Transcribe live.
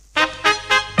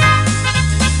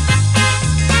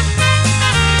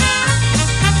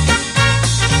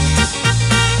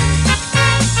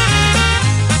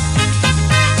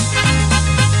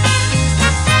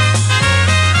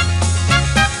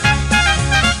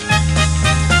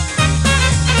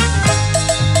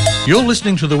You're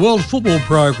listening to the World Football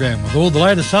Program with all the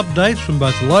latest updates from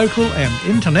both local and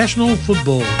international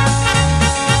football.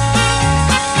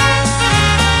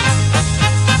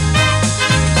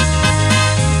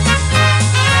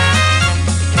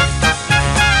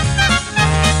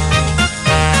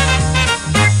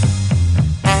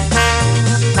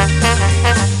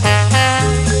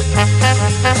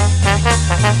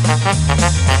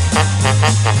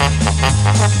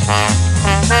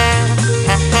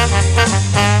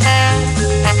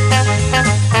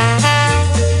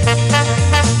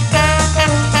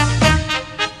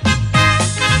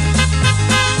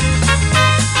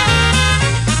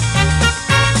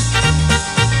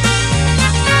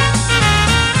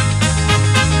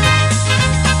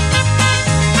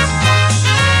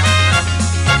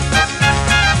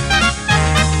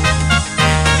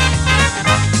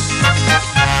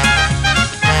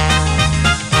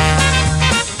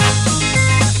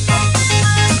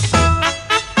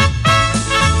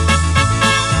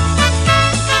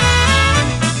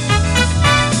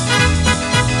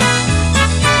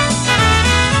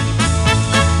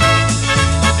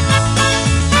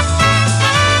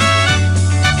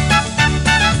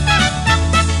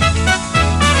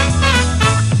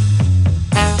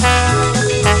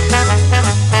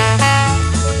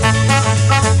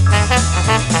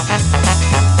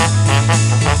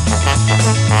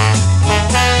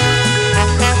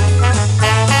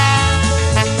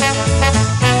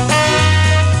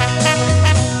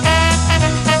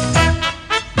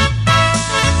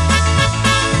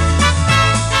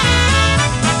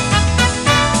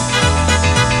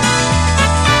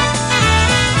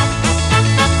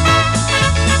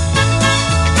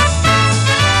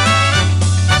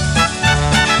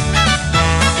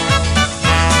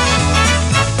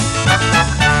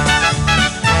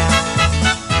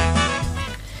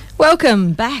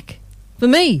 Welcome back. For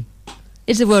me,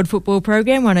 it's the World Football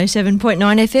Program, 107.9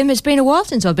 FM. It's been a while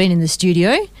since I've been in the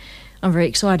studio. I'm very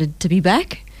excited to be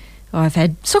back. I've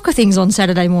had soccer things on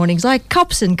Saturday mornings, like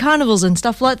cups and carnivals and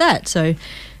stuff like that. So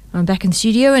I'm back in the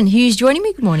studio, and Hugh's joining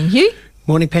me. Good morning, Hugh.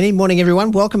 Morning, Penny. Morning,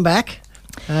 everyone. Welcome back.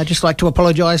 I'd just like to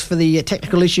apologise for the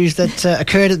technical issues that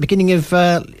occurred at the beginning of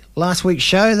last week's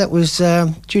show. That was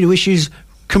due to issues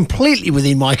completely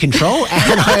within my control,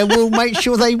 and I will make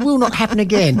sure they will not happen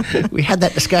again. We had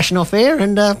that discussion off air,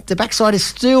 and the backside is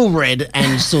still red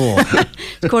and sore.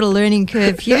 It's called a learning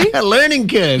curve, Hugh. A learning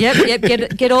curve.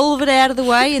 Yep. Get all of it out of the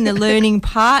way in the learning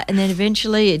part, and then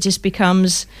eventually it just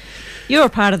becomes you're a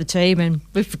part of the team, and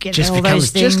we forget just all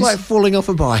those things. Just like falling off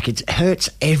a bike. It hurts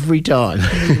every time.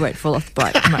 You won't fall off the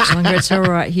bike much longer. It's all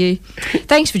right, Hugh.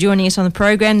 Thanks for joining us on the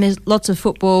program. There's lots of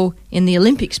football in the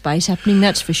Olympic space happening,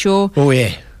 that's for sure. Oh, yeah.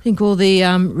 I think all the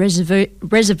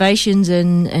reservations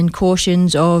and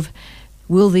cautions of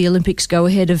will the Olympics go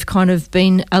ahead have kind of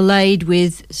been allayed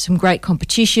with some great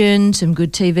competition, some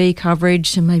good TV coverage,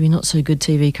 some maybe not so good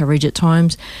TV coverage at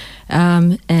times,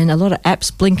 and a lot of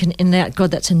apps blinking in and out.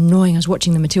 God, that's annoying. I was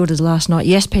watching the Matildas last night.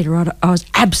 Yes, Peter, I was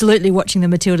absolutely watching the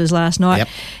Matildas last night. Yep.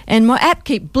 And my app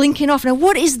kept blinking off. Now,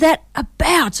 what is that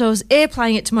about? So I was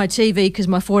airplaying it to my TV because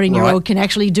my 14-year-old can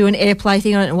actually do an airplay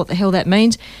thing. I don't know what the hell that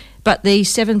means. But the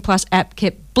 7plus app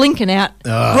kept blinking out.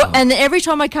 Oh. And every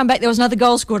time I come back, there was another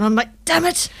goal scored. And I'm like, damn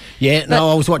it. Yeah, no,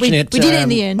 I was watching it. We did it in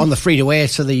the end. On the free-to-air,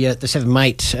 so the 7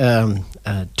 Mate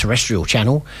terrestrial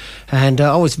channel. And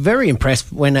I was very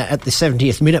impressed when at the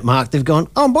 70th minute mark, they've gone,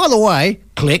 oh, and by the way,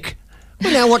 click.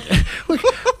 Well, now what?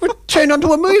 we're turned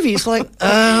onto a movie. It's like,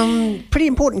 pretty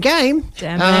important game.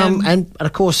 Damn. And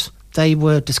of course, they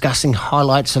were discussing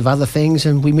highlights of other things,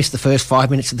 and we missed the first 5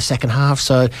 minutes of the second half.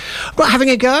 So I'm not having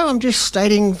a go. I'm just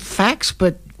stating facts.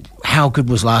 But how good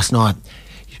was last night?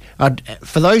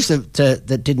 For those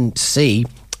that didn't see,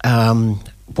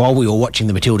 while we were watching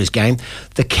the Matildas game,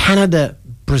 the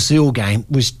Canada-Brazil game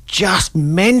was just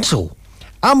mental.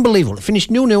 Unbelievable. It finished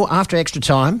 0-0 after extra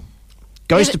time.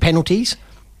 Goes to penalties.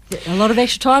 A lot of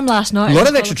extra time last night. A lot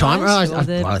of extra time.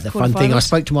 The fun thing, I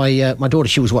spoke to my daughter.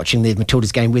 She was watching the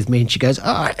Matildas game with me, and she goes,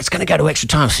 oh, it's going to go to extra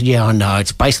time. I said, yeah, I know.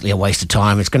 It's basically a waste of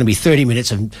time. It's going to be 30 minutes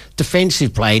of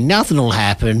defensive play. Nothing will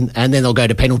happen, and then they'll go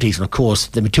to penalties. And, of course,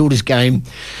 the Matildas game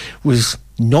was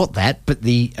not that, but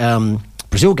the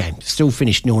Brazil game still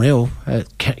finished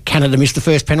 0-0. Canada missed the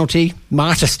first penalty.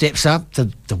 Marta steps up.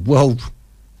 The world...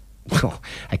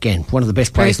 again, one of the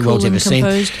best players the world's ever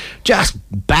seen. Just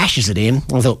bashes it in.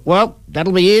 I thought, well,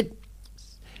 that'll be it.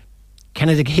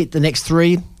 Canada hit the next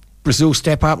 3. Brazil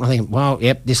step up. And I think, well,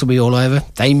 yep, this will be all over.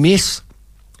 They miss.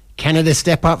 Canada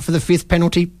step up for the 5th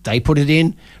penalty. They put it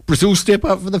in. Brazil step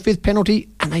up for the 5th penalty,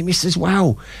 and they missed as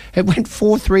well. It went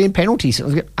 4-3 in penalties. It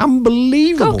was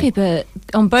unbelievable. Goalkeeper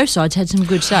on both sides had some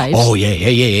good saves. Oh, yeah.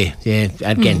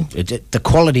 Again, the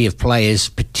quality of players,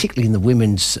 particularly in the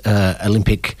women's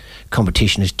Olympic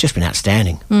competition, has just been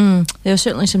outstanding. There were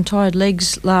certainly some tired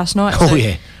legs last night. Oh,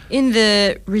 yeah. In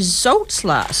the results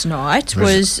last night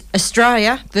was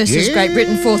Australia versus Great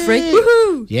Britain 4-3.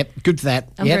 Woohoo! Yep, good for that.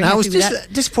 It was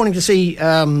disappointing to see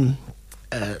some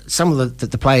of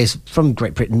the players from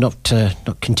Great Britain not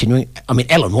continuing. I mean,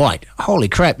 Ellen White, holy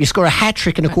crap, you score a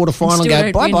hat-trick in a quarter-final and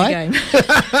go bye-bye.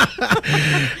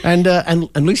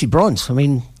 and Lucy Bronze, I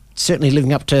mean, certainly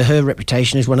living up to her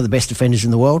reputation as one of the best defenders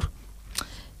in the world.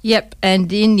 Yep,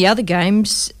 and in the other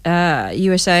games,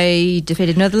 USA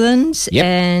defeated Netherlands,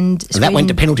 and Sweden. That went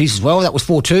to penalties as well. That was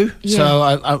 4-2. Yeah. So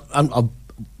I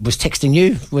was texting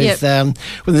you with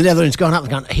when the Netherlands gone up and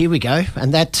gone, here we go.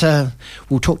 And that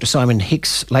we'll talk to Simon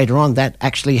Hicks later on. That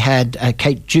actually had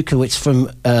Kate Dukowitz from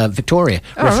Victoria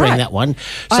refereeing that one.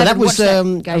 So that was a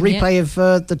replay of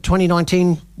the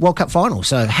 2019 World Cup final.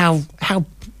 So how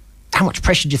much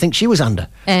pressure do you think she was under?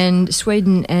 And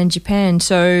Sweden and Japan.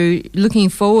 So looking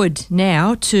forward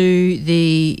now to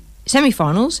the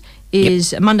semi-finals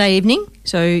is Monday evening.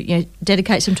 So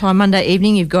dedicate some time Monday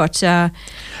evening. You've got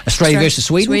Australia versus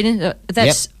Sweden.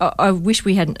 That's. I wish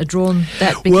we hadn't drawn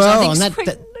that because I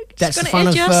think that's the fun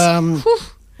of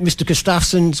Mr.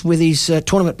 Gustafsson's with his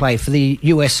tournament play for the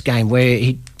US game,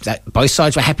 where both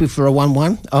sides were happy for a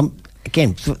 1-1.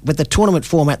 Again, with the tournament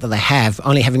format that they have,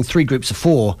 only having 3 groups of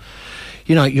 4,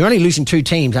 you're only losing 2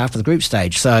 teams after the group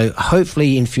stage. So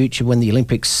hopefully in future, when the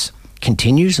Olympics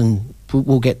continues, and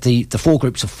we'll get the 4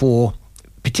 groups of 4,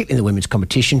 particularly in the women's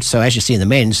competition. So as you see in the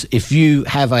men's, if you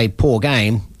have a poor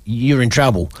game, you're in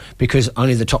trouble because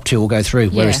only the top 2 will go through.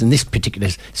 Whereas in this particular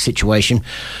situation,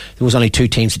 there was only 2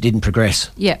 teams that didn't progress.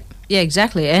 Yeah,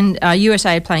 exactly. And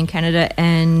USA playing Canada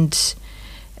and...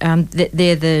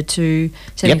 they're the 2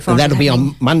 semi-finals. Yep, and that'll be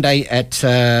on Monday at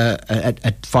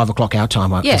 5 o'clock our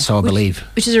time, I believe.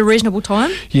 Which is a reasonable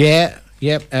time. Yeah,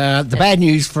 yep. The bad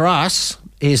news for us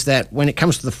is that when it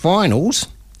comes to the finals,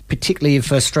 particularly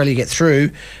if Australia get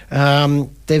through,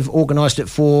 they've organised it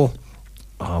for,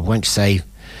 I won't say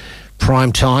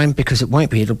prime time because it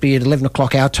won't be. It'll be at 11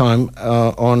 o'clock our time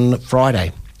on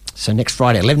Friday. So next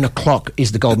Friday, 11 o'clock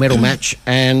is the gold medal match,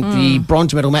 and the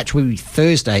bronze medal match will be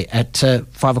Thursday at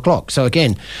 5 o'clock. So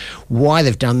again, why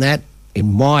they've done that,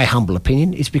 in my humble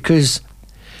opinion, is because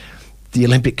the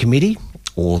Olympic Committee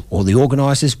or the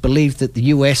organisers believe that the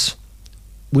US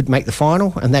would make the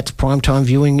final, and that's primetime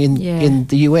viewing in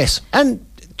the US. And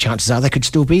chances are they could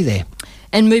still be there.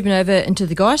 And moving over into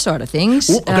the guy side of things...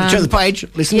 I've got to turn the page.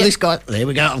 Listen to this guy. There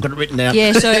we go. I've got it written down.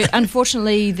 Yeah, so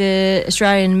unfortunately the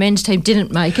Australian men's team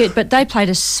didn't make it, but they played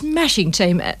a smashing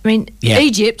team. I mean,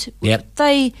 Egypt,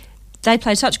 they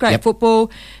played such great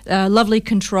football, lovely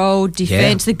controlled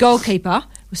defence. The goalkeeper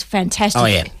was fantastic.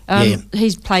 Oh, yeah.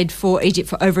 He's played for Egypt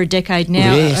for over a decade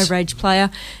now, overage player,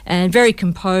 and very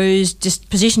composed. Just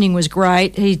positioning was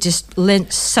great. He just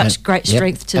lent such great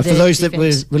strength to the defence. And for those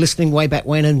that were listening way back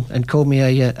when and called me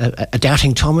a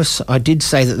doubting Thomas, I did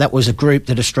say that was a group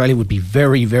that Australia would be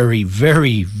very, very,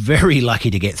 very, very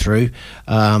lucky to get through.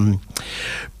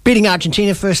 Beating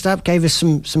Argentina first up gave us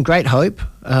some great hope,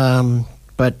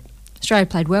 but Australia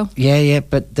played well. Yeah,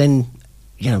 but then...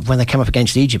 when they come up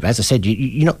against Egypt, as I said,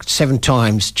 you're not 7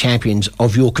 times champions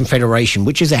of your confederation,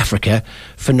 which is Africa,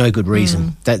 for no good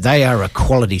reason. That they are a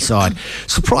quality side.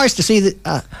 Surprised to see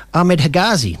that Ahmed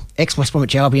Hegazi, ex-West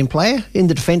Bromwich Albion player, in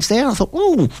the defence there. I thought,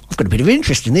 I've got a bit of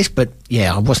interest in this, but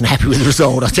I wasn't happy with the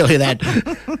result, I'll tell you that.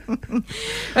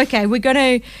 Okay, we're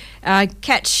going to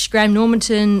catch Graham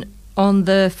Normanton on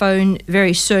the phone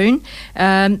very soon.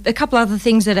 A couple other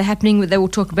things that are happening that we'll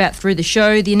talk about through the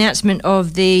show. The announcement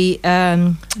of the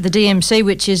DMC,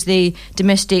 which is the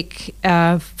domestic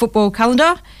football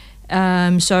calendar.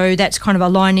 So that's kind of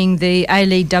aligning the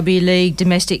A-League, W-League,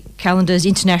 domestic calendars,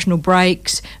 international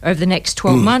breaks over the next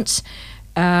 12 months.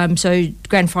 So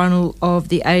grand final of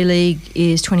the A-League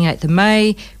is 28th of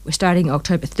May. We're starting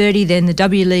October 30. Then the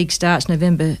W-League starts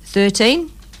November 13.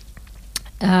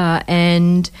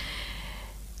 And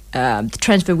the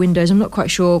transfer windows, I'm not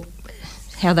quite sure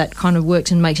how that kind of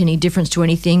works and makes any difference to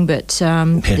anything, but...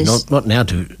 not now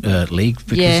to league,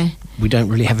 because we don't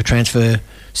really have a transfer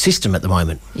system at the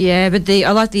moment. Yeah, but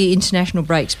I like the international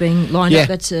breaks being lined up.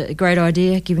 That's a great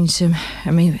idea, giving some...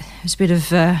 it's a bit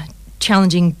of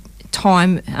challenging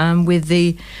time with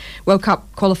the World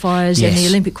Cup qualifiers and the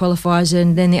Olympic qualifiers,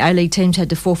 and then the A-League teams had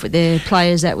to forfeit their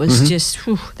players. That was just...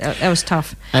 that was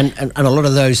tough. And a lot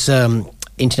of those...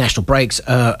 international breaks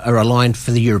are aligned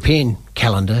for the European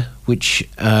calendar, which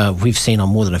we've seen on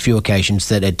more than a few occasions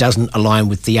that it doesn't align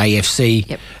with the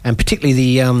AFC, and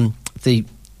particularly the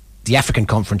African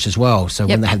conference as well. So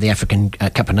when they have the African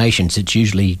Cup of Nations, it's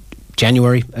usually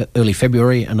January, early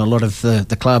February, and a lot of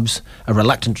the clubs are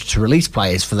reluctant to release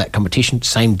players for that competition.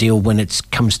 Same deal when it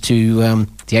comes to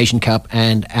the Asian Cup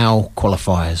and our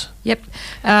qualifiers. Yep,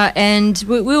 and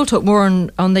we'll talk more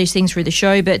on these things through the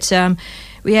show, but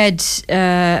we had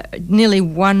nearly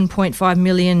 1.5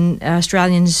 million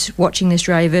Australians watching the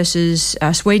Australia versus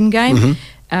Sweden game.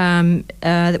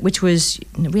 Which was,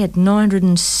 we had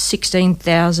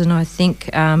 916,000, I think,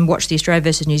 watch the Australia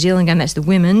versus New Zealand game. That's the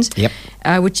women's,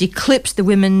 which eclipsed the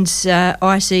women's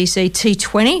ICC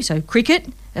T20, so cricket,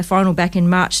 a final back in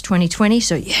March 2020.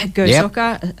 So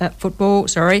soccer, football.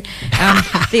 Sorry,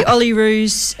 the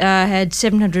Olyroos had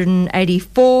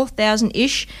 784,000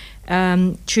 ish.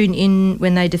 Tune in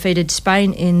when they defeated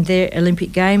Spain in their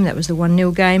Olympic game. That was the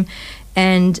 1-0 game,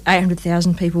 and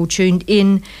 800,000 people tuned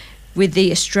in with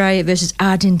the Australia versus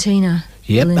Argentina.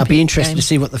 Yep, Olympic I'd be interested game to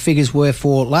see what the figures were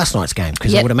for last night's game,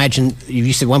 because I would imagine,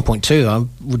 you said 1.2, I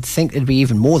would think it'd be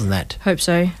even more than that. Hope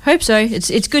so.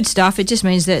 It's good stuff. It just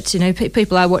means that,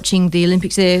 people are watching the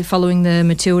Olympics, they're following the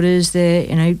Matildas,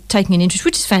 they're, taking an interest,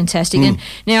 which is fantastic. And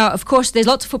now, of course, there's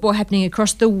lots of football happening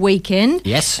across the weekend.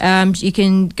 Yes. You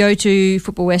can go to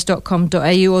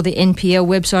footballwest.com.au or the NPL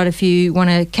website if you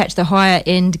want to catch the higher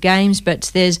end games, but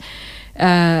there's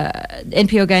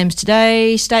NPL games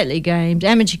today, state league games,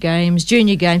 amateur games,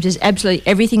 junior games. There's absolutely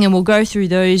everything, and we'll go through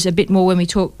those a bit more when we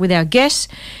talk with our guests.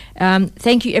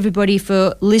 Thank you everybody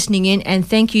for listening in, and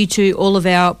thank you to all of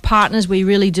our partners. We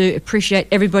really do appreciate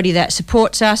everybody that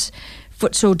supports us.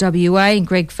 Futsal WA and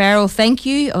Greg Farrell, thank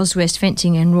you. Oswest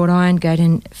Fencing and Wrought Iron,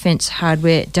 Gaydon Fence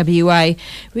Hardware WA.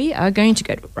 We are going to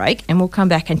go to a break and we'll come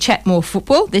back and chat more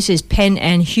football. This is Pen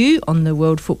and Hugh on the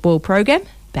World Football Programme.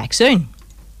 Back soon.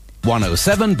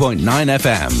 107.9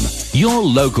 FM, your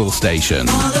local station.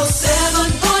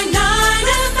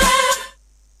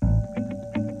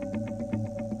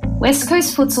 107.9 FM. West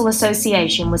Coast Futsal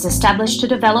Association was established to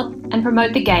develop and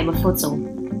promote the game of futsal.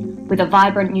 With a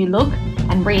vibrant new look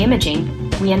and re-imaging,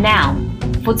 we are now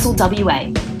Futsal WA.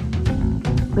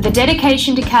 With a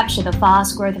dedication to capture the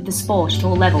fast growth of the sport at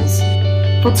all levels,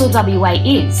 Futsal WA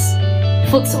is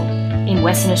futsal in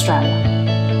Western Australia.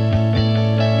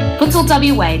 Futsal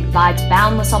WA provides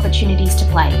boundless opportunities to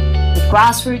play, with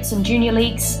grassroots and junior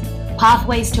leagues,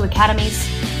 pathways to academies,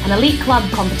 and elite club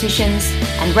competitions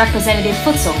and representative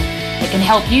futsal that can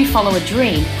help you follow a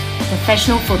dream of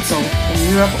professional futsal in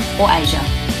Europe or Asia.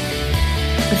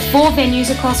 With 4 venues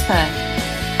across Perth,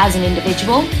 as an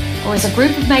individual or as a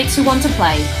group of mates who want to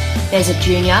play, there's a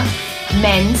junior,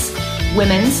 men's,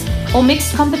 women's or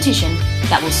mixed competition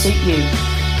that will suit you.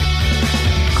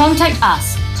 Contact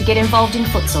us to get involved in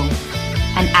futsal,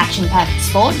 an action-packed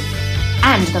sport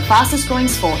and the fastest growing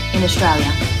sport in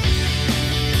Australia.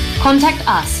 Contact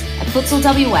us at Futsal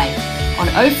WA on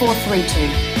 0432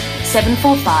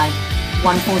 745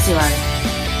 140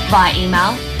 via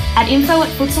email at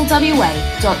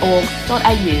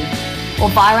info@futsalwa.org.au or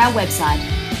via our website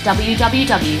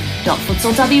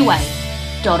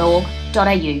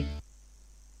www.futsalwa.org.au.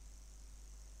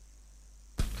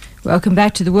 Welcome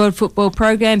back to the World Football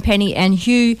Programme. Penny and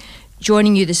Hugh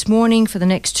joining you this morning for the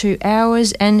next 2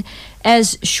 hours. And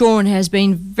as Sean has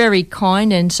been very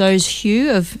kind, and so's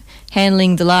Hugh, of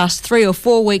handling the last 3 or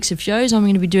 4 weeks of shows, I'm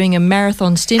going to be doing a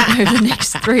marathon stint over the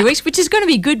next 3 weeks, which is going to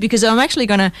be good because I'm actually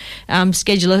going to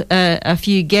schedule a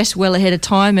few guests well ahead of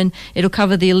time, and it'll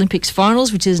cover the Olympics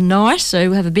finals, which is nice. So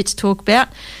we'll have a bit to talk about.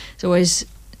 It's always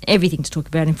everything to talk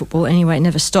about in football anyway. It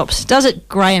never stops. Does it,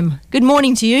 Graham? Good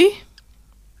morning to you.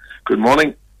 Good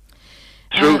morning.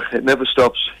 True, it never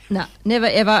stops. No, never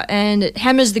ever. And it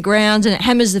hammers the grounds and it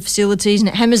hammers the facilities and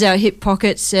it hammers our hip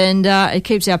pockets, and it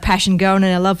keeps our passion going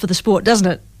and our love for the sport, doesn't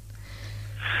it?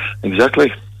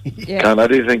 Exactly. Yeah. Can't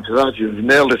add anything to that. You've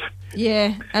nailed it.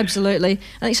 Yeah, absolutely.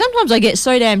 I think sometimes I get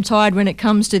so damn tired when it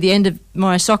comes to the end of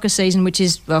my soccer season, which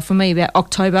is, well, for me, about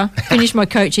October. Finish my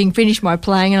coaching, finish my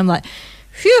playing, and I'm like,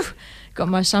 phew, got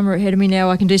my summer ahead of me now,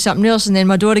 I can do something else. And then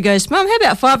my daughter goes, Mum, how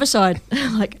about five-a-side?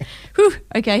 I'm like, whew,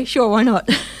 okay, sure, why not?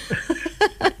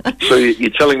 So you're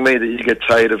telling me that you get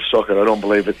tired of soccer? I don't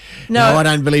believe it. No, I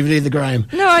don't believe it either, Graham.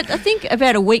 No, I think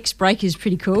about a week's break is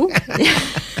pretty cool.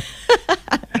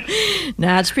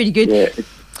 No, it's pretty good. Yeah,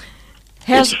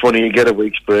 it's funny, you get a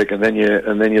week's break and then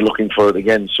you're looking for it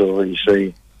again. So you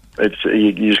see,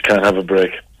 you just can't have a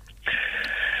break.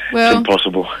 Well, it's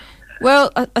impossible. Well,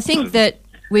 I think that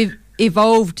we've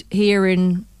evolved here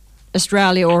in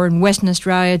Australia or in Western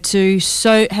Australia to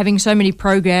having so many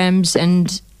programs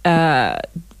and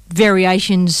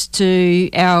variations to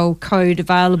our code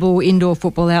available: indoor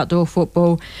football, outdoor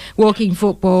football, walking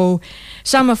football,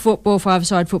 summer football,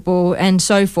 five-a-side football, and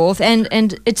so forth. And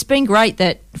it's been great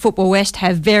that Football West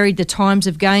have varied the times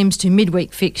of games to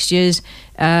midweek fixtures,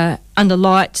 under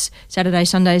lights, Saturday,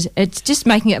 Sundays. It's just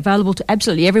making it available to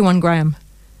absolutely everyone, Graham.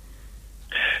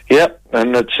 Yep,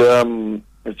 and it's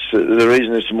the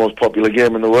reason it's the most popular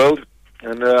game in the world.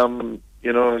 And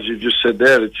as you just said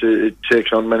there, it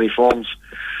takes on many forms.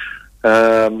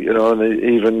 And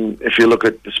even if you look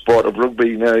at the sport of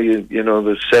rugby now,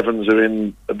 the sevens are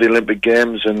in the Olympic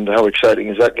Games, and how exciting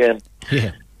is that game?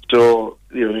 Yeah. So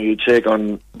you take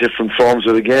on different forms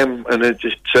of the game, and it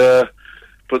just,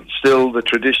 but still the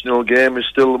traditional game is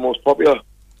still the most popular.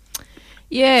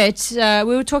 Yeah, it's.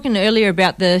 We were talking earlier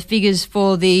about the figures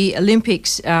for the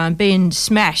Olympics being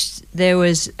smashed. There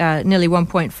was nearly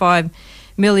 1.5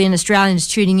 million Australians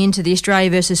tuning into the Australia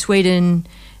versus Sweden.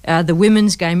 The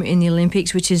women's game in the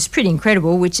Olympics, which is pretty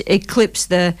incredible, which eclipsed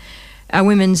the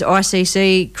women's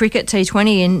ICC cricket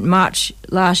T20 in March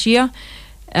last year.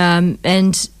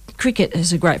 And cricket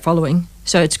has a great following.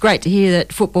 So it's great to hear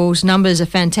that football's numbers are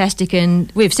fantastic.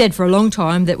 And we've said for a long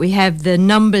time that we have the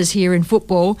numbers here in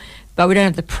football, but we don't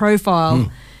have the profile.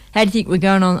 How do you think we're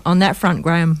going on that front,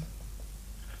 Graham?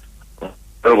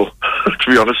 Well,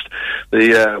 to be honest,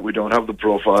 we don't have the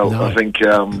profile. No. I think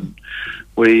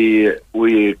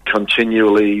we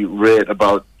continually rate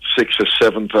about 6th or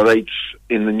 7th or 8th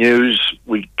in the news.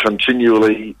 We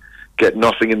continually get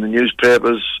nothing in the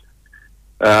newspapers.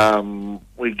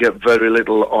 We get very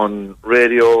little on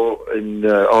radio, on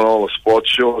all the sports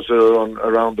shows that are on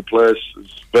around the place.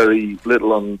 There's very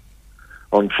little on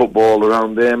football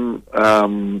around them.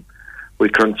 We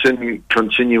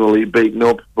continually beaten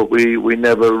up, but we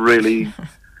never really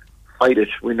fight it.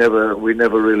 We never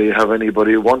really have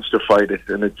anybody who wants to fight it,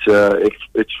 and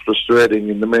it's frustrating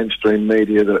in the mainstream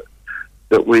media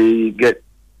that we get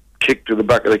kicked to the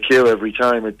back of the queue every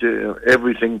time.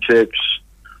 Everything takes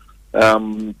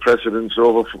precedence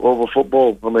over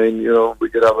football. I mean, we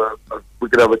could have a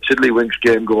Tiddlywinks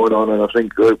game going on, and I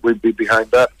think we'd be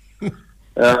behind that.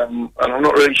 And I'm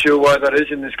not really sure why that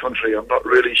is in this country. I'm not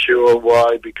really sure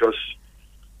why, because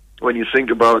when you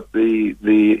think about the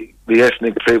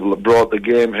ethnic people that brought the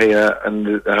game here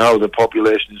and how the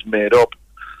population is made up,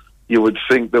 you would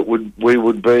think that we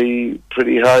would be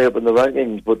pretty high up in the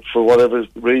rankings, but for whatever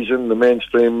reason, the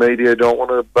mainstream media don't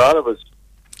want to part of us.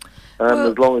 And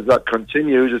as long as that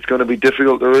continues, it's going to be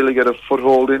difficult to really get a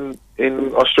foothold in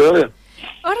Australia.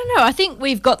 I don't know. I think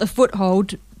we've got the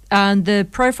foothold. And the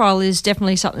profile is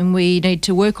definitely something we need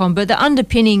to work on. But the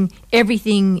underpinning,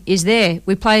 everything is there.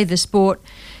 We play the sport.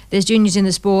 There's juniors in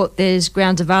the sport. There's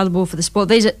grounds available for the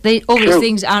sport. All these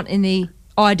things aren't in the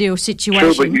ideal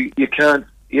situation. True, but you can't.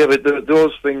 Yeah, but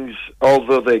those things,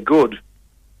 although they're good,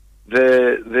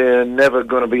 they're never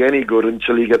going to be any good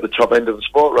until you get the top end of the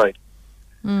sport right.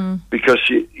 Because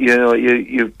you've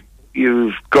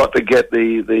got to get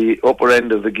the upper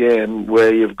end of the game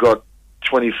where you've got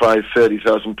 25,000,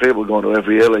 30,000 people going to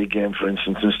every A-League game, for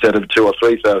instance, instead of 2,000 or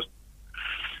 3,000.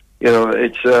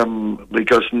 It's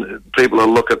because people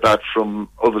will look at that from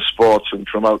other sports and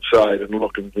from outside and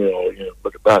look and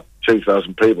look at that,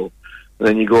 2,000 people. And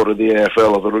then you go to the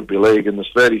AFL or the Rugby League and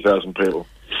there's 30,000 people.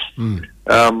 We've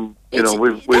got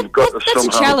to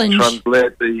somehow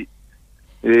translate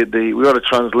we've got to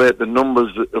translate the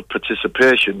numbers of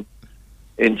participation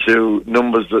into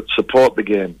numbers that support the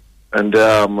game. And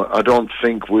I don't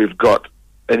think we've got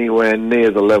anywhere near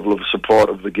the level of support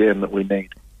of the game that we need.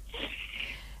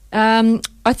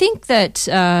 I think that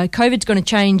COVID's going to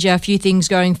change a few things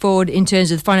going forward in terms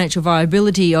of the financial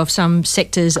viability of some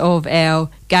sectors of our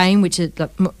game, which is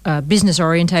business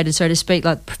orientated, so to speak,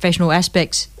 like professional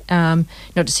aspects, not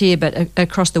just here but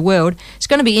across the world. It's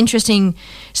going to be interesting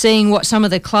seeing what some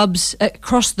of the clubs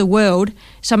across the world,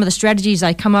 some of the strategies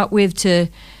they come up with to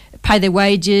pay their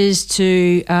wages,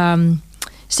 to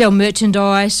sell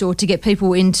merchandise, or to get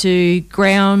people into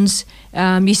grounds.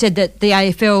 You said that the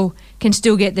AFL can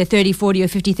still get their 30, 40 or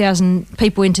 50,000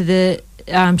 people into the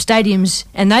stadiums,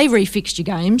 and they refixture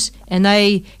games and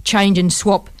they change and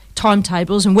swap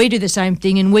timetables, and we do the same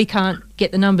thing, and we can't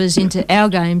get the numbers into our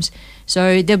games.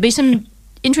 So there'll be some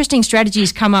interesting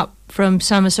strategies come up from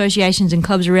some associations and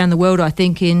clubs around the world, I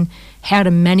think, in how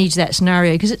to manage that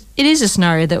scenario, because it is a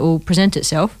scenario that will present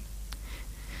itself.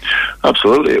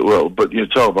 Absolutely, it will. But you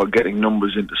talk about getting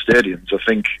numbers into stadiums. I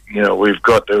think we've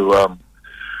got to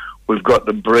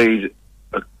breed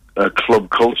a club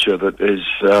culture that is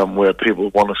where people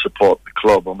want to support the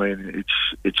club. I mean,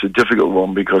 it's a difficult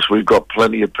one because we've got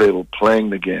plenty of people playing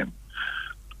the game.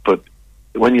 But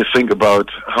when you think about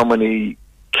how many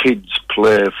kids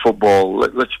play football,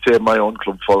 let's take my own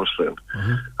club, Forestfield.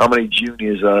 Mm-hmm. How many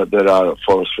juniors there are at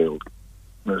Forestfield?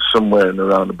 There's somewhere in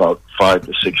around about 500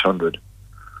 to 600.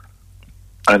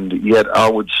 And yet I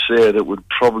would say that we'd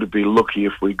probably be lucky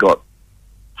if we got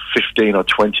 15 or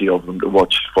 20 of them to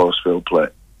watch Forestfield play.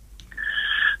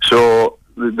 So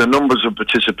the numbers of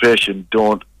participation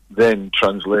don't then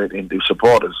translate into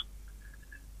supporters.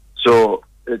 So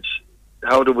it's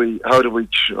how do we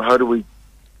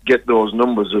get those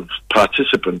numbers of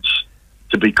participants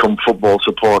to become football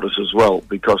supporters as well?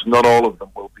 Because not all of them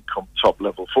will become top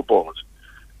level footballers.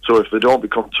 So if they don't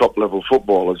become top level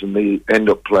footballers and they end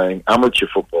up playing amateur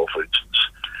football, for instance,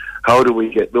 how do we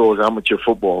get those amateur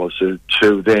footballers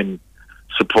to then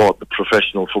support the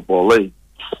professional football league?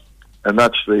 And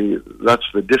that's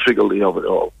the difficulty of it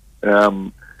all.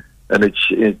 And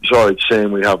it's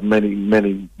saying we have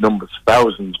many numbers,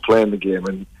 thousands playing the game,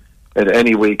 and at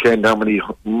any weekend, how many?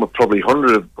 Probably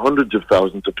hundreds of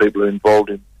thousands of people are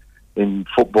involved in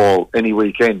football any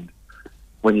weekend.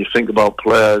 When you think about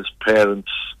players,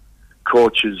 parents,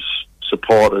 coaches,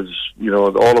 supporters,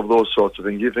 all of those sorts of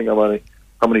things, you think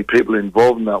how many people are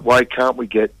involved in that? Why can't we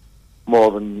get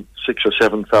more than 6,000 or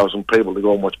 7,000 people to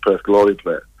go and watch Perth Glory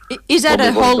play? Is that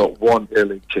we've only got one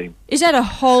A-League team? Is that a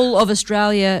whole of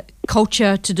Australia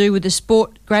culture to do with the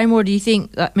sport, Graham, or do you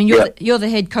think? I mean, you're the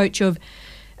head coach of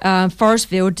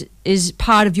Forestfield. Is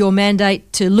part of your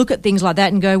mandate to look at things like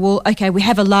that and go, well, okay, we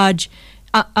have a large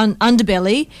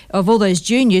underbelly of all those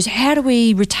juniors. How do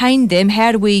we retain them?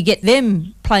 How do we get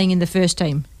them playing in the first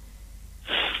team?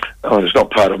 Oh, it's not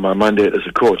part of my mandate as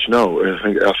a coach. No,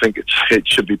 I think it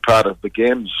should be part of the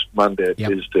game's mandate.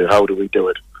 Yep. Is to how do we do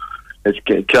it?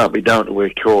 It can't be down to a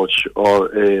coach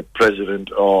or a president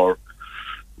or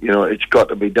it's got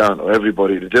to be down to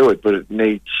everybody to do it. But it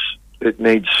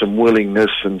needs some willingness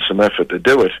and some effort to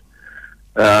do it.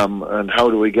 And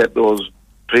how do we get those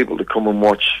people to come and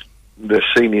watch the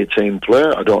senior team play?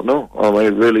 I don't know. I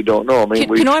really don't know. I mean,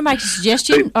 can I make a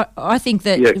suggestion? I think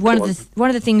that one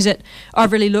of the things that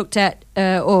I've really looked at,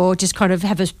 or just kind of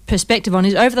have a perspective on,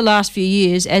 is over the last few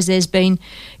years, as there's been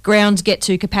grounds get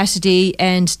to capacity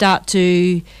and start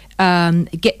to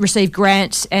receive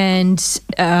grants, and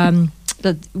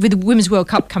with the Women's World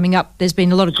Cup coming up, there's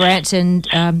been a lot of grants and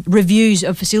reviews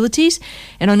of facilities,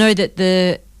 and I know that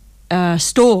the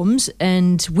storms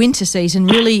and winter season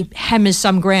really hammers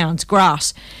some grounds,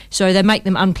 grass, so they make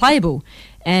them unplayable.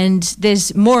 And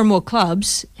there's more and more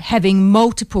clubs having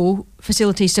multiple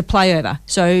facilities to play over.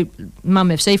 So Mum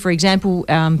FC, for example,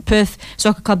 Perth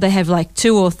Soccer Club, they have like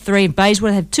 2 or 3,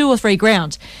 Bayswater have 2 or 3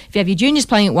 grounds. If you have your juniors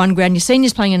playing at one ground, your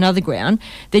seniors playing another ground,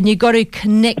 then you've got to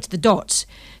connect the dots.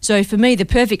 So for me, the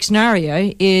perfect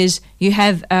scenario is you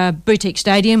have a boutique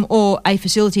stadium or a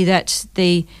facility that's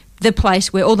the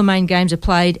place where all the main games are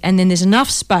played, and then there's enough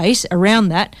space around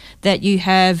that you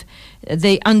have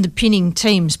the underpinning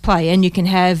teams play, and you can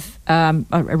have a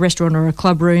restaurant or a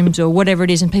club rooms or whatever it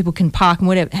is, and people can park and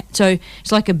whatever. So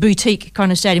it's like a boutique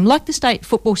kind of stadium, like the State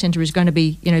Football Centre is going to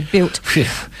be, built,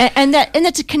 and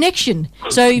that's a connection.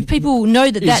 So people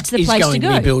know that's the place to go.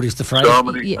 Rebuild is the phrase. So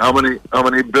how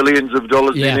many billions of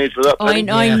dollars do you need for that? I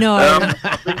know,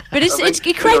 but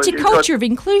it creates a culture of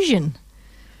inclusion.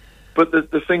 But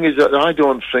the thing is that I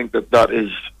don't think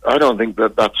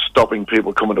that's stopping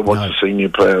people coming to watch the senior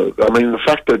player. I mean, the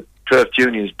fact that Perth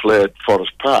Juniors play at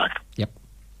Forest Park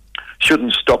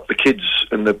shouldn't stop the kids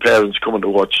and the parents coming to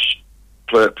watch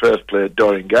Perth play at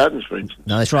Dorrien Gardens, for instance.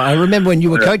 No, that's right. I remember when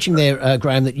you were coaching there,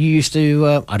 Graham, that you used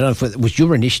to, I don't know if it was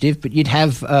your initiative, but you'd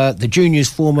have the juniors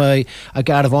form a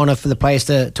guard of honour for the players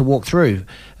to walk through.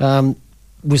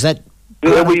 Was that...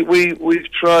 Yeah,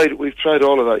 we've tried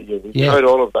all of that. We've tried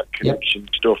all of that connection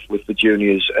stuff with the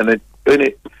juniors, and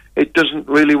it doesn't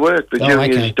really work. The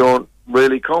juniors don't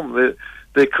really come.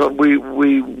 They come.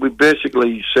 We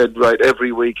basically said, right,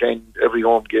 every weekend, every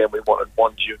home game, we wanted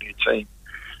one junior team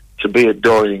to be at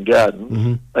Dorrien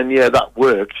Garden, and that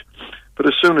worked. But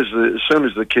as soon as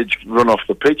the kids run off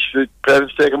the pitch, the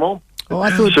parents take them home. Oh, I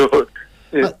thought.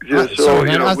 I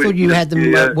thought you had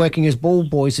them working as ball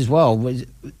boys as well.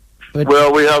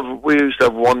 Well, we used to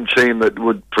have one team that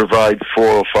would provide 4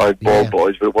 or 5 ball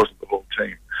boys, but it wasn't the whole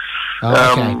team.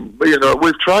 But, you know,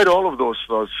 we've tried all of those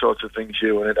sorts of things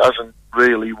here, and it hasn't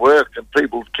really worked. And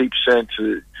people keep saying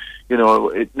you know,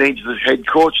 it needs the head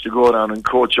coach to go down and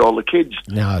coach all the kids.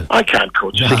 No. I can't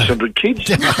coach 600 kids.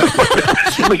 you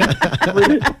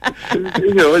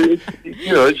know,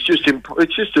 it's just, and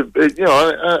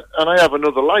I have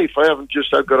another life. I haven't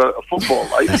just, I've got a football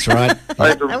life. That's right. I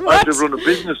have to run a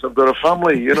business. I've got a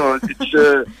family. You know, it's,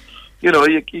 you know,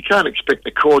 you can't expect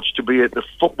the coach to be at the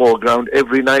football ground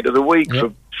every night of the week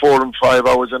for 4 and 5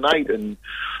 hours a night and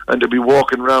to be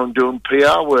walking around doing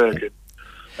PR work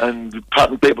and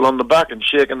patting people on the back and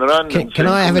shaking their hand. Can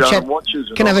I have a chat?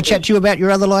 Can I have a chat to you about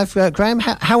your other life, Graham?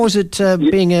 How was it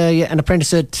being an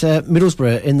apprentice at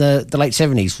Middlesbrough in the late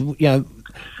 70s? You know,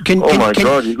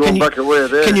 God, you're going back away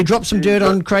there. Can you drop some dirt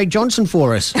on Craig Johnson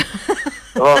for us?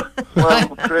 Well,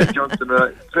 Craig Johnson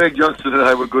and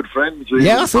I were good friends.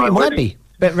 Yeah, I thought you might be,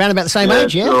 but around about the same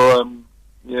age, yeah.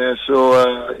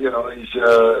 So, you know, he's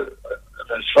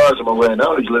as far as I'm aware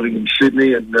now, he's living in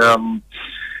Sydney, and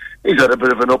he's had a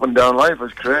bit of an up and down life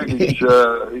as Craig. He's,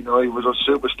 you know, he was a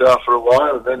superstar for a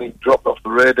while, and then he dropped off the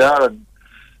radar. And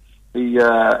he,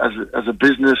 as a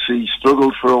business, he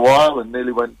struggled for a while and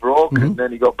nearly went broke. And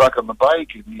then he got back on the bike,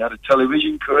 and he had a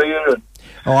television career. And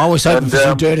I was hoping for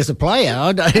some dirt as a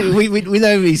player. we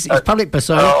know his public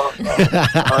persona.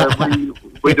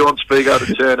 We don't speak out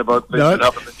of turn about things that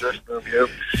happen in the dressing room here.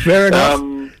 Fair enough.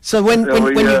 So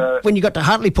when you got to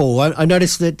Hartlepool, I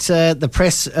noticed that the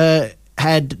press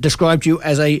had described you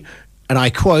as and I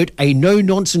quote, a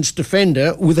no-nonsense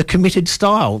defender with a committed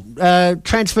style.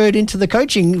 Transferred into the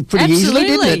coaching pretty easily,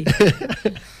 didn't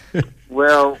it?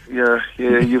 Well,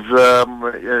 you've...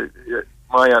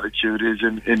 my attitude is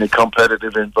in a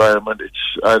competitive environment,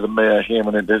 it's either me or him,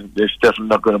 and it's definitely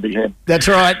not going to be him. That's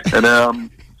right. And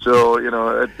so, you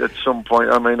know, at some point,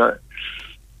 I mean,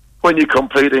 when you're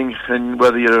competing, and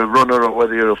whether you're a runner or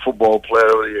whether you're a football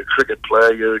player or you're a cricket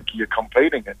player, you're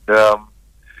competing. And,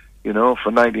 you know,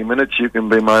 for 90 minutes, you can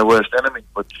be my worst enemy.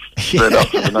 But straight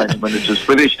after the 90 minutes is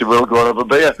finished, we'll go and have a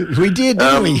beer. We did,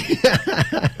 didn't we?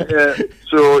 Yeah.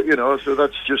 So, you know, so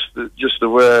that's just the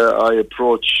way I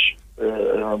approach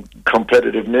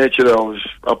competitive nature.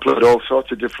 I played all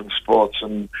sorts of different sports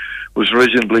and was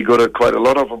reasonably good at quite a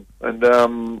lot of them.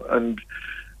 And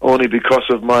only because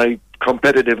of my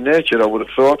competitive nature, I would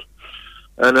have thought.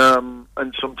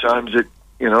 And sometimes it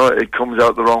comes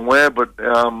out the wrong way, but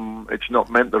it's not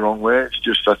meant the wrong way. It's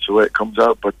just that's the way it comes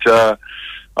out. But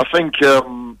I think,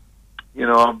 you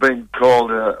know, I've been called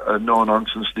a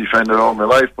no-nonsense defender all my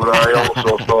life, but I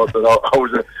also thought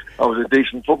that I was a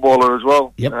decent footballer as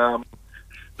well. Yep.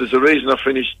 There's a reason I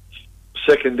finished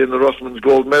second in the Rothmans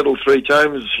Gold Medal 3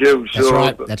 times, Hugh. That's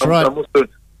right. That's right.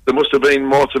 There must have been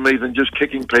more to me than just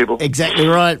kicking people. Exactly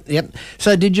right. Yep.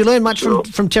 So, did you learn much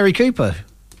from Terry Cooper?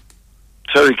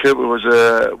 Terry Cooper was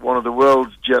one of the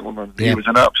world's gentlemen. Yep. He was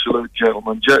an absolute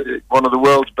gentleman. One of the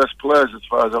world's best players, as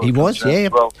far as I was concerned. He was, yeah.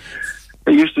 Well,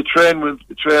 he used to train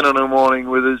on a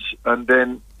morning with us, and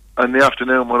then in the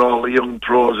afternoon, when all the young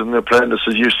pros and the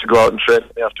apprentices used to go out and train in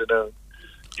the afternoon,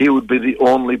 he would be the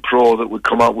only pro that would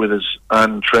come out with us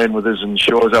and train with us and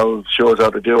show us how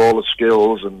to do all the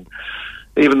skills. And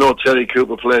even though Terry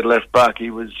Cooper played left back,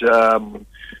 he was one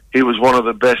of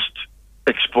the best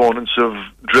exponents of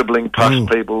dribbling past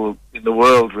people in the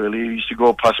world. Really, he used to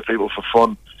go past people for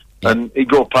fun. Yep. And he'd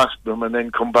go past them and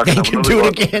then come back and have another one.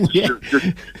 Again,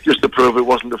 just to prove it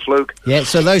wasn't a fluke. Yeah,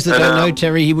 so those that don't know,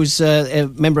 Terry, he was a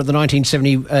member of the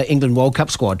 1970 England World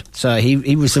Cup squad. So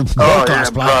he was a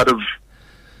world-class player.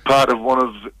 Part of one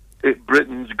of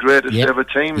Britain's greatest ever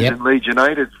teams in Leeds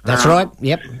United. That's right,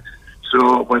 yep.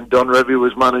 So when Don Revie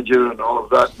was manager and all of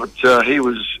that, but he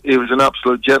was an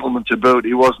absolute gentleman to boot.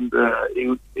 He wasn't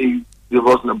there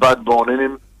wasn't a bad bone in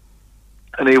him,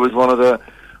 and he was one of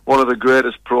the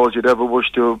greatest pros you'd ever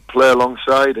wish to play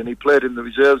alongside. And he played in the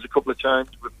reserves a couple of times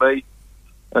with me,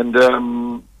 and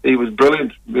he was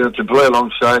brilliant to play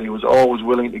alongside. He was always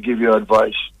willing to give you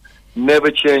advice.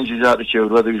 Never changed his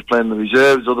attitude, whether he was playing the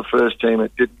reserves or the first team.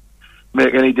 It didn't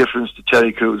make any difference to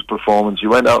Terry Cooper's performance. He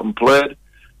went out and played,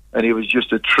 and he was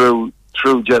just a true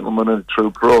gentleman and a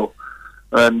true pro.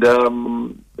 And there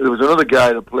was another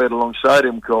guy that played alongside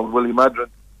him called Willie Madron.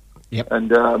 Yep.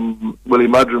 And Willie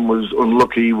Madron was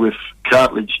unlucky with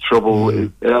cartilage trouble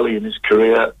early in his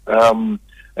career.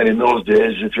 And in those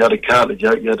days, if you had a cartilage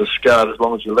out, you had a scar as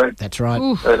long as your leg. That's right.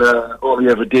 And all he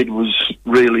ever did was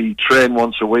really train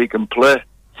once a week and play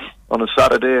on a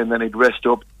Saturday, and then he'd rest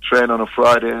up, train on a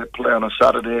Friday, play on a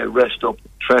Saturday, rest up,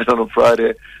 train on a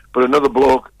Friday. But another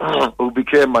bloke who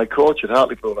became my coach at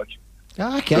Hartlepool,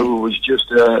 actually, who was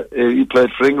just, he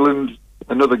played for England,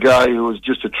 another guy who was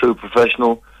just a true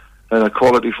professional, and a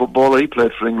quality footballer. He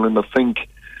played for England, I think,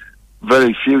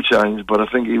 very few times, but I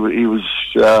think he was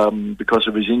because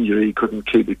of his injury, he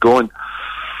couldn't keep it going.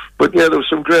 But yeah, there were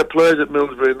some great players at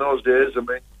Middlesbrough in those days. I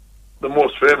mean, the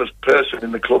most famous person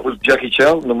in the club was Jackie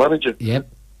Charlton, the manager. Yep.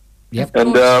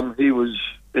 And he was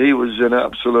an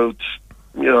absolute.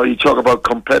 You talk about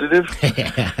competitive.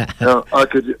 I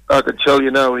could tell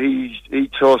you now, he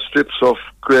tore strips off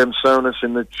Graham Souness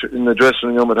in the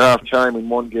dressing room at half time in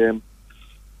one game,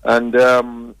 and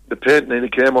the paint nearly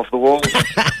came off the wall.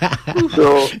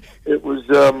 So it was,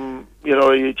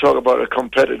 you talk about a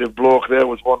competitive bloke. There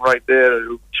was one right there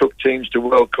who took teams to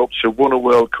World Cups, who won a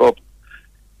World Cup.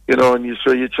 And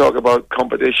you talk about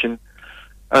competition,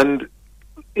 and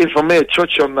if I may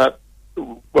touch on that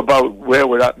about where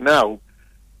we're at now.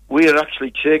 We are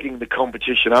actually taking the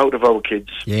competition out of our kids.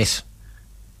 Yes,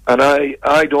 and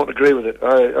I don't agree with it.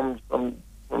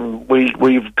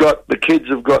 We've got the kids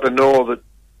have got to know that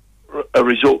a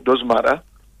result does matter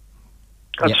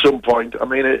at some point. I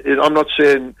mean, I'm not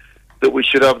saying that we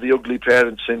should have the ugly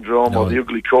parent syndrome or the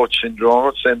ugly coach syndrome. I'm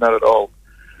not saying that at all.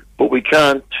 But we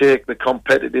can't take the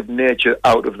competitive nature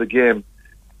out of the game.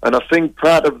 And I think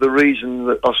part of the reason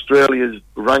that Australia's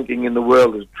ranking in the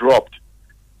world has dropped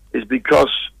is because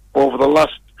over the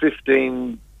last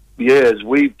 15 years,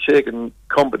 we've taken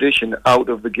competition out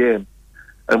of the game.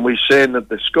 And we're saying that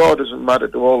the score doesn't matter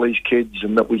to all these kids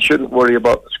and that we shouldn't worry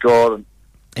about the score. And,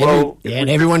 and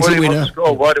everyone's a winner.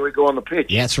 Score, why do we go on the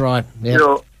pitch? Yeah, that's right.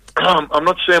 Yeah. I'm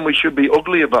not saying we should be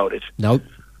ugly about it. Nope.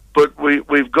 But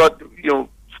we've got,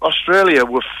 Australia,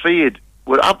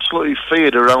 we're absolutely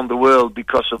feared around the world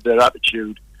because of their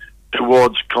attitude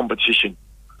towards competition.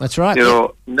 That's right.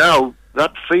 Now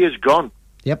that fear's gone.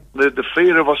 Yep. The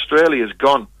fear of Australia is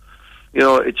gone.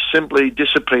 It's simply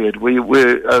disappeared.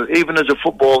 We're even as a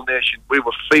football nation, we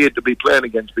were feared to be playing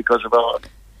against because of our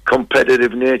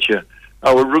competitive nature.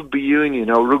 Our rugby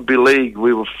union, our rugby league,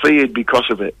 we were feared because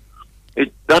of it.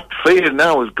 That fear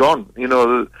now is gone.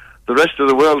 The rest of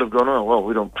the world have gone, oh, well,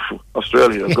 we don't...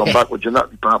 Australia have gone backwards in that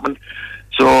department.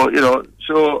 So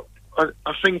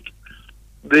I think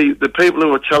the people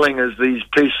who are telling us, these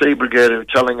PC brigade who are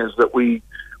telling us that we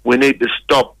need to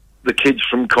stop the kids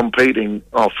from competing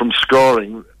or from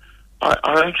scoring,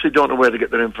 I actually don't know where to get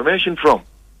their information from.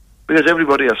 Because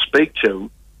everybody I speak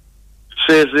to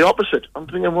says the opposite. I'm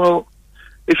thinking, well,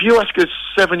 if you ask a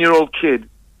 7-year-old kid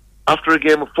after a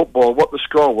game of football what the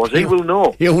score was, he will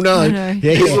know. He'll know.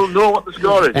 He will know what the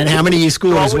score is. And how many you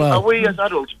scored as well. Are we as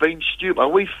adults being stupid? Are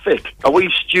we thick? Are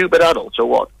we stupid adults or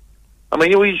what? I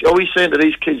mean, are we saying to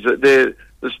these kids that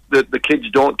the kids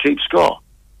don't keep score?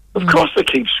 Of course they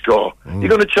keep score. You're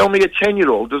going to tell me a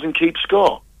 10-year-old doesn't keep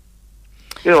score?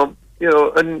 And you're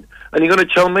going to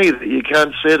tell me that you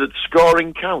can't say that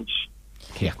scoring counts?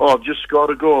 Yeah. Oh, I've just scored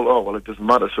a goal. Oh, well, it doesn't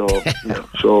matter.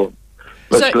 So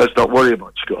let's not worry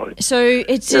about scoring. So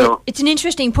it's an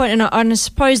interesting point, and I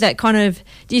suppose that kind of,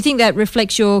 do you think that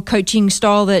reflects your coaching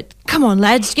style? That come on,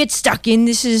 lads, get stuck in.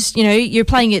 This is you're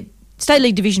playing at State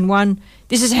League Division 1.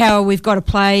 This is how we've got to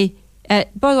play.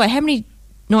 By the way, how many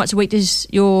nights a week does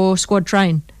your squad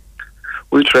train?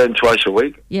 We train twice a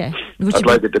week. Yeah, I'd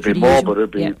like it to be more, but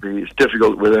it's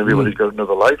difficult with everybody's got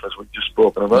another life, as we've just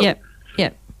spoken about. Yeah.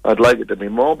 I'd like it to be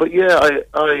more, but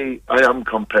I am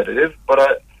competitive,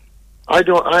 but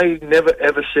I never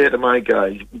ever say to my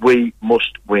guys, we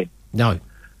must win. No.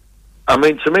 I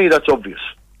mean, to me, that's obvious,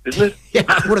 isn't it? Yeah,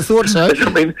 I would have thought so. I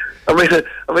mean,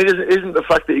 isn't the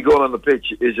fact that you're going on the pitch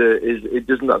it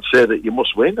doesn't that say that you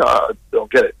must win? I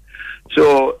don't get it.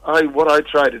 So what I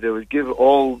try to do is give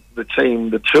all the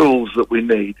team the tools that we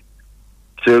need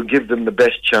to give them the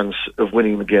best chance of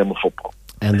winning the game of football.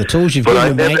 And the tools you've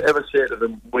given them, But I never ever say to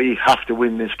them, we have to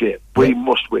win this game. We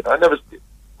must win.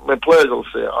 My players will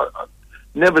say, I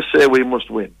never say we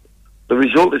must win. The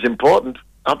result is important.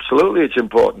 Absolutely, it's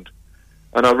important.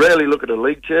 And I rarely look at a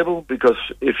league table, because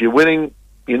if you're winning,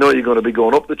 you know you're going to be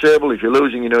going up the table. If you're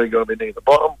losing, you know you're going to be near the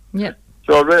bottom. Yeah.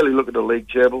 So I rarely look at the league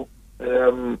table.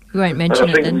 You won't mention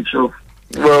it then?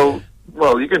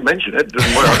 Well, you can mention it.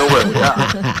 Doesn't worry. I know where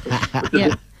we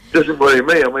are. Doesn't worry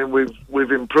me. I mean,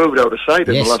 we've improved out of sight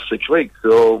in the last 6 weeks,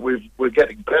 so we're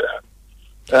getting better.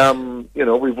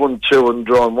 We've won 2 and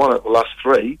drawn 1 at the last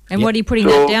 3. And what are you putting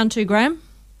that down to, Graham?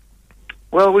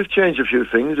 Well, we've changed a few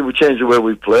things. We've changed the way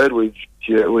we've played.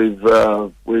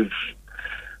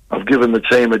 I've given the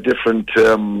team a different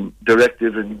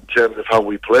directive in terms of how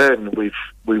we play, and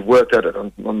we've worked at it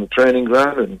on the training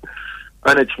ground,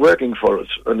 and it's working for us.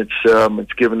 And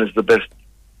it's given us the best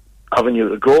avenue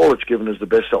to goal. It's given us the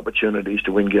best opportunities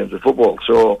to win games of football.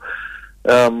 So,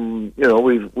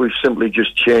 we've simply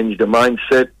just changed the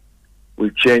mindset.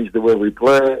 We've changed the way we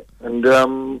play, and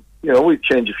we've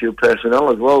changed a few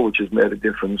personnel as well, which has made a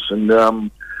difference.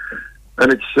 And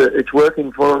it's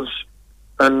working for us.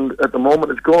 And at the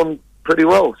moment, it's going pretty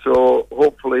well. So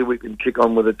hopefully, we can kick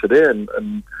on with it today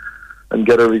and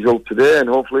get a result today, and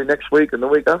hopefully next week and the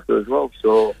week after as well.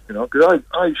 So because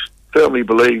I firmly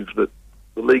believe that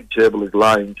the league table is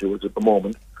lying to us at the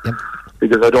moment,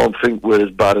 because I don't think we're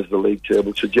as bad as the league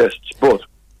table suggests. But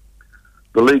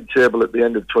the league table at the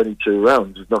end of 22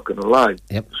 rounds is not going to lie.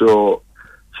 So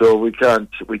we can't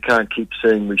keep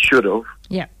saying we should have.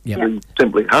 We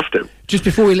simply have to. Just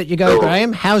before we let you go,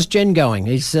 Graham, how's Jen going?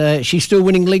 Is she still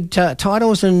winning league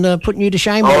titles and putting you to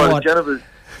shame? Or what? Jennifer's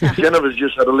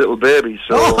just had a little baby.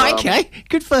 So, okay.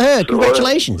 Good for her.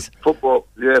 Congratulations. Football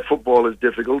is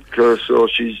difficult because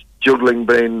she's juggling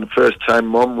being first-time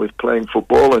mum with playing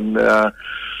football, and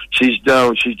she's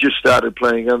just started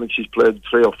playing. I think she's played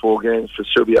 3 or 4 games for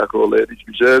Subiaco Ladies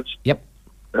Reserves.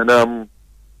 And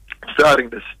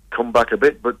starting to come back a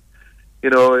bit, but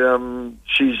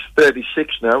she's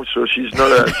 36 now, so she's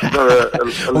not a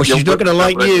well, she's not going to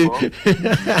like you.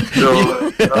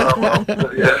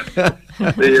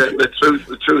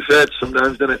 The truth hurts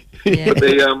sometimes, doesn't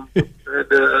it?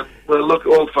 But look,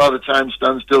 old Father Time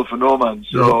stands still for no man,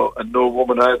 and no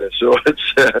woman either. So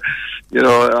it's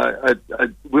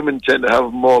women tend to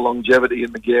have more longevity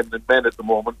in the game than men at the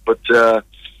moment, but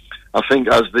I think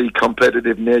as the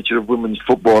competitive nature of women's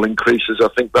football increases, I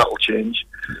think that'll change.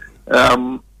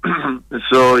 So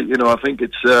I think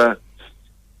it's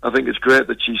great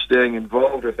that she's staying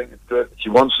involved. I think it's great that she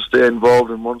wants to stay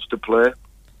involved and wants to play.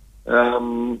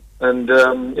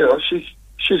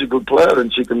 She's a good player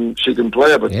and she can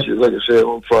play, but she, like I say,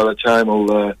 old Father Time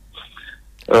will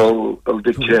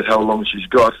dictate how long she's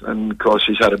got. And of course,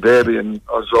 she's had a baby, and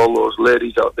as all those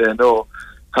ladies out there know,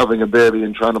 having a baby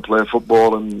and trying to play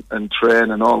football and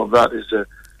train and all of that is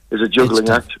a juggling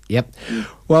act.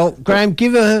 Well, Graham,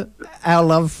 give her our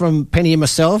love from Penny and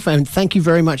myself, and thank you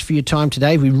very much for your time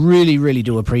today. We really, really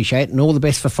do appreciate it, and all the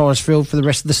best for Forestfield for the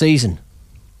rest of the season.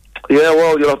 Yeah,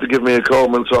 well, you'll have to give me a call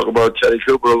and we'll talk about Teddy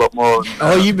Cooper a lot more.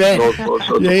 You bet.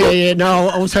 Yeah. No,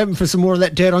 I was hoping for some more of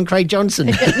that dirt on Craig Johnson.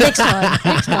 Next time.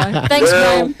 Thanks,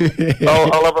 Graham.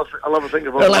 I'll have a think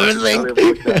about it. I'll have a think.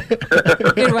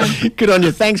 Good one. Good on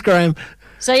you. Thanks, Graham.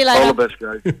 See you later. All the best,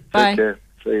 guys. Bye. Take care.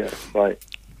 See ya. Bye.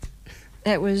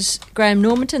 That was Graham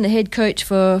Normanton, the head coach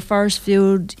for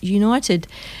Forestfield United.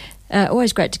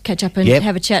 Always great to catch up and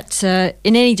have a chat. In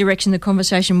any direction the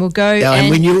conversation will go.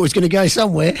 And we knew it was going to go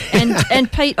somewhere.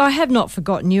 and Pete, I have not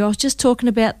forgotten you. I was just talking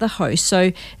about the host.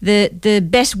 So the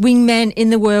best wingman in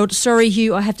the world. Sorry,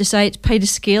 Hugh, I have to say it's Peter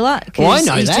Skeeler. I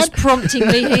know he's just prompting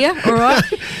me here. All right.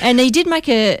 And he did make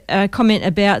a comment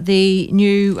about the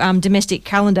new domestic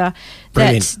calendar.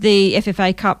 Brilliant. That the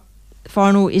FFA Cup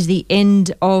final is the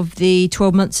end of the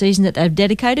 12-month season that they've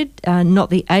dedicated, not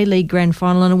the A-League Grand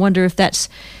Final. And I wonder if that's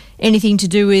anything to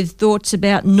do with thoughts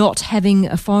about not having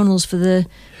a finals for the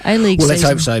A-League season? Well, let's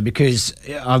hope so, because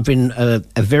I've been a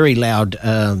very loud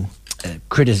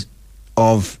critic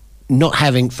of not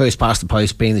having first past the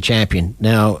post being the champion.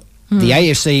 Now, the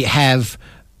AFC have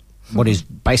what is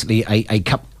basically a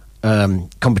cup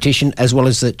competition as well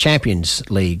as the Champions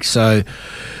League. So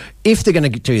if they're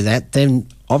going to do that, then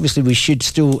obviously we should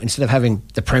still, instead of having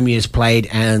the premiers played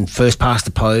and first past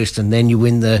the post and then you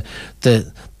win the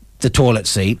toilet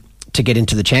seat to get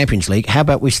into the Champions League, how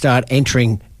about we start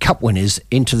entering cup winners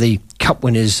into the cup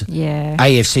winners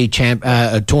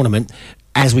AFC tournament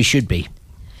as we should be?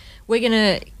 We're going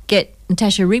to get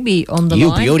Natasha Rigby on the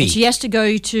line. Beauty. She has to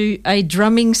go to a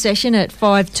drumming session at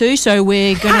 5:02, so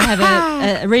we're going to have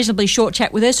a reasonably short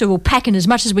chat with her, so we'll pack in as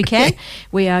much as we can.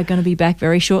 We are going to be back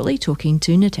very shortly talking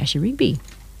to Natasha Rigby.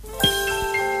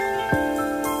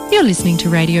 You're listening to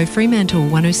Radio Fremantle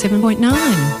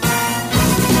 107.9.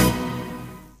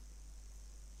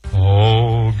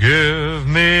 Oh, give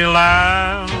me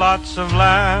land, lots of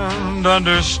land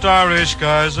under starry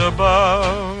skies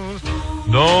above.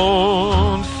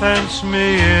 Don't fence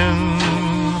me in.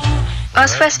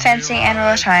 Oswest Fencing and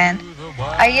Wrought Iron.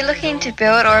 Are you looking to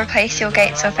build or replace your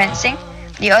gates or fencing?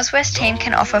 The Oswest team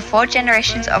can offer 4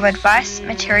 generations of advice,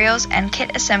 materials and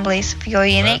kit assemblies for your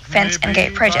unique fence and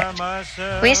gate project.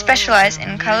 We specialise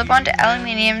in colorbond,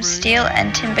 aluminium, steel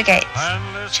and timber gates.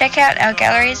 Check out our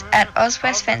galleries at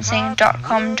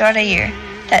oswestfencing.com.au.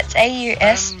 That's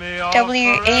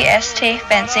AUSWEST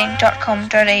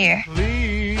fencing.com.au.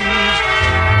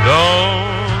 Don't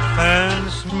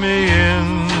fence me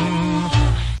in.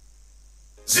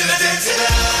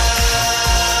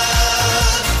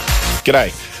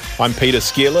 G'day, I'm Peter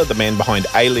Skeeler, the man behind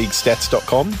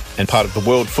ALeagueStats.com and part of the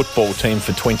World Football Team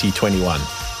for 2021.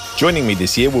 Joining me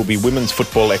this year will be women's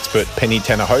football expert Penny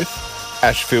Tannerhoth,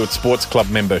 Ashfield Sports Club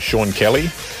member Sean Kelly,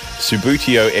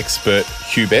 Subutio expert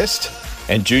Hugh Best,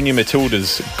 and Junior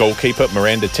Matilda's goalkeeper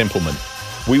Miranda Templeman.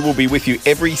 We will be with you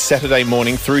every Saturday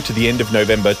morning through to the end of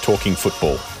November talking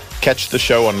football. Catch the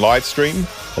show on live stream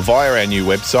or via our new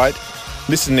website,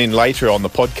 listen in later on the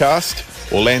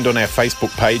podcast, or land on our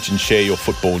Facebook page and share your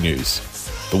football news.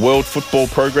 The World Football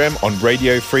Program on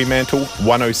Radio Fremantle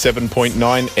 107.9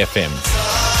 FM.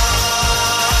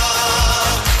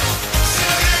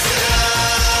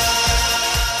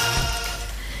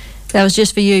 That was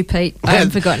just for you, Pete. I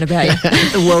haven't forgotten about you.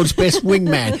 The world's best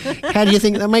wingman. How do you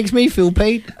think that makes me feel,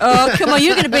 Pete? Oh, come on.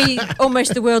 You're going to be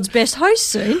almost the world's best host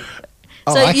soon.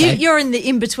 Oh, so okay. you're in the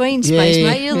in-between space,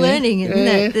 mate. You're learning.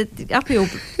 The uphill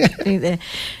thing there.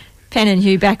 Pen and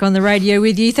Hugh back on the radio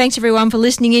with you. Thanks, everyone, for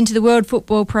listening into the World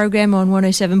Football Program on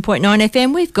 107.9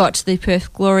 FM. We've got the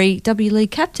Perth Glory W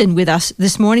League captain with us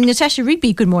this morning, Natasha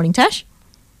Rigby. Good morning, Tash.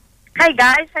 Hey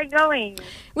guys, how you going?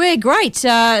 We're great,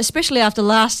 especially after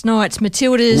last night's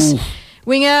Matildas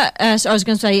winger. So I was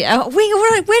going to say,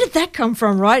 winger, where did that come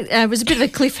from, right? It was a bit of a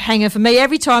cliffhanger for me.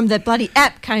 Every time that bloody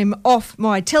app came off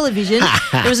my television,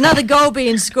 there was another goal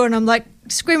being scored, and I'm like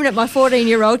screaming at my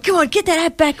 14-year-old, come on, get that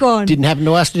app back on. Didn't happen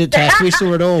to us, did it, Tash? We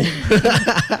saw it all.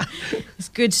 It's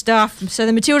good stuff. So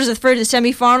the Matildas are through to the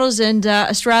semi-finals, and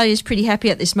Australia's pretty happy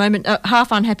at this moment.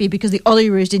 Half unhappy because the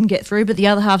Olyroos didn't get through, but the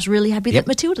other half's really happy that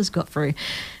Matildas got through.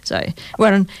 So,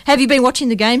 well done. Have you been watching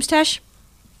the games, Tash?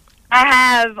 I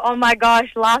have. Oh my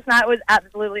gosh, last night was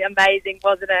absolutely amazing,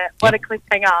 wasn't it? What a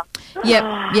cliffhanger.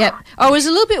 Yep. I was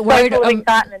a little bit worried. So full of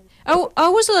excitement. I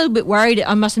was a little bit worried,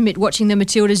 I must admit, watching the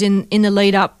Matildas in the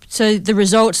lead up. So the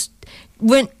results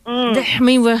went.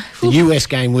 The US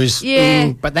game was,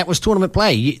 but that was tournament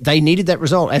play. They needed that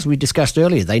result, as we discussed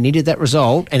earlier. They needed that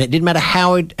result, and it didn't matter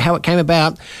how it came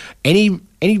about. Any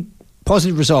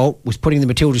positive result was putting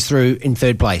the Matildas through in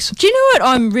third place. Do you know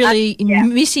what I'm really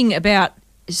missing about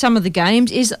some of the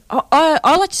games is I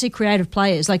like to see creative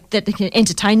players like that can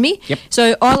entertain me. Yep.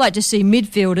 So I like to see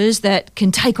midfielders that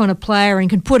can take on a player and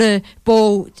can put a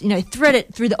ball, thread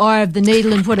it through the eye of the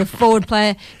needle and put a forward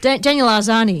player. Daniel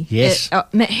Arzani. Yes.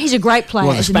 He's a great player.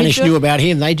 Well, the Spanish knew about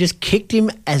him. They just kicked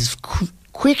him as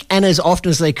quick and as often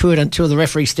as they could until the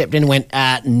referee stepped in and went,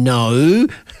 no.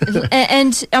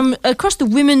 And across the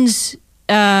women's...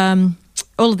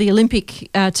 all of the Olympic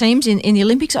teams in the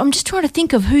Olympics, I'm just trying to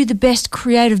think of who the best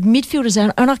creative midfielders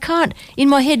are, and I can't, in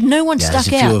my head, no one stuck out.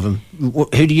 There's a few of them.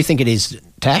 Who do you think it is,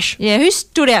 Tash? Yeah, who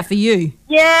stood out for you?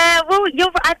 Yeah, well,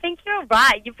 I think you're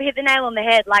right. You've hit the nail on the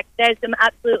head. Like, there's some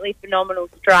absolutely phenomenal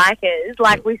strikers.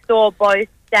 Like, we saw both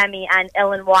Sammy and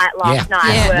Ellen White last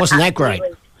night. Yeah, wasn't that great?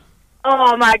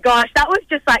 Oh, my gosh, that was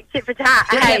just like tit for tat.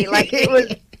 Hey, like,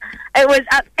 it was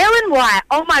Ellen White.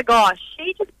 Oh my gosh,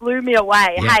 she just blew me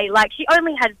away. Yeah. Hey, like she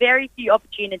only had very few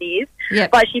opportunities,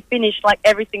 but she finished like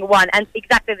every single one, and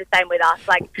exactly the same with us.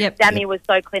 Like Sammy was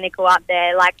so clinical up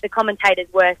there. Like the commentators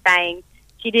were saying,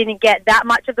 she didn't get that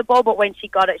much of the ball, but when she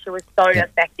got it, she was so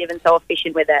effective and so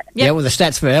efficient with it. Yeah, well, the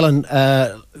stats for Ellen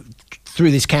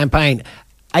through this campaign: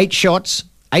 8 shots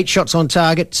on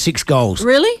target, 6 goals.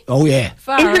 Really? Oh yeah.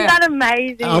 Isn't that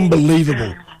amazing?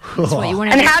 Unbelievable. That's what you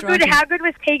want to and how good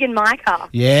was Keegan Micah?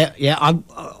 Yeah. She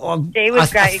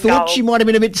was great. I thought she might have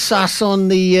been a bit sus on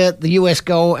the US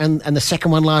goal and the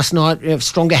second one last night.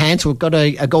 Stronger hands. We've got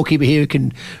a goalkeeper here who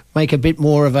can make a bit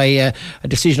more of a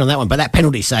decision on that one. But that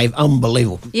penalty save,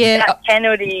 unbelievable. Yeah, that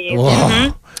penalty.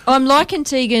 I'm liking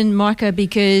Tegan Micah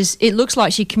because it looks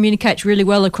like she communicates really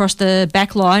well across the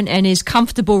back line and is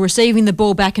comfortable receiving the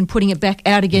ball back and putting it back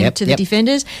out again to the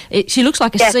defenders. She looks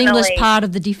like a seamless part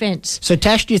of the defence. So,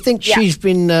 Tash, do you think she's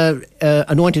been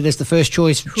anointed as the first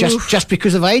choice just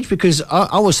because of age? Because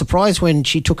I was surprised when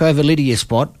she took over Lydia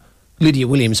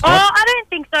Williams' spot. Oh, I don't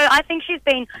think so. I think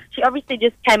she obviously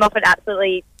just came off an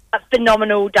absolutely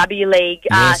phenomenal W League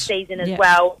season as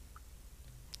well.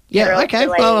 Yeah, okay.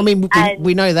 Well, I mean,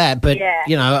 we know that, but,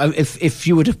 if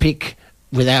you were to pick,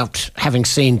 without having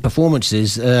seen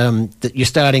performances, that you're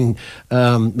starting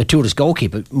Matilda's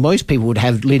goalkeeper, most people would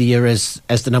have Lydia as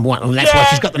the number one. I mean, that's why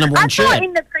she's got the number one shirt. I thought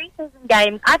in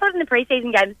the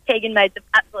pre-season games, Tegan made some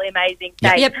absolutely amazing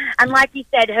saves. And like you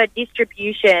said, her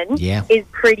distribution is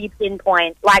pretty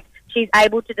pinpoint. Like, she's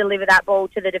able to deliver that ball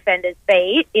to the defender's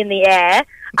feet in the air,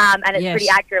 and it's pretty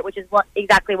accurate, which is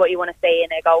exactly what you want to see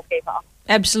in a goalkeeper.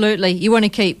 Absolutely. You want to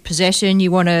keep possession.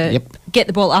 You want to get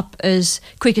the ball up as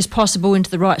quick as possible into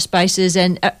the right spaces.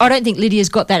 And I don't think Lydia's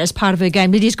got that as part of her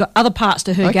game. Lydia's got other parts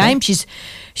to her game. She's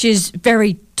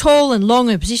very tall and long.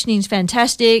 Her positioning is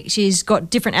fantastic. She's got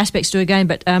different aspects to her game.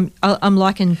 But I'm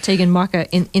liking Tegan Micah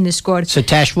in the squad. So,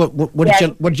 Tash, what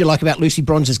did you like about Lucy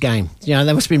Bronze's game? You know,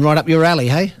 that must have been right up your alley,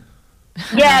 hey?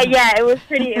 Yeah, it was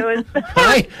pretty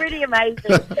amazing.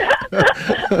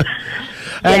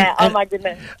 Oh my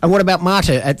goodness. And what about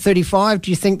Marta at 35? Do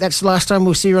you think that's the last time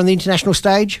we'll see her on the international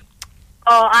stage?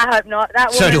 Oh, I hope not.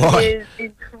 That woman is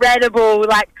incredible.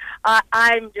 Like,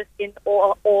 I'm just in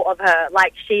awe of her.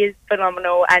 Like, she is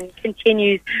phenomenal and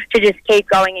continues to just keep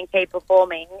going and keep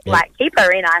performing. Yep. Like, keep her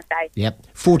in, I say. Yep.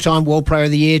 4-time World Player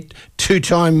of the Year,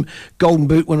 2-time Golden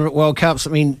Boot winner at World Cups. I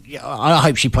mean, I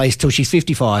hope she plays till she's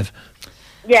 55.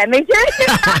 Yeah, me too.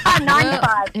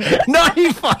 95.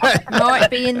 95. Might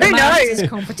be in the Masters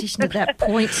competition at that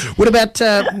point. What about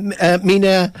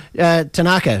Mina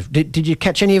Tanaka? Did you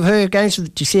catch any of her games?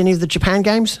 Did you see any of the Japan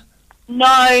games?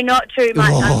 No, not too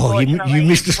much. Oh, you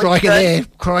missed a striker there.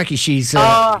 Crikey, she's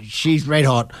red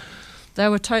hot. They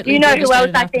were totally. You know who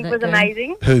else I think was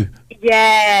amazing? Who?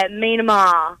 Yeah,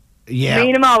 Myanmar. Yeah,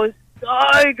 Myanmar was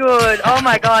so good. Oh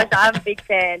my gosh, I'm a big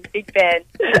fan.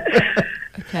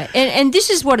 Okay, and this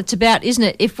is what it's about, isn't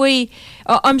it?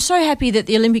 I'm so happy that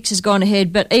the Olympics has gone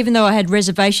ahead, but even though I had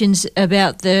reservations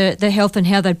about the health and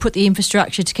how they'd put the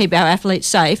infrastructure to keep our athletes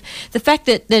safe, the fact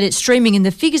that it's streaming and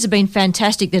the figures have been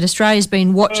fantastic, that Australia's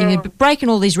been watching and breaking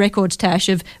all these records, Tash,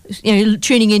 of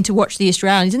tuning in to watch the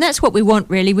Australians, and that's what we want,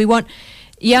 really. We want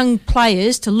young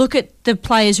players to look at the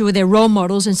players who are their role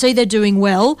models and see they're doing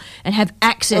well and have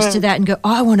access to that and go,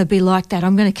 I want to be like that.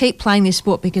 I'm going to keep playing this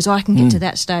sport because I can get to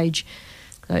that stage.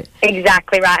 So.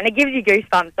 Exactly right, and it gives you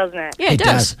goosebumps, doesn't it? Yeah, it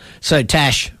does. So,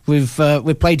 Tash, we've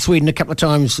played Sweden a couple of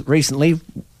times recently.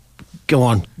 Go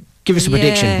on, give us a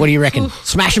prediction. What do you reckon?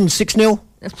 Smash them 6-0?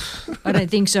 I don't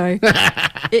think so.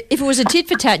 If it was a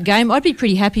tit-for-tat game, I'd be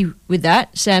pretty happy with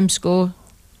that. Sam Kerr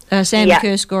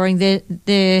scoring their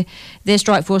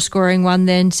strike force scoring one,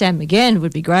 then Sam McGann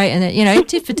would be great, and then,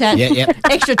 tit for tat,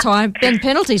 extra time, then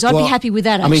penalties. I'd be happy with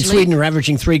that. Actually, I mean, Sweden are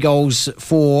averaging 3 goals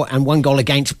for and 1 goal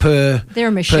against per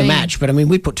match, but I mean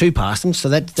we put 2 past them, so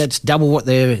that's double what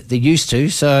they're used to.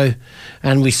 So,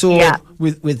 and we saw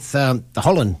with the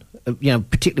Holland,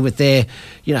 particularly with their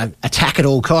attack at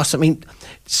all costs. I mean,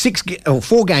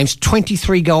 4 games,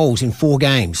 23 goals in 4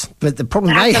 games. But the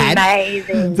problem they had,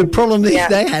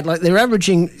 like they're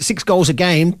averaging 6 goals a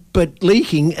game, but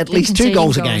leaking at least 2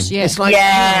 goals a game. Yeah. It's like,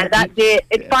 that's it.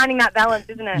 It's finding that balance,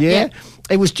 isn't it? Yeah.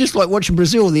 It was just like watching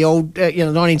Brazil, the old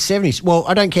 1970s. Well,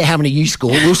 I don't care how many you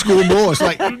score, we'll score more. It's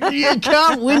like, you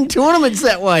can't win tournaments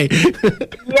that way.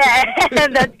 Yeah,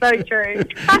 that's so true.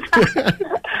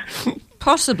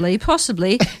 Possibly.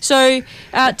 So,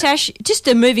 Tash, just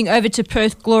moving over to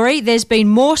Perth Glory, there's been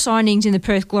more signings in the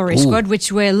Perth Glory squad,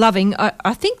 which we're loving.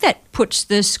 I think that puts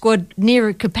the squad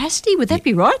nearer capacity. Would that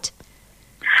be right?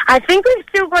 I think we've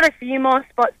still got a few more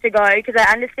spots to go because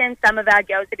I understand some of our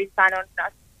girls have been signed on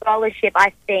a scholarship,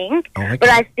 I think. Oh, okay. But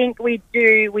I think we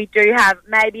do have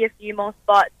maybe a few more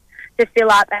spots to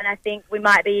fill up, and I think we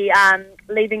might be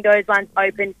leaving those ones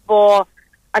open for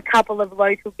a couple of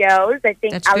local girls. I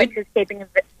think Alex is keeping a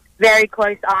very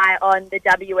close eye on the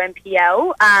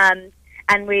WMPL,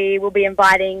 and we will be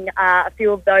inviting a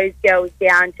few of those girls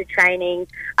down to training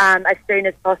as soon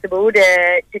as possible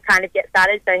to kind of get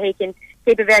started so he can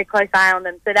keep a very close eye on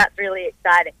them. So that's really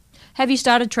exciting. Have you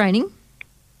started training?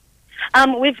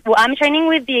 I'm training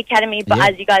with the academy, but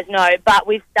as you guys know, but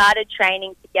we've started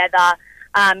training together,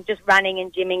 just running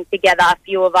and gymming together, a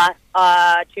few of us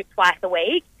twice a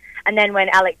week. And then when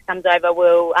Alex comes over,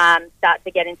 we'll start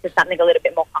to get into something a little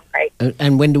bit more concrete.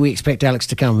 And when do we expect Alex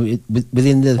to come?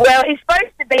 Within the... Well, he's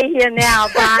supposed to be here now,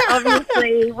 but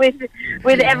obviously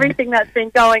with everything that's been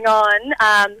going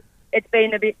on, it's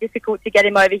been a bit difficult to get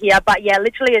him over here. But yeah,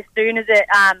 literally as soon as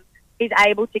he's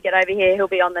able to get over here, he'll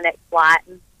be on the next flight.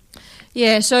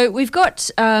 Yeah, so we've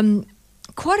got I'm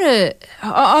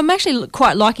actually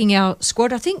quite liking our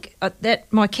squad. I think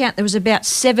that my count, there was about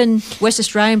 7 West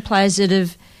Australian players that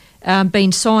have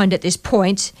been signed at this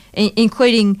point,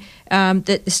 including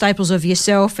the staples of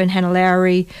yourself and Hannah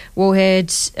Lowry,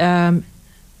 Warheads, McKenna.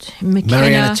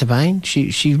 Mariana Tabane,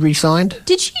 she re-signed?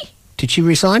 Did she? Did she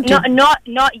re-sign? Not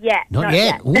yet. Not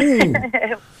yet? Ooh.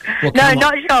 Well,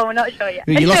 not sure yet.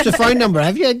 You lost a phone number,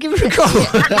 have you? Give her a call.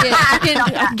 I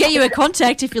can get you a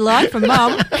contact if you like from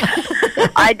Mum.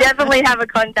 I definitely have a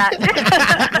contact.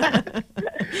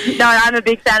 No, I'm a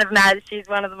big fan of Maz. She's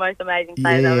one of the most amazing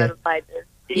players I've ever played with.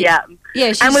 Yeah.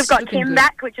 Yeah, and we've got Kim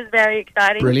back, which is very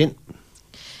exciting. Brilliant.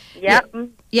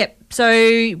 Yep. So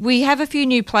we have a few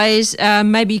new players.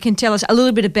 Maybe you can tell us a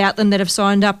little bit about them that have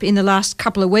signed up in the last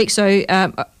couple of weeks. So,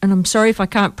 and I'm sorry if I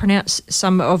can't pronounce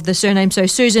some of the surnames. So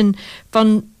Susan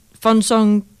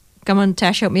Fonsong, come on,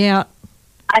 Tash, help me out.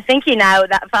 I think you nailed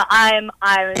that, but I'm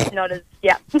not as,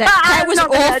 That was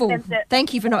awful.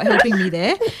 Thank you for not helping me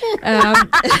there.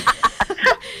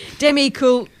 Demi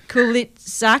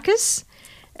Koulitsakis.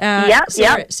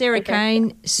 Sarah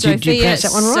Kane, Sophia. Did you pronounce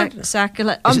that one right?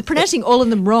 Sakala. I'm pronouncing all of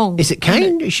them wrong. Is it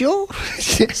Kane? You sure?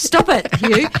 Stop it,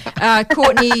 Hugh.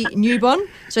 Courtney Newbon.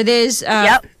 So there's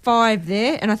 5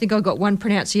 there, and I think I got one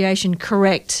pronunciation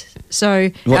correct. So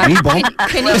Newbon?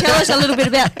 Can you tell us a little bit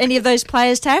about any of those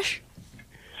players, Tash?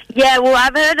 Yeah, well,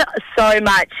 I've heard so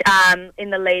much in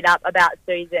the lead up about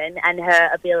Susan and her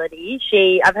ability.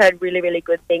 I've heard really, really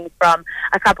good things from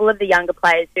a couple of the younger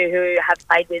players who have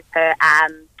played with her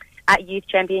at youth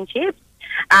championships.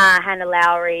 Hannah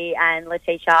Lowry and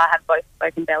Letitia have both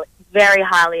spoken very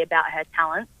highly about her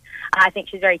talent. I think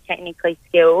she's very technically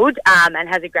skilled and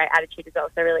has a great attitude as well,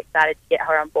 so really excited to get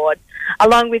her on board.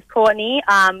 Along with Courtney,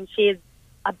 she has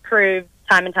proved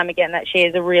time and time again that she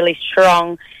is a really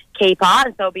strong keeper,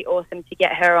 and so it'll be awesome to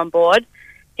get her on board.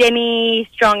 Demi,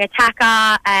 strong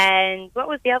attacker, and what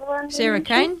was the other one? Sarah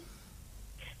Kane.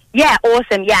 Yeah,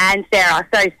 awesome. Yeah, and Sarah.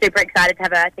 So super excited to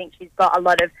have her. I think she's got a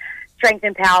lot of strength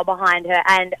and power behind her,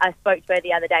 and I spoke to her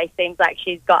the other day. Seems like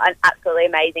she's got an absolutely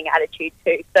amazing attitude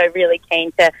too. So really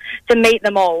keen to meet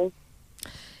them all.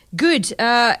 Good.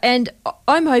 And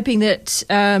I'm hoping that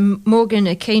Morgan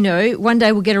Aquino, one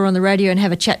day we'll get her on the radio and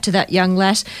have a chat to that young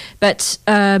lass. But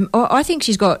I think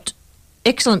she's got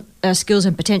excellent skills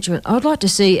and potential. I'd like to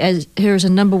see her as a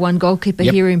number one goalkeeper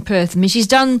here in Perth. I mean, she's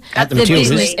done the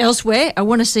business elsewhere. I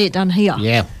want to see it done here.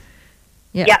 Yeah.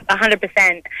 Yeah, 100%.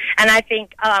 And I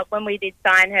think when we did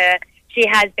sign her, she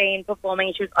has been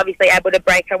performing. She was obviously able to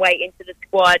break her way into the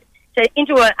squad. So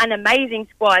into an amazing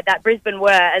squad that Brisbane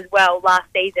were as well last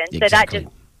season. Exactly. So that just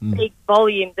speaks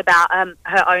volumes about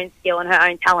her own skill and her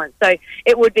own talent. So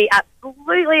it would be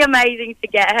absolutely amazing to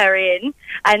get her in.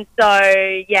 And so,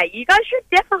 yeah, you guys should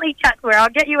definitely chat to her. I'll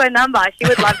get you a number. She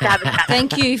would love to have a chat.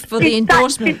 Thank you for the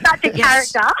endorsement. She's such a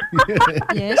character.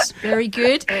 Yes, very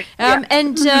good.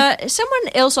 And someone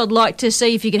else I'd like to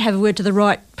see if you could have a word to the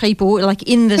right people, like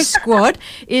in the squad,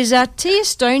 is Tia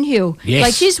Stonehill. Yes.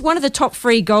 Like, she's one of the top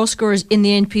 3 goal scorers in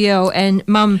the NPL, and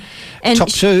Mum... And top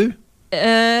 2?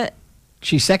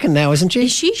 She's second now, isn't she?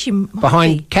 Is she? She might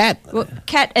behind be. Kat. Well,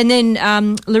 Kat, and then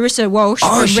Larissa Walsh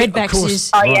from Redbacks is.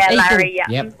 Oh yeah, Larry.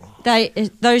 Yeah.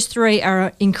 Yep. Those 3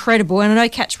 are incredible, and I know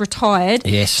Kat's retired.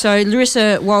 Yes. So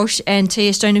Larissa Walsh and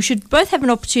Tia Stonehill should both have an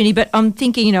opportunity. But I'm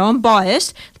thinking, I'm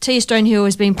biased. Tia Stonehill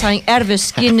has been playing out of her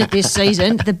skin this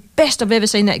season. The best I've ever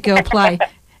seen that girl play.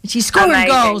 She's scoring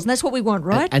goals, and that's what we want,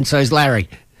 right? And so is Larry.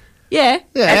 Yeah.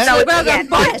 So, I'm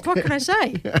biased. What can I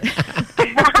say?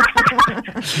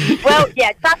 Well,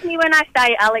 yeah, trust me when I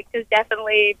say Alex has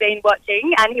definitely been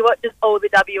watching, and he watches all the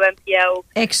WNPL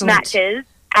matches.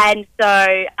 And so,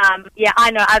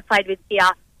 I know I've played with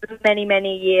Tia for many,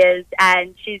 many years,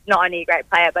 and she's not only a great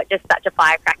player, but just such a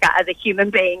firecracker as a human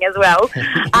being as well.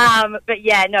 But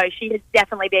yeah, no, she has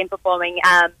definitely been performing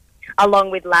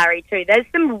along with Larry too. There's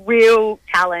some real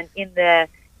talent in the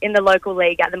local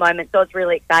league at the moment, so it's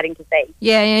really exciting to see.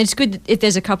 Yeah, and it's good if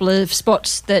there's a couple of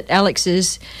spots that Alex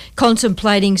is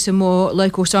contemplating some more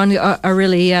local signing. I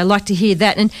really like to hear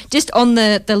that. And just on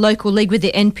the local league with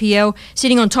the NPL,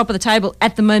 sitting on top of the table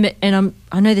at the moment, and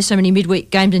I know there's so many midweek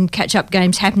games and catch-up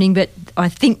games happening, but I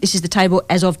think this is the table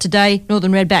as of today.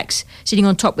 Northern Redbacks sitting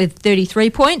on top with 33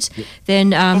 points. Yep. Then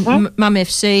Mum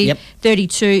FC,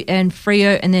 32, and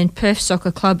Freo, and then Perth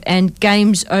Soccer Club. And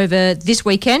games over this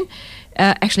weekend.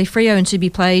 Actually, Freo and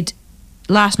Subi played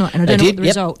last night, and I don't know what the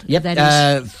result of that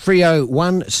is. Freo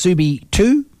 1, Subi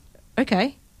 2.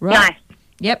 Okay, right. Nice.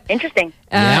 Yep. Interesting.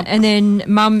 And then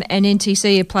Mum and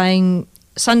NTC are playing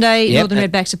Sunday. Northern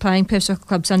Redbacks are playing Perth Soccer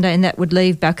Club Sunday, and that would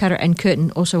leave Balcatta and Curtin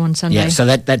also on Sunday. Yeah, so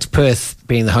that's Perth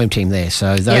being the home team there.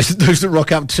 So those that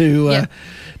rock up to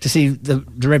see the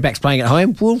Redbacks playing at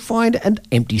home will find an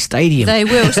empty stadium. They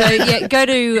will. So, go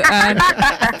to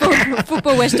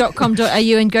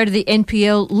footballwest.com.au and go to the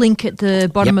NPL link at the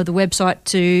bottom of the website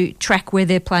to track where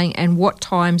they're playing and what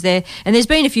times they're. And there's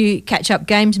been a few catch-up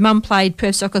games. Mum played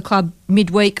Perth Soccer Club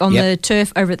midweek on the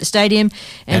turf over at the stadium,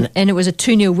 and it was a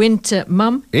 2-0 win to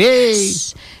Mum.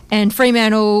 Yes. and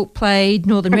Fremantle played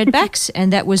Northern Redbacks,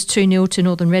 and that was 2-0 to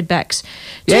Northern Redbacks.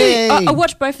 I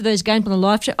watched both of those games on the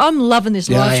live stream. I'm loving this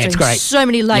live stream. It's great. So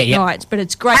many late nights, but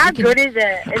it's great. How good is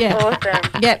it? It's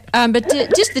awesome. Yeah, but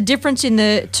just the difference in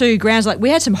the two grounds. Like, we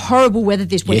had some horrible weather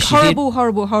this week. Horrible.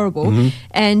 Mm-hmm.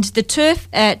 And the turf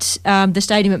at the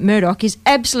stadium at Murdoch is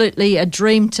absolutely a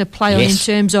dream to play on in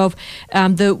terms of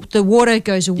the water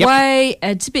goes away.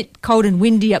 It's a bit cold and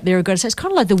windy up there, I've got to say. It's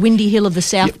kind of like the Windy Hill of the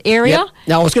South area. Yep.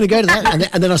 Now, I was going to go to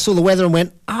that, and then I saw the weather and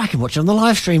went, I can watch it on the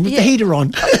live stream with the heater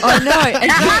on. I know.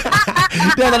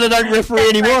 Now that I don't referee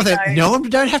anymore, I thought, no, I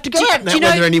don't have to go out in that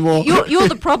weather anymore. You're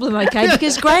the problem, okay?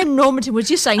 Because Graham Normanton was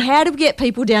just saying, how do we get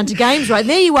people down to games, right?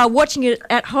 There you are watching it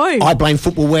at home. I blame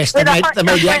Football West. They made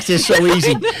the access so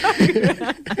easy.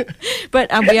 But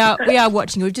we are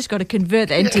watching. We've just got to convert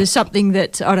that into something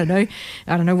that, I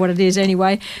don't know what it is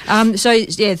anyway.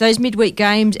 Those midweek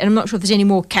games, and I'm not sure if there's any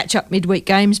more catch-up midweek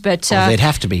games, but... there'd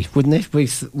have to be, wouldn't there,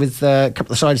 with a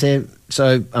couple of sides there.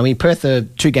 So, I mean, Perth are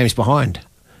 2 games behind.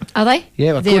 Are they?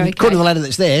 Yeah, according to the ladder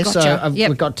that's there. Gotcha. So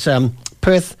we've got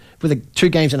Perth with 2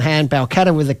 games in hand,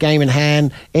 Balcatta with a game in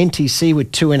hand, NTC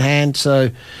with 2 in hand.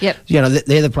 So, they're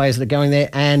the players that are going there.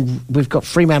 And we've got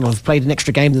Fremantle have played an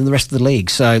extra game than the rest of the league.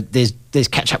 So there's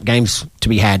catch-up games to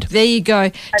be had. There you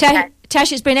go. Okay.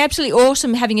 Tash, it's been absolutely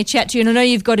awesome having a chat to you, and I know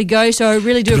you've got to go, so I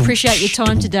really do appreciate your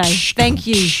time today. Thank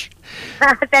you.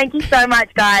 Thank you so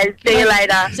much, guys. See you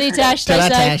later. See you, Tash. Stay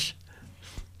safe. Tash.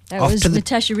 That was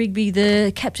Natasha Rigby,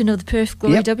 the captain of the Perth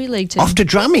Glory W League team. Off to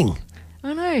drumming.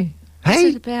 I know.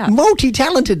 Hey,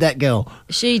 multi-talented, that girl.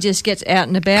 She just gets out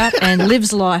and about and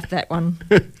lives life, that one.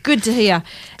 Good to hear.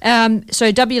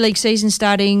 So W League season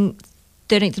starting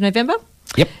 13th of November.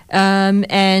 Yep.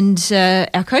 And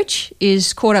our coach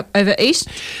is caught up over East.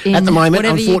 At the moment,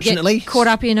 unfortunately. You get caught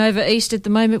up in over East at the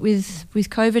moment with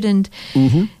COVID, and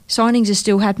signings are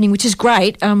still happening, which is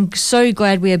great. I'm so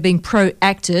glad we are being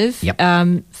proactive. Yep.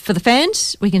 For the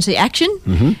fans, we can see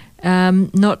action.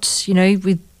 Not,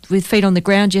 with feet on the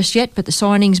ground just yet, but the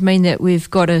signings mean that we've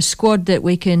got a squad that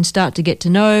we can start to get to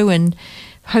know, and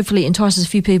hopefully entices a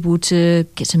few people to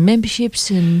get some memberships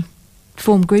and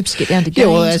form groups, get down to games.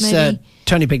 Yeah, well, as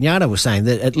Tony Pignata was saying,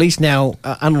 that at least now,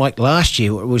 unlike last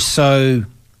year, it was so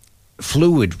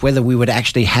fluid whether we would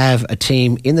actually have a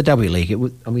team in the W League.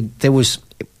 There was,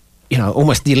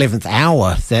 almost the 11th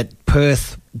hour that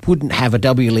Perth wouldn't have a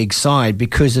W League side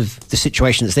because of the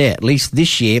situation that's there. At least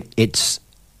this year, it's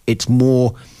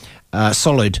more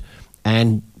solid,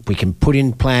 and we can put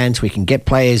in plans, we can get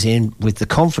players in with the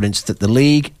confidence that the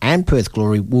league and Perth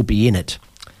Glory will be in it.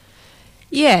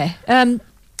 Yeah.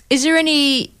 Is there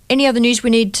any other news we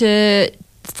need to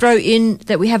throw in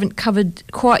that we haven't covered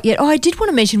quite yet? Oh, I did want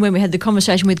to mention when we had the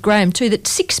conversation with Graham too that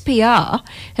 6PR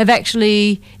have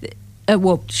actually,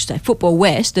 Football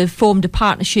West have formed a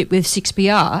partnership with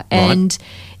 6PR, and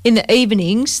in the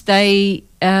evenings they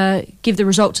give the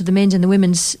results of the men's and the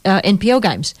women's NPL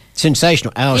games.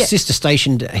 Sensational. Our sister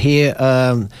station here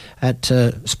at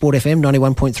Sport FM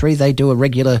 91.3, they do a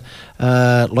regular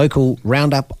local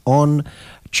roundup on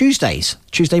Tuesday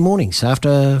mornings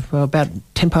after about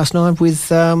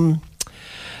 9:10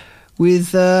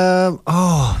 with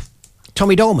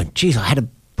Tommy Dolman. Jeez, I had a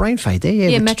brain fade there.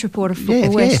 Yeah, match reporter for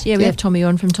Football West. We have Tommy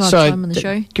on from time to time on the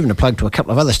show. Giving a plug to a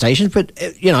couple of other stations, but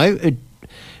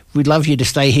we'd love you to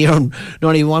stay here on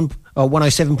 91 or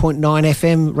 107.9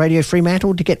 FM Radio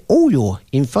Fremantle to get all your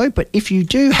info. But if you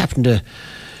do happen to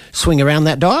swing around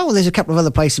that dial, there's a couple of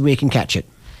other places where you can catch it.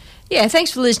 Yeah,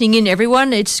 thanks for listening in,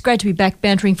 everyone. It's great to be back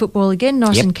bantering football again,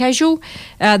 nice and casual.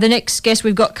 The next guest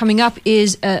we've got coming up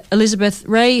is Elizabeth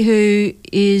Ray, who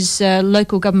is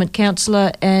local government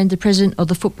councillor and the president of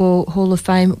the Football Hall of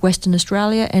Fame Western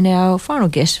Australia. And our final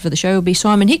guest for the show will be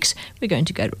Simon Hicks. We're going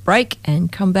to go to a break and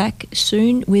come back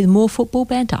soon with more football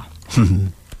banter.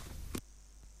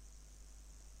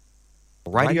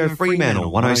 Radio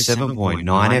Fremantle 107.9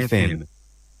 FM.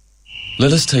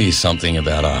 Let us tell you something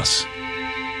about us.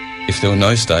 If there were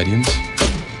no stadiums,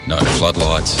 no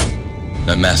floodlights,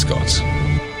 no mascots,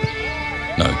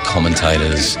 no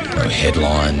commentators, no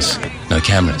headlines, no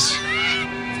cameras,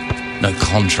 no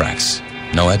contracts,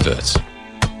 no adverts.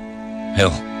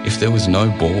 Hell, if there was no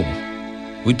ball,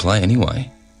 we'd play anyway.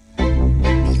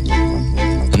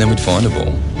 And then we'd find a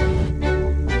ball,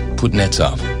 put nets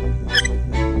up,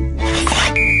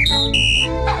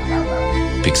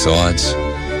 pick sides,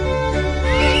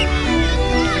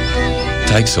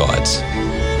 take sides.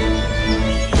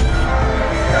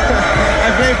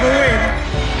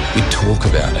 We talk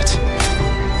about it,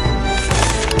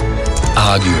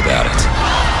 argue about it,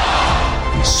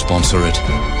 sponsor it,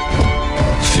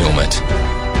 film it,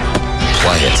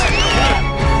 play it,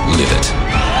 live it.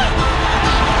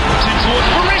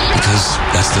 Because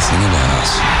that's the thing about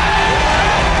us.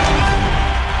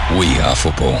 We are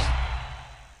football.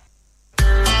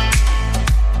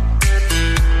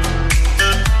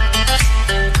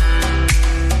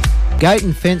 Gate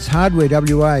and Fence Hardware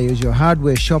WA is your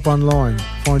hardware shop online.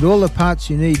 Find all the parts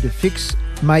you need to fix,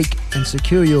 make and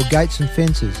secure your gates and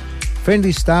fences.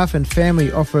 Friendly staff and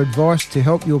family offer advice to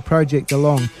help your project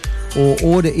along or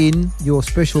order in your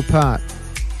special part.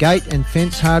 Gate and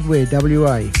Fence Hardware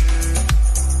WA.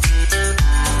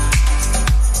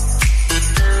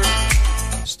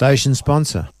 Station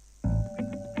sponsor.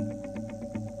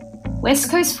 West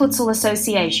Coast Futsal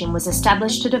Association was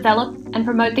established to develop and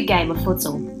promote the game of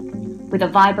futsal. With a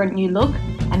vibrant new look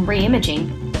and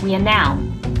re-imaging, we are now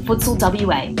Futsal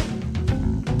WA.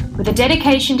 With a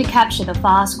dedication to capture the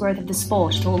fast growth of the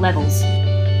sport at all levels,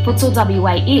 Futsal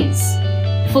WA is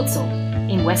futsal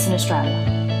in Western Australia.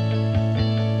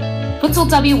 Futsal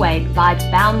WA provides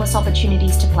boundless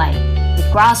opportunities to play, with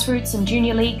grassroots and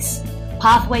junior leagues,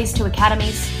 pathways to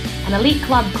academies, and elite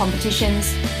club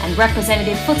competitions and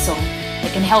representative futsal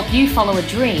that can help you follow a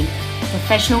dream of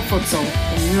professional futsal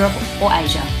in Europe or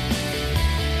Asia.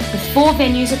 With 4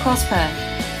 venues across Perth,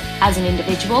 as an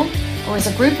individual or as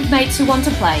a group of mates who want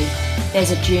to play, there's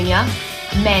a junior,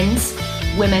 men's,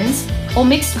 women's or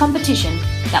mixed competition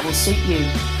that will suit you.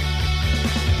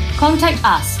 Contact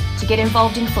us to get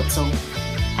involved in futsal,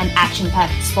 an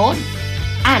action-packed sport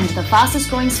and the fastest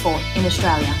growing sport in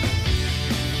Australia.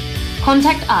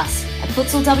 Contact us at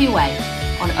Futsal WA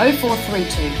on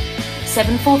 0432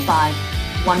 745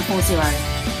 140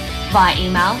 via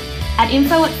email at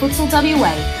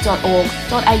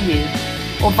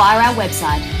info@futsalwa.org.au or via our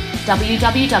website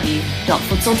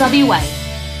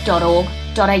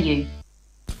www.futsalwa.org.au.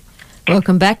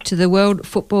 Welcome back to the World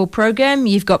Football Program.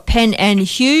 You've got Pen and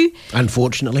Hugh.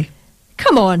 Unfortunately.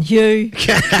 Come on, Hugh.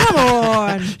 Come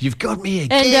on. You've got me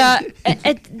again.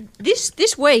 And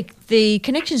this week, the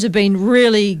connections have been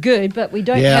really good, but we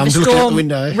don't have a storm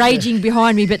raging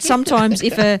behind me. But sometimes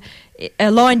if a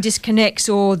line disconnects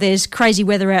or there's crazy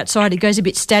weather outside, it goes a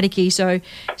bit staticky. So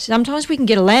sometimes we can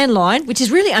get a landline, which is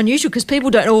really unusual because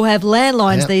people don't all have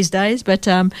landlines these days. But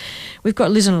we've got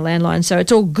Liz on a landline, so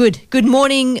it's all good. Good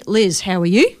morning, Liz. How are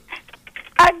you?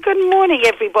 Good morning,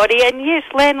 everybody. And yes,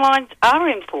 landlines are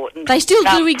important. They still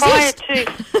do exist.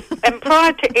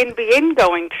 Prior to NBN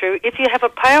going through, if you have a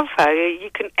power failure, you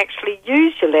can actually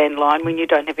use your landline when you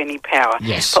don't have any power.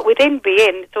 Yes. But with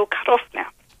NBN, it's all cut off now.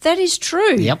 That is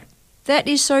true. Yep. That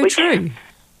is so true.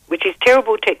 Which is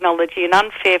terrible technology and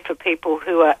unfair for people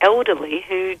who are elderly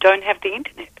who don't have the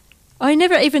internet. I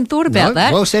never even thought about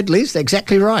that. Well said, Liz.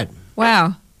 Exactly right.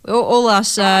 Wow. All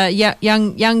us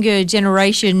younger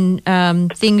generation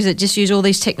things that just use all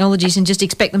these technologies and just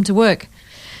expect them to work.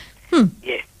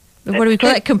 Yeah. What do we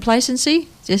call that? Complacency?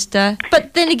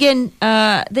 But then again,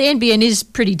 the NBN is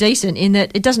pretty decent in that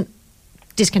it doesn't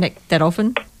disconnect that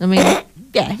often. I mean,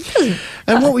 yeah.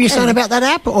 And what were you saying about that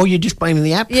app, or you're just blaming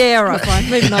the app? Yeah, all right, fine.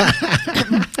 Moving on.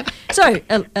 So,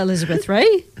 Elizabeth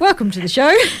Ray, welcome to the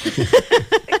show.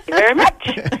 Thank you very much.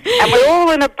 And we're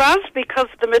all in a buzz because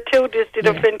the Matildas did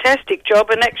a fantastic job,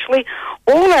 and actually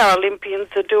all our Olympians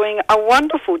are doing a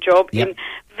wonderful job in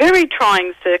very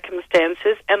trying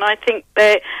circumstances, and I think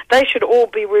they should all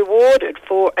be rewarded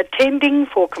for attending,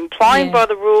 for complying by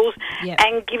the rules,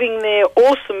 and giving their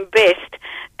awesome best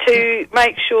to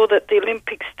make sure that the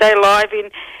Olympics stay alive in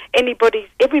everybody's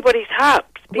hearts.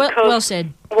 Because well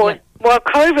said. While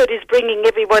COVID is bringing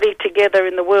everybody together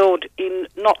in the world in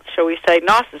not, shall we say,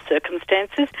 nicer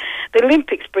circumstances, the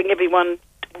Olympics bring everyone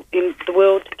in the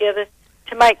world together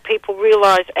to make people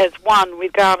realise as one,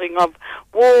 regarding of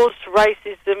wars,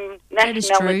 racism,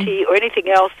 nationality or anything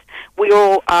else, we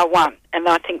all are one. And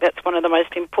I think that's one of the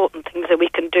most important things that we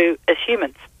can do as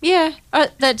humans. Yeah,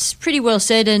 that's pretty well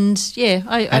said, and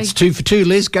that's 2 for 2,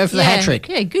 Liz. Go for the hat trick.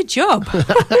 Yeah, good job.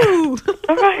 All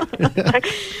right.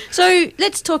 So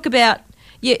let's talk about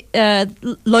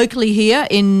locally here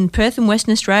in Perth and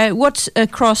Western Australia. What's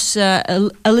across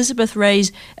Elizabeth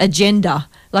Ray's agenda?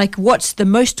 Like, what's the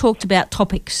most talked about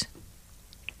topics?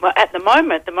 Well, at the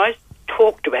moment, the most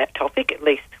talked about topic, at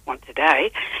least once a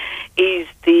day, is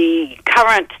the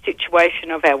current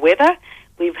situation of our weather.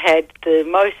 We've had the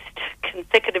most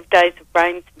consecutive days of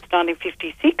rain since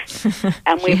 1956,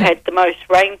 and we've had the most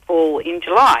rainfall in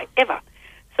July ever.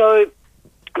 So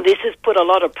this has put a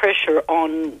lot of pressure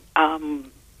on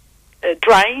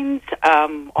drains,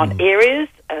 on areas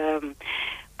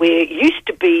where it used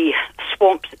to be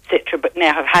swamps, etc., but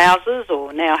now have houses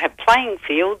or now have playing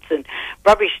fields and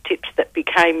rubbish tips that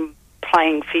became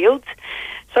playing fields.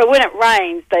 So when it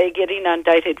rains, they get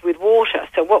inundated with water.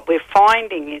 So what we're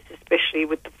finding is, especially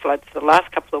with the floods the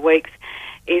last couple of weeks,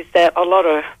 is that a lot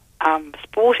of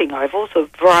sporting ovals, a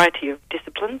variety of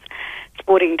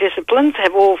sporting disciplines,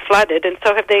 have all flooded, and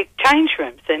so have their change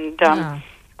rooms. And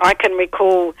I can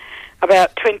recall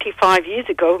about 25 years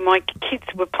ago, my kids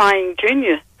were playing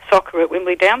junior soccer at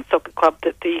Wembley Downs Soccer Club,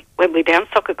 that the Wembley Downs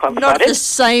Soccer Club Not flooded. the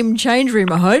same change room,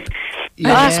 I hope.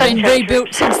 Yeah. It's been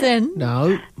rebuilt since then.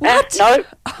 No. What? No,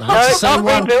 it's the same not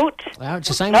one. rebuilt. No, it's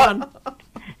the same one.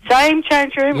 Same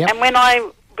change room. Yep. And when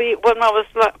I was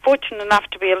fortunate enough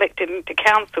to be elected into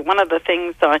council, one of the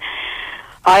things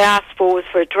I asked for was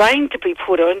for a drain to be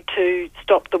put on to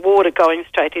stop the water going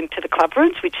straight into the club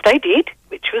rooms, which they did,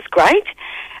 which was great,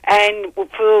 and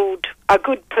fulfilled a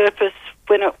good purpose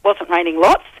when it wasn't raining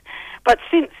lots. But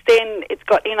since then, it's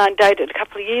got inundated a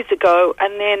couple of years ago,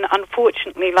 and then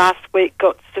unfortunately last week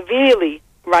got severely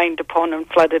rained upon and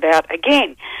flooded out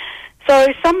again. So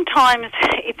sometimes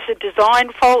it's a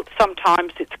design fault,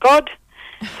 sometimes it's God,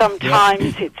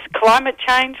 sometimes it's climate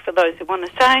change, for those who want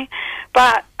to say.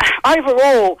 But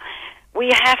overall, we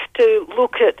have to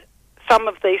look at some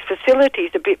of these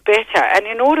facilities a bit better. And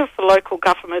in order for local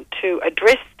government to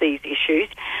address these issues,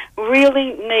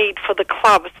 really need for the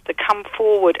clubs to come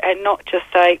forward and not just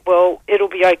say, well, it'll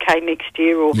be okay next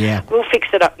year, or we'll fix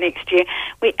it up next year.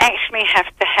 We actually have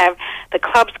to have the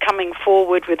clubs coming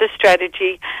forward with a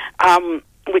strategy,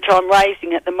 which I'm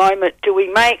raising at the moment. Do we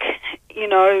make,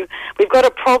 we've got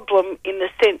a problem in the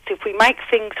sense if we make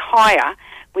things higher,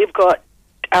 we've got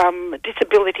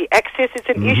disability access is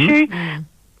an issue.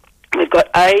 We've got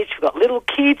age, we've got little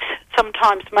kids.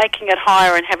 Sometimes making it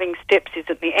higher and having steps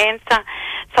isn't the answer.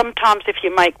 Sometimes if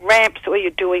you make ramps, all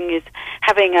you're doing is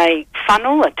having a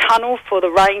funnel, a tunnel for the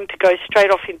rain to go straight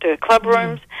off into club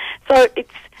rooms. So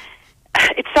it's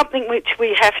something which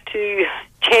we have to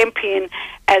champion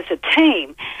as a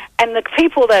team. And the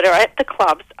people that are at the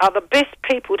clubs are the best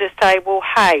people to say, well,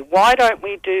 hey, why don't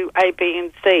we do A, B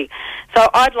and C? So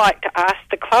I'd like to ask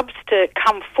the clubs to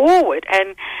come forward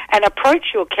and approach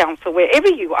your council wherever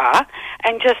you are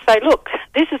and just say, look,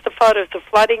 this is the photos of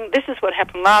flooding, this is what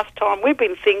happened last time, we've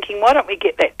been thinking, why don't we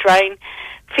get that drain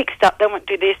fixed up, they won't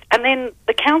do this, and then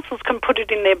the councils can put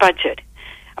it in their budget.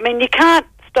 I mean, you can't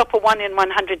stop a 1 in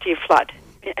 100 year flood.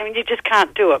 I mean, you just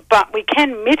can't do it. But we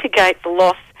can mitigate the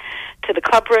loss to the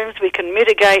club rooms. We can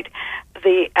mitigate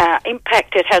the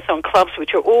impact it has on clubs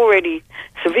which are already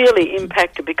severely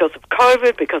impacted because of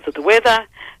COVID, because of the weather,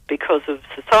 because of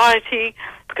society,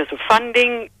 because of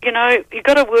funding. You've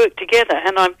got to work together.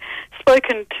 And I've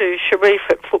spoken to Sharif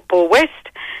at Football West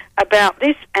about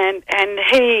this, and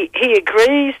he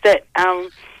agrees that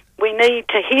we need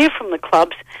to hear from the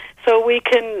clubs so they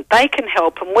can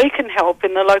help and we can help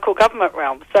in the local government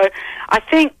realm. So I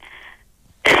think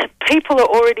people are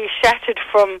already shattered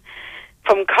from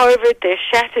COVID. They're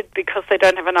shattered because they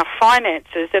don't have enough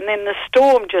finances, and then the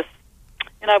storm just,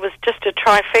 was just a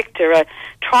trifecta, a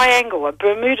triangle, a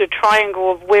Bermuda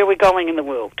Triangle of where we're going in the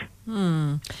world.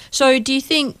 So do you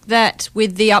think that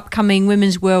with the upcoming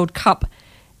Women's World Cup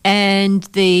and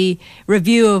the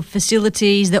review of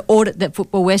facilities, the audit that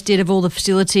Football West did of all the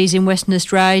facilities in Western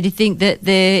Australia, do you think that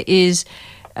there is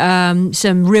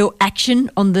some real action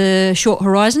on the short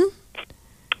horizon?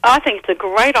 I think it's a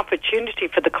great opportunity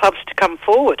for the clubs to come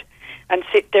forward and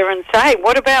sit there and say,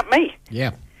 what about me?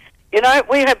 Yeah.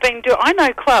 We have been I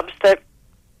know clubs that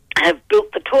have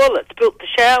built the toilets, built the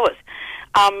showers,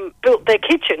 built their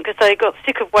kitchen because they got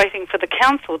sick of waiting for the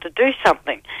council to do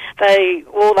something. They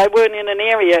weren't in an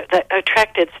area that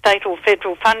attracted state or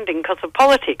federal funding because of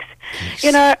politics.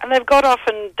 Yes. And they've got off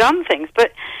and done things.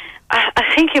 But I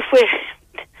think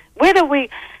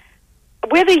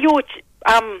whether your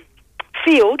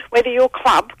field, whether your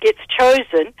club gets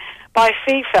chosen by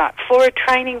FIFA for a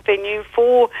training venue,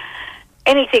 for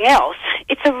anything else,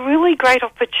 it's a really great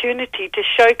opportunity to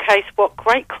showcase what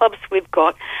great clubs we've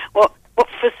got, what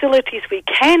facilities we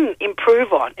can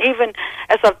improve on. Even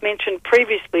as I've mentioned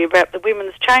previously about the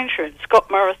women's change room, Scott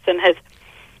Morrison has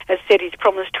said he's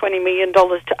promised $20 million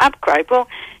to upgrade. Well,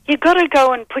 you've got to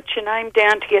go and put your name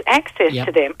down to get access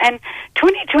to them. And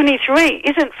 2023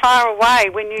 isn't far away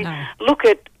when you look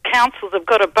at councils have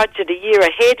got a budget a year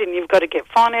ahead, and you've got to get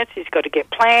finances, you've got to get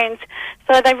plans.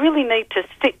 So they really need to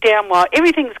sit down while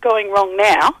everything's going wrong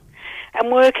now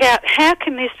and work out how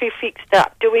can this be fixed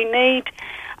up. Do we need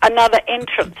another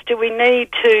entrance? Do we need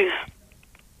to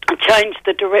change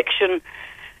the direction,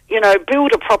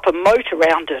 build a proper moat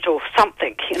around it or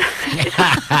something,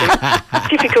 It's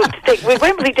difficult to think. With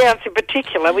Wembley Downs in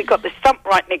particular, we've got this sump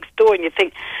right next door, and you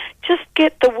think, just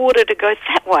get the water to go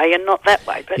that way and not that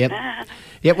way. But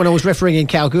Yeah, when I was refereeing in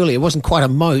Kalgoorlie, it wasn't quite a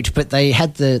moat, but they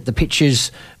had the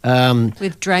pitches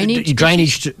with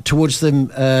drainage towards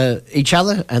them each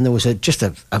other, and there was just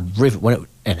a river.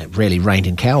 And it rarely rained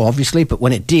in Cow, obviously, but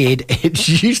when it did,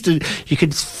 you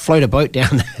could float a boat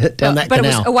down that canal. But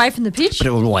it was away from the pitch? But it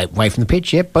was away from the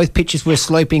pitch, yeah. Both pitches were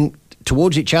sloping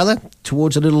towards each other,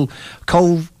 towards a little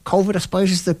culvert, I suppose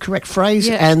is the correct phrase,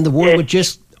 and the water would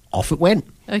just, off it went.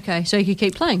 Okay, so you could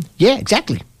keep playing? Yeah,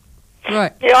 exactly.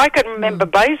 Right. Yeah, I can remember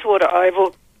Bayswater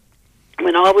Oval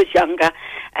when I was younger,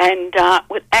 and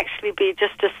would actually be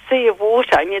just a sea of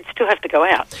water, and you'd still have to go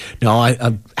out. No,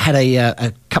 I had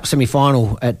a cup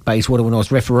semi-final at Bayswater when I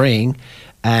was refereeing,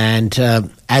 and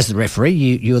as the referee,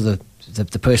 you're the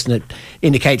person that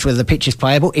indicates whether the pitch is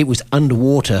playable. It was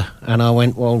underwater, and I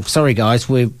went, well, sorry guys,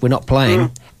 we're not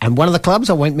playing. And one of the clubs,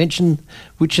 I won't mention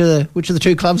which of the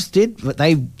two clubs did, but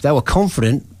they were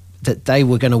confident that they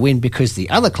were going to win because the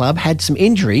other club had some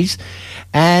injuries,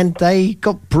 and they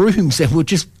got brooms and were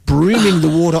just brooming the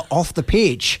water off the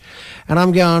pitch. And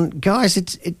I'm going, guys,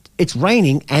 it's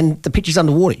raining and the pitch is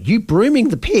underwater. You brooming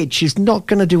the pitch is not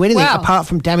going to do anything apart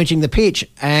from damaging the pitch.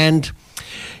 And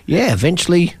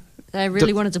eventually they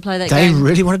really wanted to play that game. They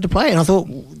really wanted to play, and I thought,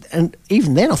 and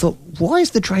even then I thought, why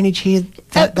is the drainage here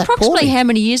that approximately poorly? How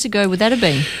many years ago would that have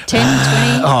been?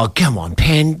 10, 20? Oh, come on,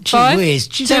 Pen. Gee whiz.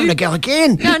 She's having a go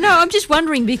again. No, I'm just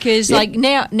wondering because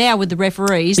now with the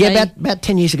referees... Yeah, about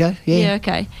 10 years ago. Yeah,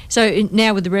 okay. So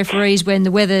now with the referees, when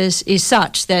the weather is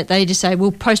such that they just say,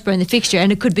 we'll postpone the fixture,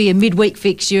 and it could be a midweek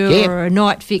fixture or a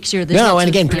night fixture. No, and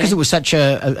again, because it was such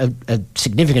a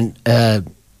significant...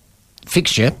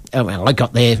 fixture. I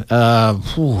got there,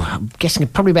 I'm guessing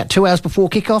probably about 2 hours before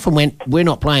kickoff, and went, we're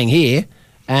not playing here.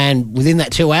 And within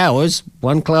that 2 hours,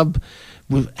 one club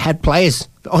had players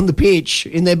on the pitch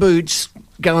in their boots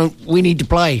going, we need to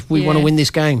play. We want to win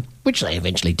this game, which they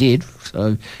eventually did.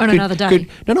 So another day?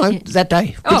 No, that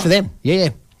day. Good for them. Yeah.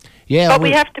 But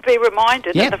we have to be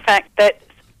reminded of the fact that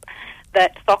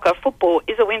soccer, football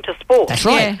is a winter sport. That's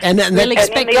right. Yeah. And in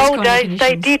the old days,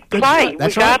 they did play,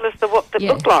 regardless of what it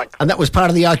looked like. And that was part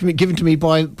of the argument given to me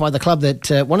by the club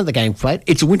that one of the games played.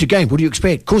 It's a winter game. What do you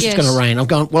expect? Of course it's going to rain. I'm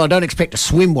going, well, I don't expect to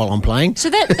swim while I'm playing. So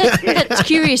that's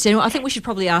curious. And I think we should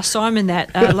probably ask Simon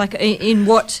that, in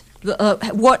what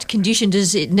condition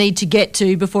does it need to get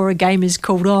to before a game is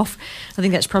called off? I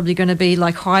think that's probably going to be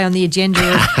high on the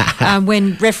agenda of,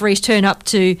 when referees turn up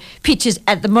to pitches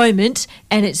at the moment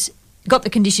and it's got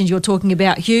the conditions you're talking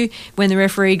about, Hugh, when the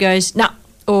referee goes, nah,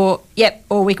 or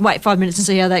we can wait 5 minutes and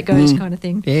see how that goes, kind of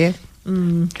thing. Yeah.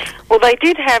 Well, they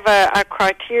did have a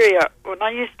criteria. When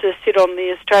I used to sit on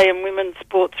the Australian Women's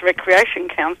Sports Recreation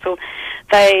Council,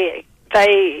 they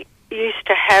used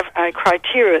to have a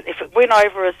criteria. If it went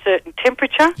over a certain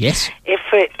temperature, if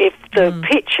the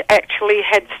pitch actually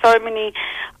had so many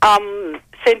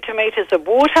centimetres of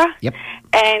water,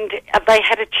 and they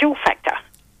had a chill factor.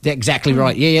 Exactly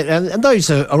right. Yeah, and those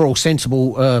are all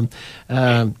sensible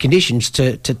conditions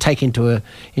to take into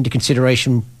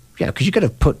consideration. Because you've got to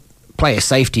put player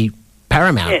safety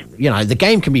paramount. The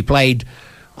game can be played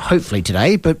hopefully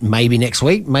today, but maybe next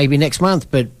week, maybe next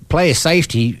month. But player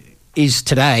safety is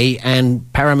today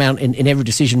and paramount in every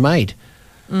decision made.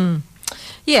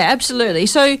 Yeah, absolutely.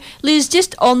 So, Liz,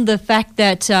 just on the fact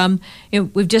that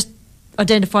we've just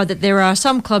identified that there are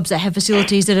some clubs that have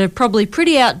facilities that are probably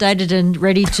pretty outdated and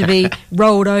ready to be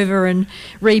rolled over and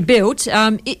rebuilt.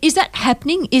 Is that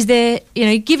happening? Is there,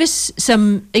 give us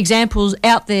some examples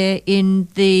out there in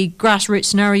the grassroots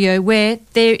scenario where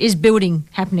there is building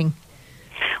happening?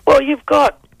 Well, you've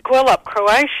got Guelph,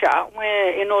 Croatia,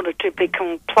 where in order to be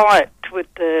compliant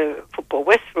with the Football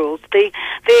West rules,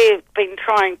 they've been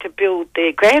trying to build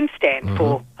their grandstand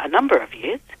for a number of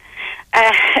years.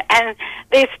 And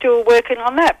they're still working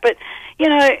on that. But,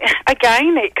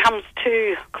 again, it comes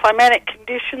to climatic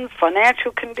conditions,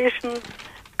 financial conditions,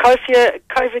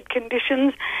 COVID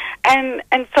conditions,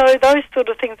 and so those sort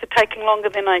of things are taking longer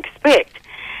than I expect.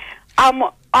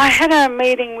 I had a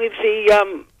meeting with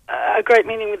a great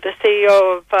meeting with the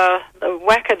CEO of the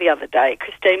WACA the other day,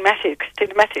 Christine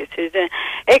Matthews, who's an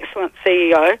excellent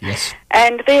CEO. Yes.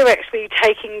 And they're actually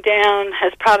taking down,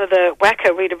 as part of the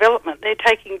WACA redevelopment, they're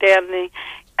taking down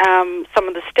some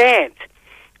of the stands.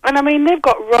 And, I mean, they've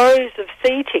got rows of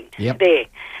seating there,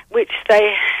 which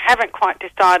they haven't quite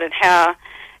decided how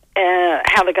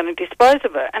they're going to dispose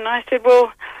of it. And I said,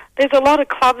 well, there's a lot of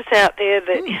clubs out there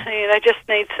that they just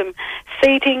need some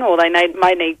seating, or they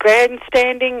may need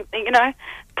grandstanding.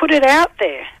 put it out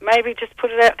there. Maybe just put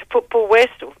it out to Football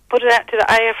West or put it out to the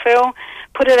AFL,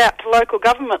 put it out to local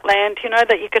government land,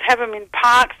 that you could have them in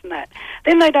parks and that.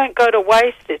 Then they don't go to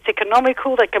waste. It's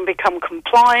economical. They can become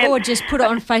compliant. Or just put it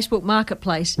on Facebook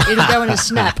Marketplace. It'll go in a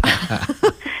snap.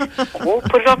 Or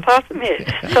put it on Parliament.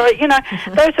 So,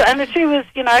 and she was,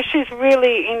 she's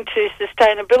really into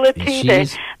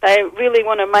sustainability. They really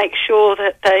want to make sure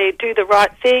that they do the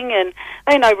right thing, and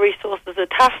they know resources are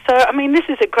tough. So, this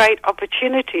is a great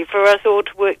opportunity for us all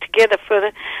to work together for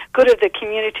the good of the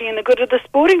community and the good of the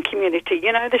sporting community,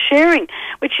 the sharing,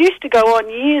 which used to go on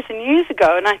years and years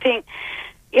ago. And I think,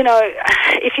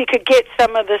 if you could get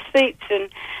some of the seats and,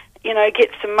 get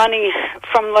some money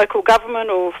from local government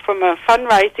or from a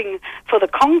fundraising for the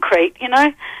concrete,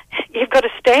 you've got to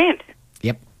stand.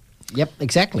 Yep,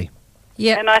 exactly.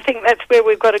 Yeah, and I think that's where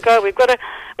we've got to go. We've got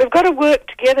to work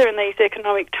together in these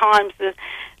economic times.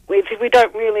 We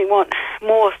don't really want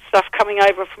more stuff coming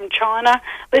over from China.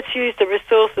 Let's use the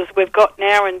resources we've got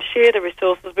now and share the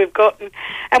resources we've got,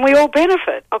 and we all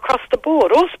benefit across the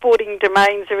board. All sporting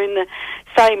domains are in the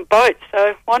same boat,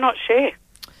 so why not share?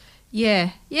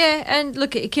 Yeah, and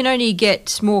look, it can only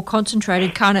get more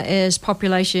concentrated kind of as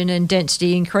population and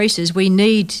density increases. We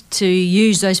need to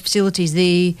use those facilities.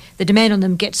 The demand on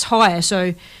them gets higher,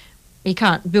 so you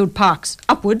can't build parks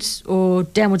upwards or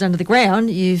downwards under the ground.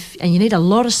 You need a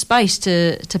lot of space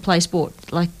to play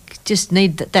sport. Like, just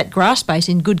need that grass space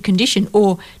in good condition,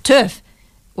 or turf.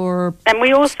 And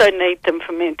we also need them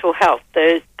for mental health.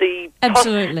 There's the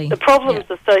problems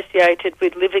associated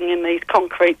with living in these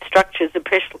concrete structures,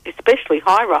 especially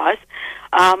high-rise.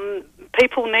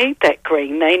 People need that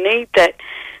green. They need that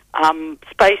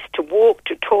space to walk,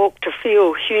 to talk, to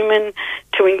feel human,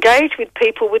 to engage with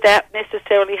people without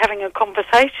necessarily having a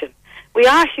conversation. We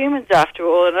are humans after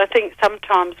all, and I think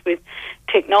sometimes with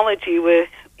technology where,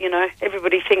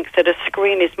 everybody thinks that a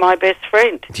screen is my best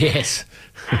friend. Yes.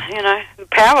 The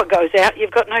power goes out, you've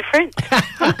got no friends.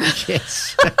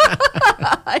 Yes.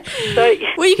 So,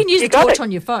 well, you can use the torch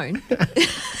on your phone.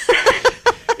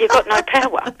 You've got no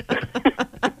power.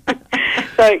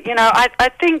 So,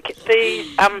 I think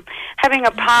the having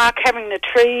a park, having the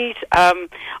trees,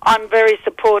 I'm very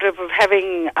supportive of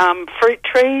having fruit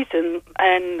trees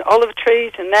and olive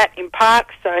trees and that in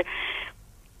parks, so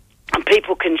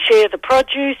people can share the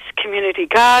produce, community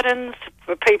gardens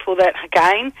for people that,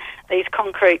 again, these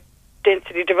concrete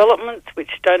density developments which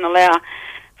don't allow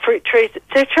fruit trees,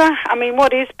 etc.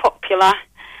 What is popular,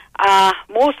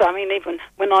 more so, even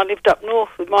when I lived up north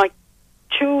with my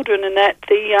children and that,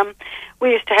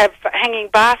 we used to have hanging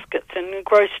baskets and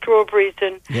grow strawberries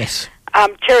and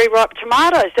cherry ripe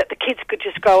tomatoes that the kids could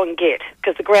just go and get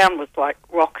because the ground was like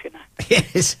rock in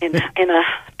a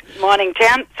mining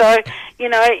town. So,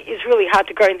 it's really hard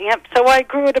to grow anything up. So I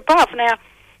grew it above. Now,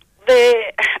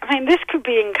 this could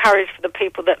be encouraged for the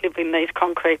people that live in these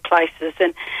concrete places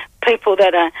and people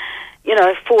that are,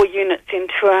 4 units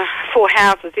into 4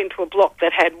 houses into a block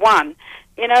that had one.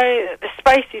 The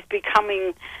space is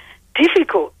becoming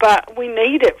difficult, but we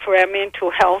need it for our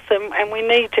mental health and we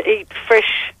need to eat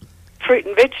fresh fruit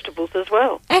and vegetables as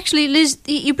well. Actually, Liz,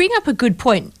 you bring up a good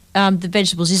point. The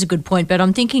vegetables is a good point, but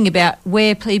I'm thinking about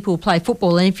where people play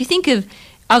football. And if you think of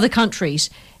other countries,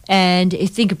 and you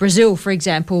think of Brazil, for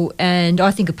example, and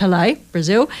I think of Pelé,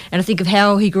 Brazil, and I think of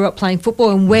how he grew up playing football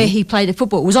and where he played at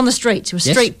football. It was on the streets. It was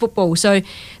street football. So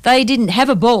they didn't have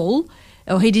a ball,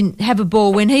 or he didn't have a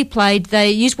ball when he played.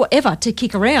 They used whatever to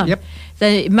kick around. Yep.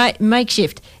 They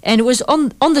makeshift, and it was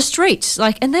on the streets.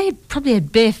 And they probably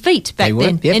had bare feet back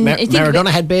then. Yep. And Maradona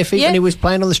had bare feet when he was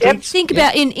playing on the streets. Think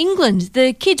about in England,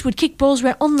 the kids would kick balls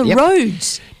around on the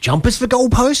roads. Jumpers for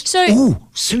goalposts. So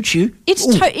suits you.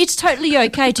 It's totally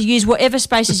okay to use whatever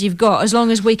spaces you've got, as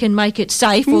long as we can make it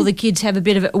safe, or the kids have a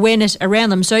bit of awareness around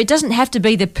them. So it doesn't have to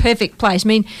be the perfect place.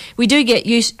 We do get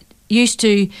used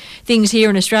to things here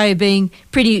in Australia being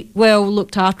pretty well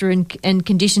looked after and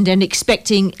conditioned and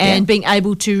expecting and being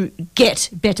able to get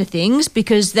better things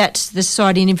because that's the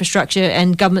society and infrastructure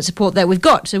and government support that we've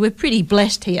got. So we're pretty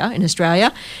blessed here in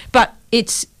Australia, but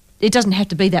it doesn't have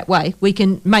to be that way. We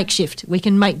can makeshift. We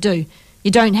can make do.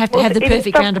 You don't have to have the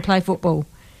perfect ground to play football.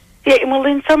 Yeah, well,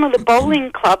 in some of the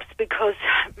bowling clubs, because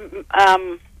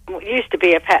it used to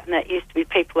be a pattern that used to be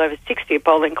people over 60 at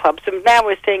bowling clubs, and now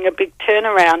we're seeing a big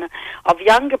turnaround of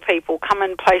younger people come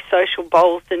and play social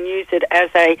bowls and use it as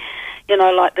a,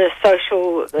 like the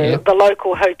social, the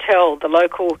local hotel, the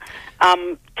local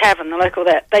tavern, the local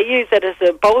that. They use it as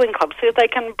a bowling club so they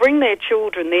can bring their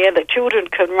children there. The children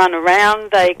can run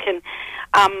around. They can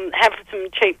have some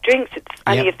cheap drinks. It's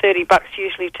only $30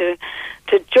 usually to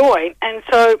join. And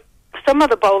so some of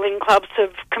the bowling clubs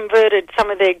have converted some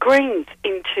of their greens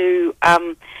into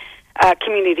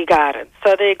community gardens.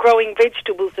 So they're growing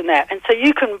vegetables and that. And so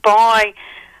you can buy,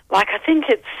 like, I think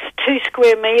it's 2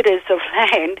 square metres of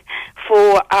land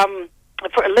for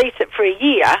lease it for a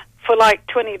year for like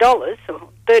 $20 or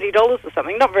 $30 or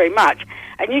something, not very much.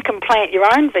 And you can plant your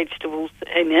own vegetables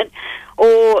in it,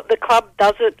 or the club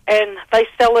does it and they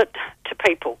sell it to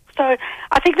people. So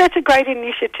I think that's a great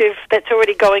initiative that's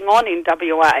already going on in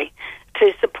WA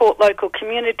to support local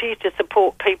communities, to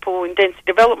support people in density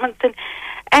developments,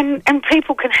 and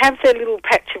people can have their little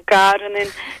patch of garden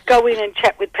and go in and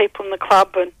chat with people in the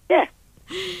club. And yeah,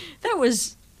 that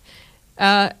was.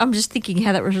 I'm just thinking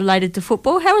how that was related to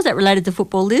football. How was that related to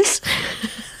football, Liz?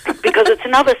 Because it's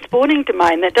another sporting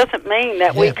domain. That doesn't mean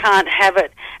that we can't have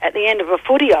it at the end of a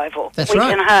footy oval. That's we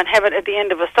right. can have it at the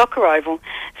end of a soccer oval.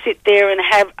 Sit there and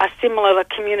have a similar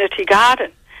community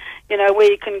garden, where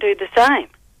you can do the same.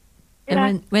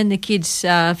 And when the kids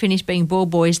finish being ball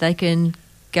boys, they can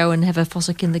go and have a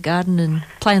fossick in the garden and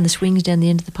play on the swings down the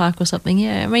end of the park or something.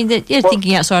 Yeah, I mean,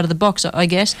 thinking outside of the box, I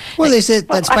guess. Well, there's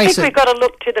that I space. think we've got to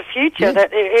look to the future. That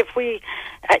if we,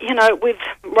 with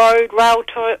road, rail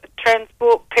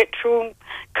transport, petrol,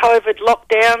 COVID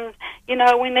lockdowns,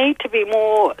 we need to be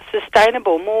more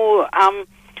sustainable, more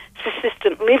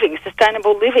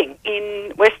sustainable living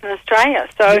in Western Australia.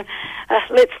 So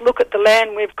let's look at the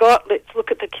land we've got, let's look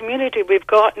at the community we've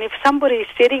got, and if somebody's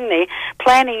sitting there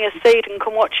planting a seed and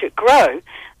can watch it grow,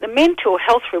 the mental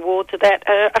health rewards of that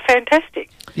are fantastic.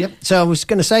 Yep. So I was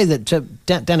going to say that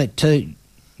down at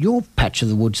your patch of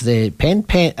the woods there,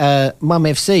 Mum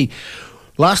FC,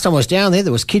 last time I was down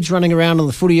there was kids running around on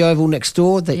the footy oval next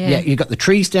door. You've got the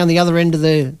trees down the other end of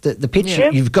the pitch.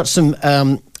 Yeah. You've got some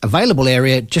available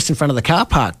area just in front of the car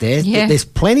park there. Yeah. There's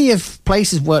plenty of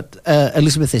places, what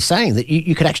Elizabeth is saying, that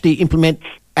you could actually implement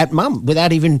at Mum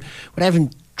without even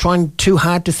trying too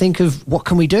hard to think of what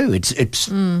can we do.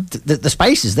 The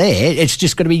space is there. It's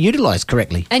just got to be utilised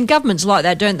correctly. And governments like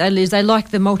that, don't they, Liz? They like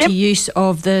the multi-use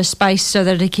of the space so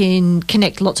that it can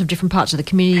connect lots of different parts of the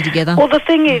community together. Well, the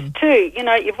thing is, too,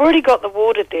 you've already got the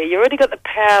water there, you've already got the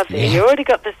power there, you've already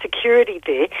got the security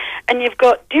there, and you've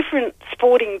got different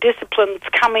sporting disciplines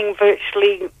coming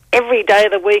virtually every day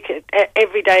of the week,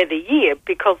 every day of the year,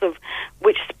 because of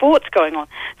which sport's going on.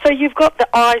 So you've got the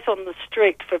eyes on the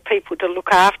street for people to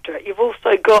look after it. You've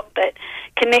also got that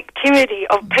connectivity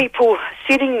of people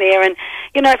sitting there. And,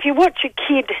 if you watch a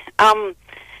kid,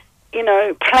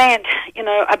 plant,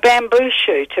 a bamboo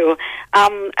shoot or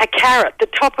a carrot, the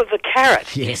top of the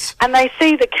carrot. Yes. And they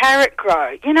see the carrot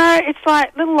grow. It's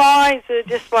like little eyes are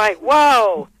just like,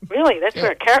 whoa, really? That's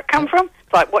where a carrot come from?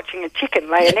 It's like watching a chicken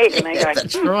lay an egg and they go,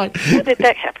 that's right. How did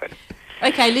that happen?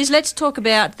 Okay, Liz, let's talk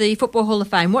about the Football Hall of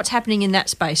Fame. What's happening in that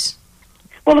space?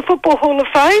 Well, the Football Hall of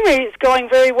Fame is going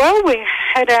very well. We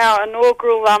had our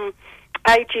inaugural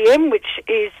AGM, which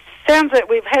sounds like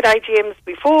we've had AGMs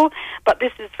before, but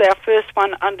this is our first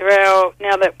one under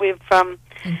now that we've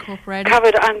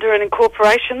covered under an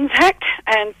Incorporations Act,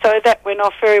 and so that went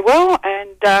off very well,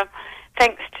 and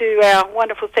thanks to our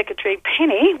wonderful Secretary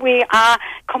Penny, we are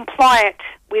compliant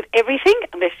with everything,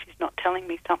 unless she's not telling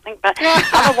me something, but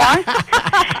otherwise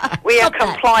we are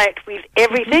compliant with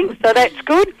everything, so that's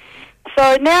good.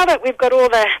 So now that we've got all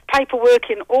the paperwork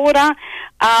in order,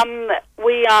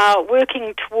 we are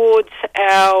working towards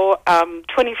our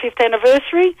 25th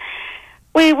anniversary.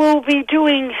 We will be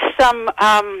doing some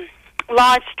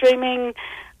live streaming,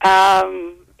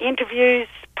 interviews,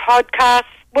 podcasts,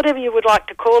 whatever you would like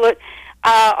to call it,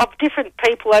 of different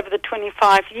people over the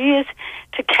 25 years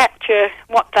to capture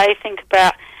what they think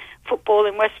about football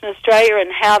in Western Australia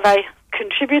and how they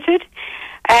contributed.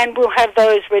 And we'll have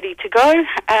those ready to go.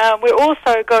 We're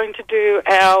also going to do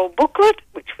our booklet,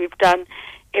 which we've done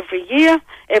every year,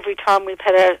 every time we've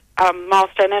had a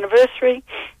milestone anniversary,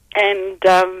 and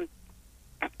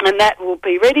that will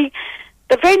be ready.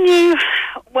 The venue,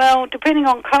 well, depending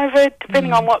on COVID,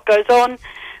 depending on what goes on,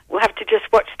 we'll have to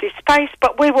just watch this space,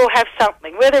 but we will have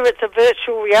something, whether it's a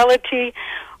virtual reality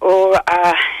or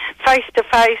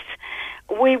face-to-face,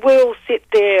 we will sit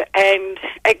there and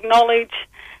acknowledge,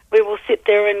 we will sit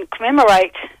there and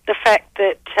commemorate the fact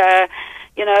that,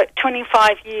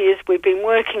 25 years we've been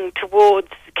working towards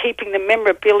keeping the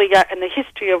memorabilia and the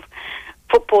history of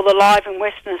football alive in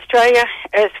Western Australia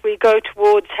as we go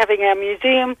towards having our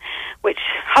museum, which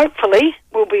hopefully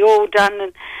will be all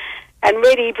done and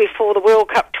ready before the World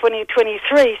Cup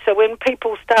 2023. So when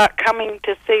people start coming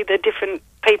to see the different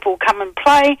people come and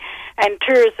play and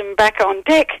tourism back on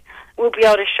deck, we'll be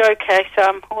able to showcase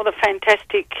all the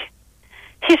fantastic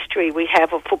history we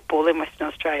have of football in Western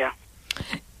Australia.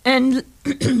 And,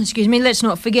 excuse me, let's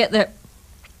not forget that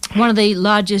one of the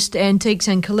largest antiques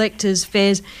and collectors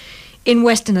fairs in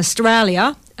Western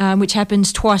Australia, which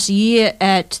happens twice a year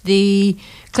at the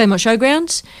Claremont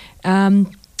Showgrounds,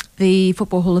 the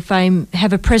Football Hall of Fame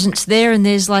have a presence there, and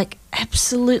there's like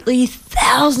absolutely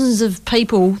thousands of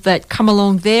people that come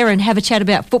along there and have a chat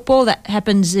about football. That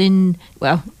happens in,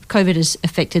 well, COVID has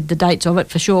affected the dates of it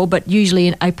for sure, but usually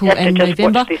in April and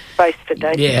November. Watch this space for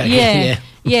dates.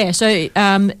 Yeah. So,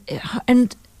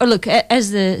 and look,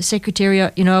 as the secretary,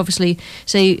 obviously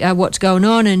see what's going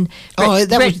on. And Brett,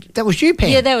 that was you,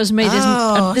 Pen. Yeah, that was me.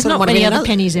 There's not many other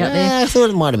pennies out there. I thought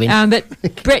it might have been.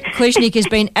 But Brett Klushnik has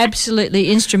been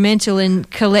absolutely instrumental in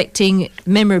collecting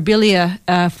memorabilia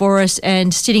for us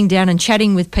and sitting down and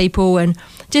chatting with people and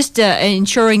just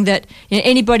ensuring that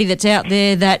anybody that's out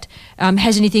there that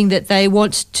has anything that they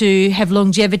want to have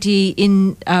longevity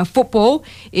in football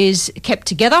is kept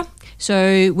together.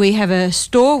 So we have a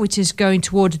store which is going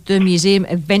towards the museum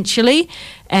eventually,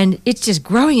 and it's just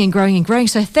growing and growing and growing.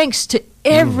 So thanks to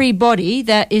everybody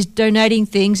that is donating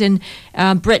things, and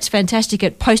Brett's fantastic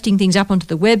at posting things up onto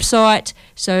the website,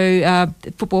 so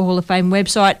the Football Hall of Fame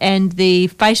website and the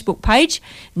Facebook page,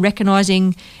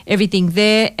 recognising everything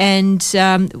there, and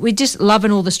we're just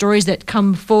loving all the stories that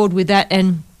come forward with that,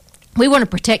 and we want to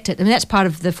protect it. I mean, that's part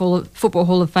of the Football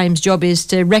Hall of Fame's job, is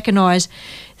to recognise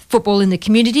football in the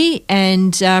community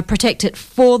and protect it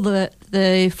for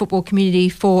the football community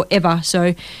forever.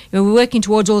 So we're working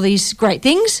towards all these great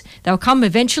things. They'll come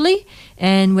eventually,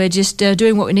 and we're just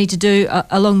doing what we need to do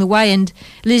along the way. And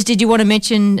Liz, did you want to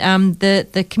mention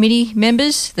the committee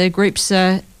members, the groups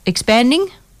expanding?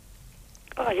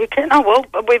 Oh, you can. Oh,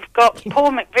 well, we've got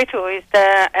Paul McVitle,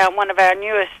 who's one of our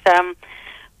newest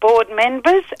board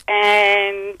members,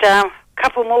 and a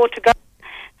couple more to go.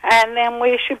 And then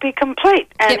we should be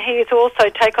complete. And he has also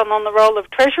taken on the role of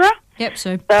treasurer. Yep.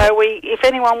 So if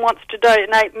anyone wants to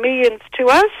donate millions to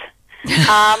us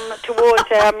towards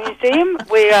our museum,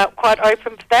 we are quite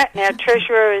open for that. And our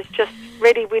treasurer is just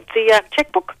ready with the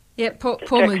checkbook. Yep. Paul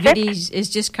McVitie has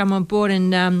just come on board,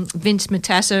 and Vince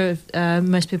Matassa,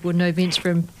 most people would know Vince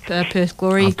from Perth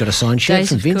Glory. I've got a signed shirt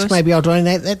from Vince. Maybe I'll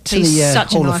donate that to the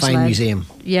Hall of Fame Museum.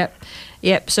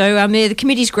 Yep. So the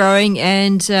committee's growing,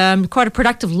 and quite a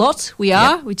productive lot we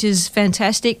are, which is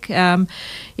fantastic.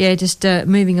 Just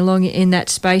moving along in that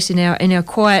space in our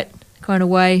quiet kind of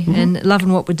way, and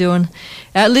loving what we're doing.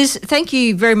 Liz, thank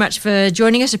you very much for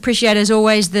joining us. Appreciate, as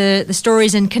always, the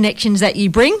stories and connections that you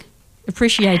bring.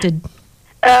 Appreciated.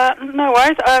 No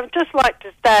worries. I'd just like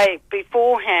to say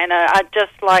beforehand, I'd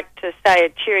just like to say a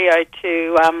cheerio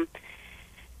to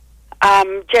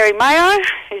Jerry Mayo,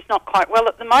 who's not quite well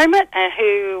at the moment, and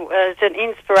who is an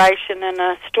inspiration and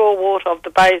a stalwart of the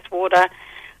Bayswater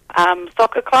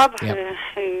Soccer Club,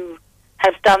 who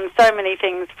has done so many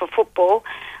things for football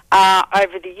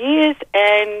over the years,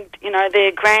 and,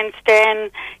 their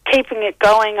grandstand, keeping it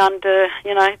going under,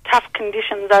 tough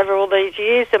conditions over all these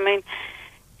years. I mean,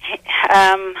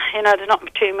 there's not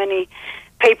too many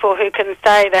people who can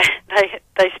say that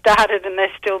they started and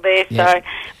they're still there. So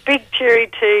big cheery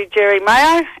to Jerry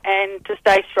Mayo, and to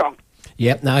stay strong.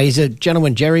 Yep, no, he's a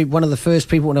gentleman, Jerry. One of the first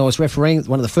people when I was refereeing,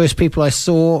 one of the first people I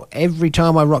saw every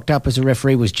time I rocked up as a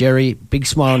referee was Jerry. Big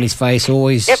smile on his face,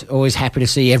 always happy to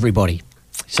see everybody.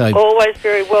 So always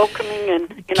very welcoming,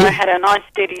 and had a nice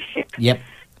steady ship. Yep.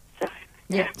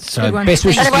 So best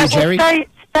wishes to you, Jerry.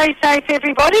 Stay safe,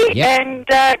 everybody, and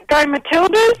go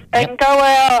Matildas, and go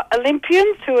our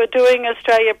Olympians who are doing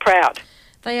Australia proud.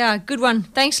 They are. Good one.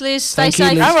 Thanks, Liz. Stay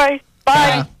safe. No worries.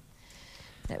 Bye.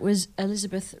 That was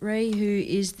Elizabeth Ray, who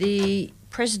is the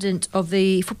president of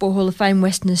the Football Hall of Fame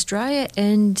Western Australia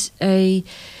and a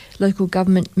local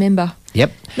government member.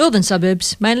 Yep. Northern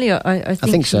suburbs, mainly, I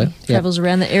think so. Travels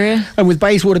around the area. And with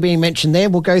Bayswater being mentioned there,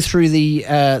 we'll go through the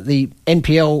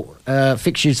NPL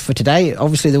fixtures for today.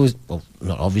 Obviously, there was, well,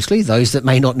 not obviously, those that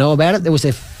may not know about it, there was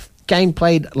a game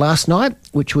played last night,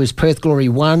 which was Perth Glory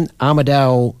 1,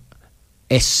 Armidale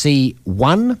SC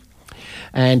 1.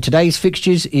 And today's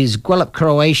fixtures is Guelph,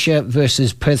 Croatia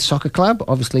versus Perth Soccer Club.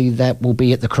 Obviously, that will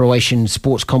be at the Croatian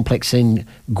Sports Complex in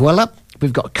Guelph.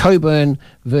 We've got Coburn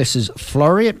versus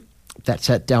Floreat. That's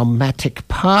at Dalmatic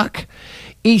Park.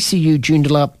 ECU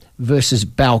Joondalup versus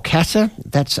Balcatta.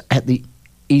 That's at the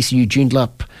ECU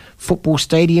Joondalup Football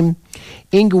Stadium.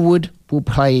 Inglewood will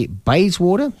play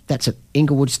Bayswater. That's at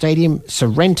Inglewood Stadium.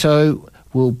 Sorrento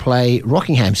will play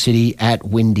Rockingham City at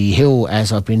Windy Hill,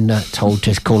 as I've been told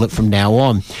to call it from now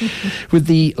on. With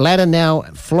the ladder now,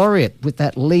 Floreat, with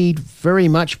that lead very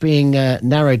much being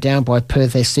narrowed down by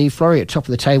Perth SC. Floreat top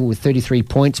of the table with 33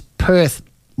 points. Perth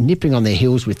nipping on their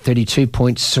heels with 32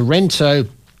 points. Sorrento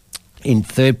in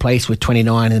third place with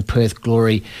 29, and Perth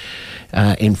Glory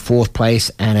in fourth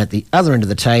place. And at the other end of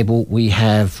the table, we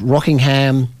have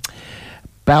Rockingham,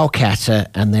 Balcatta,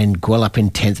 and then Gwelup in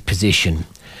 10th position.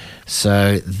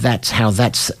 So that's how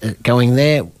that's going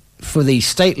there. For the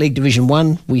State League Division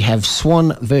 1, we have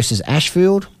Swan versus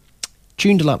Ashfield,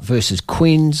 Joondalup versus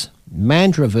Quinns,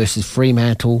 Mandurah versus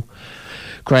Fremantle.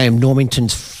 Graham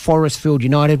Normington's Forestfield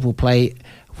United will play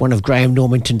one of Graham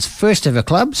Normington's first ever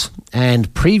clubs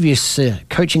and previous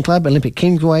coaching club, Olympic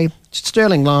Kingsway.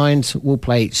 Stirling Lions will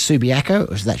play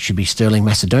Subiaco, as that should be Stirling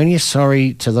Macedonia,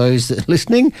 sorry to those that are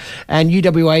listening, and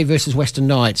UWA versus Western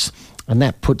Knights. And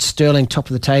that puts Stirling top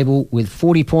of the table with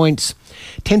 40 points,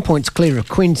 10 points clear of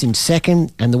Quinns in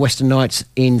second, and the Western Knights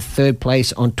in third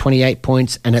place on 28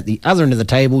 points. And at the other end of the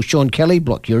table, Sean Kelly,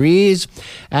 block your ears.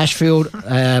 Ashfield,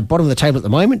 bottom of the table at the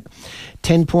moment,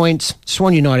 10 points.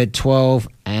 Swan United, 12.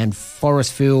 And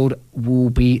Forestfield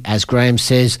will be, as Graham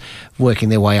says, working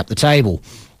their way up the table.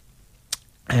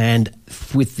 And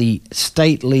with the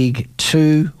State League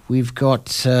 2, we've got,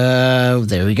 Canning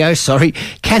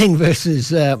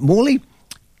versus Morley,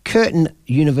 Curtin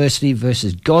University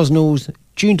versus Gosnells,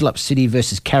 Joondalup City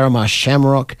versus Carramar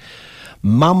Shamrock,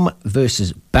 Mum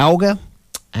versus Balga,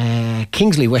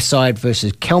 Kingsley Westside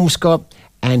versus Kelmscott,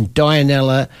 and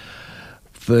Dianella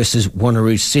versus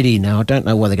Wanneroo City. Now, I don't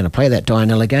know why they're going to play that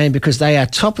Dianella game, because they are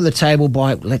top of the table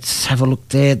by, let's have a look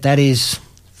there, that is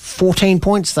 14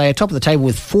 points. They are top of the table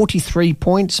with 43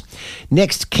 points.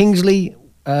 Next, Kingsley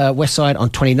Westside on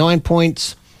 29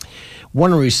 points.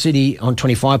 Wanneroo City on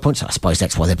 25 points. I suppose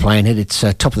that's why they're playing it. It's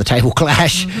a top of the table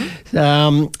clash.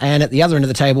 Mm-hmm. And at the other end of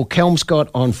the table, Kelmscott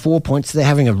on 4 points. They're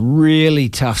having a really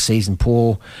tough season,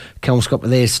 poor Kelmscott, but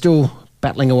they're still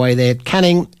battling away there.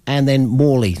 Canning and then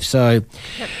Morley. So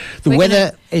the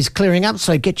weather is clearing up,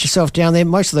 so get yourself down there.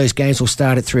 Most of those games will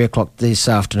start at 3 o'clock this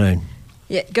afternoon.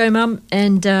 Yeah, go Mum.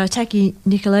 And Taki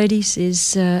Nicolaides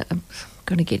is... I'm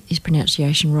going to get his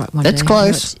pronunciation right one day. That's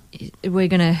close. We're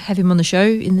going to have him on the show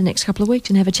in the next couple of weeks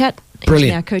and have a chat. Brilliant.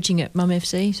 He's now coaching at Mum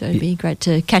FC, so it'd be great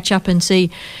to catch up and see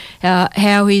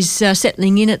how he's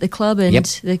settling in at the club and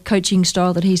the coaching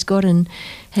style that he's got and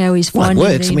how he's finding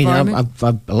the environment.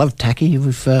 I love Taki.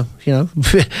 We've a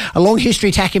long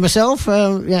history, Taki myself,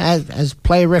 as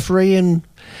player referee and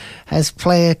as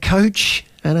player coach.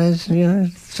 And as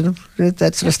that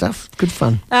sort of stuff. Good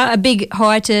fun. A big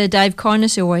hi to Dave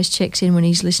Kindness, who always checks in when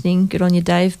he's listening. Good on you,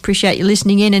 Dave. Appreciate you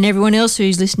listening in, and everyone else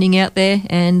who's listening out there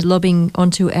and lobbing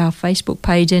onto our Facebook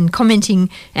page and commenting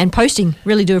and posting.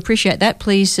 Really do appreciate that.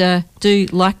 Please do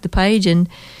like the page and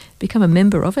become a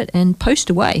member of it and post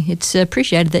away. It's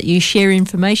appreciated that you share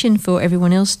information for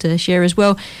everyone else to share as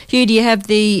well. Hugh, do you have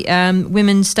the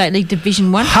Women's State League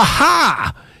Division 1? Ha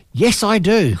ha! Yes, I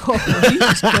do. Oh, you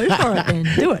just go for it then.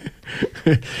 Do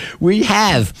it. We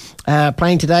have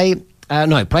playing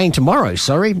tomorrow,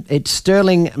 sorry. It's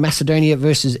Stirling Macedonia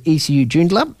versus ECU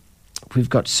Joondalup. We've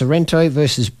got Sorrento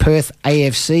versus Perth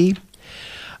AFC.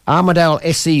 Armidale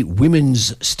SC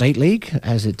Women's State League,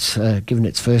 as it's given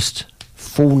its first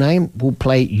full name, will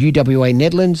play UWA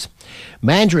Netherlands.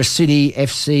 Mandurah City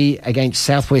FC against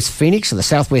Southwest Phoenix, so the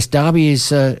Southwest Derby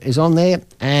is on there,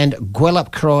 and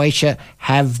Gwelup Croatia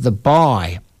have the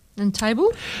bye. And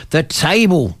table? The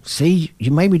table. See,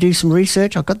 you made me do some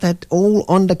research. I've got that all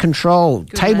under control.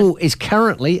 Good table is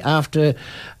currently, after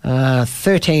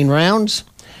 13 rounds,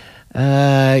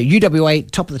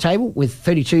 UWA top of the table with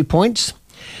 32 points.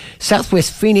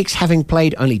 Southwest Phoenix, having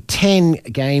played only 10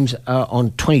 games,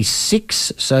 on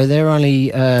 26, so they're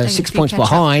only 6 points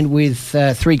behind with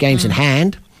 3 games in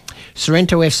hand.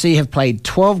 Sorrento FC have played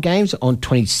 12 games on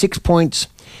 26 points.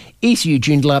 ECU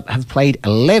Joondalup have played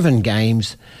 11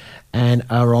 games and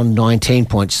are on 19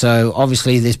 points. So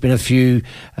obviously there's been a few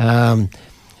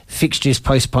fixtures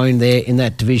postponed there in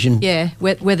that division. Yeah,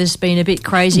 weather's been a bit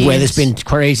crazy. Weather's been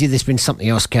crazy. There's been something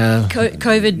else.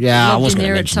 COVID logged in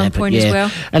there at some point as well.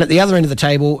 And at the other end of the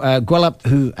table, Gwelup,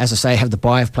 who, as I say, have the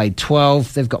bye, have played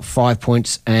 12. They've got 5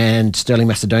 points. And Stirling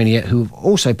Macedonia, who have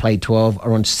also played 12,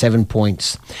 are on 7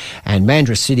 points. And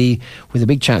Mandurah City, with a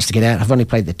big chance to get out, have only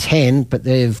played the 10, but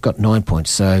they've got 9 points.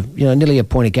 So, nearly a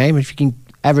point a game. If you can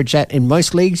average that in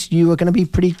most leagues, you are going to be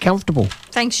pretty comfortable.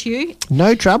 Thanks, Hugh.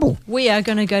 No trouble. We are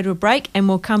going to go to a break and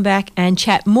we'll come back and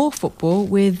chat more football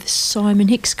with Simon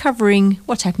Hicks, covering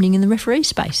what's happening in the referee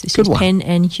space. This is Pen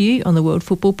and Hugh on the World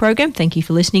Football Programme. Thank you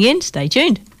for listening in. Stay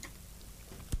tuned.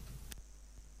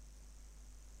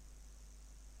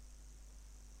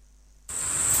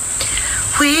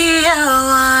 We are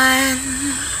one,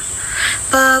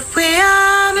 but we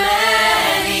are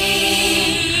many,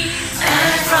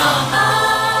 and from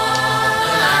all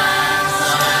the lands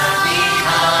where we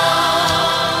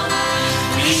come,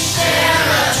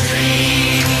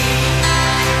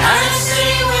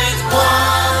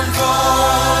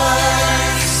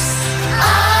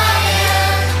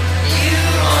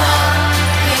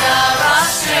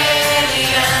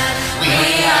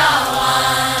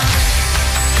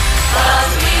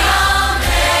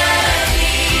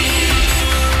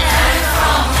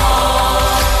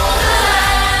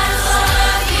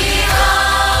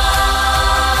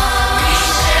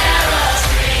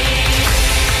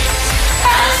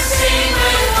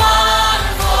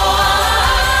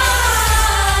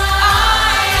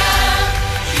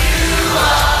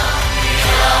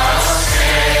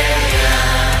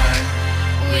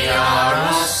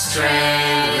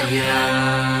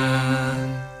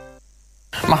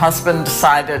 husband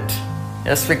decided,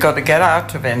 yes, we got to get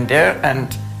out of India,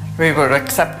 and we were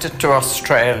accepted to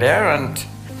Australia, and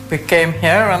we came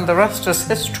here, and the rest is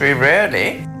history,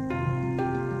 really.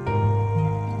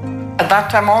 At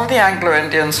that time, all the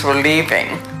Anglo-Indians were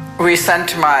leaving. We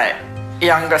sent my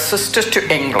younger sister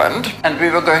to England, and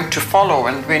we were going to follow,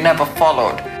 and we never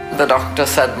followed. The doctor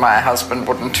said my husband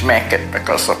wouldn't make it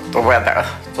because of the weather,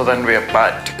 so then we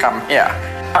applied to come here.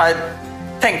 I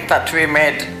think that we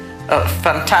made a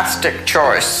fantastic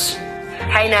choice.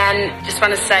 Hey Nan, just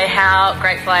want to say how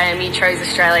grateful I am you chose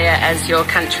Australia as your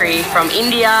country from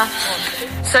India.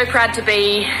 So proud to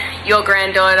be your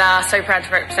granddaughter, so proud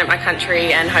to represent my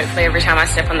country, and hopefully every time I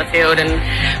step on the field and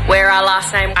wear our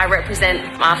last name, I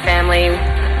represent our family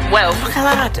well. Look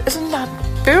at that, isn't that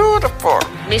beautiful?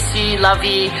 Miss you, love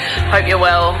you, hope you're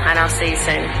well, and I'll see you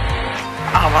soon.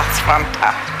 Oh, that's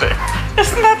fantastic.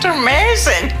 Isn't that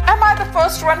amazing? Am I the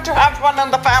first one to have one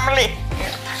in the family?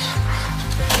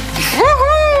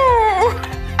 Woohoo!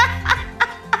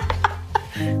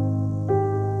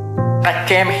 I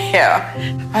came here,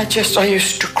 I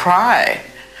used to cry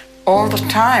all the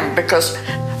time because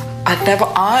I'd never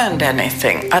ironed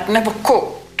anything. I'd never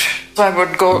cooked. So I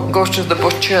would go to the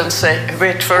butcher and say,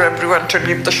 wait for everyone to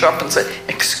leave the shop and say,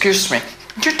 excuse me,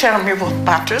 could you tell me what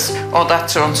that is? Oh,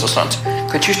 that's so-and-so, so-and-so.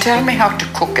 Could you tell me how to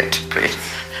cook it, please?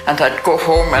 And I'd go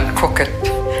home and cook it,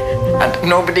 and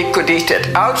nobody could eat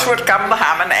it. Out would come the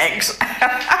ham and eggs.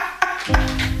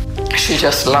 She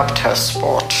just loved her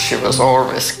sport. She was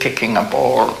always kicking a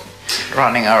ball,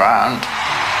 running around.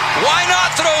 Why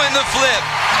not throw in the flip?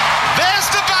 There's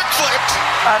the backflip.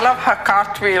 I love her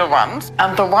cartwheel ones,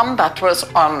 and the one that was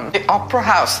on the Opera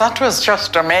House, that was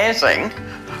just amazing.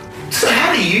 So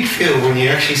how do you feel when you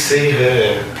actually see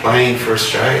her playing for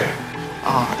Australia?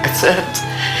 Oh,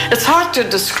 it's hard to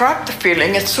describe the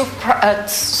feeling. It's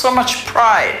so much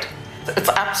pride. It's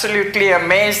absolutely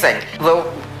amazing. The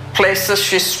places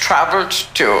she's traveled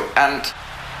to, and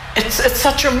it's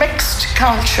such a mixed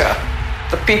culture.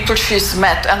 The people she's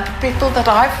met and the people that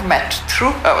I've met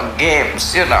through her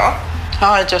games, you know.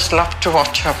 Oh, I just love to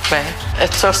watch her play.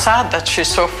 It's so sad that she's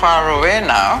so far away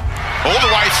now. All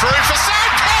the way through for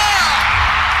Sankar!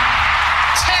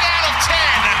 10 out of 10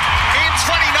 in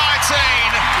 2019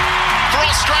 for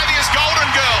Australia's Golden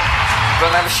Girl.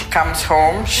 Whenever she comes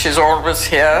home, she's always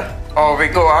here. Or we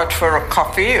go out for a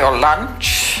coffee or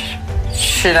lunch.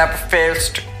 She never fails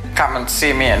to come and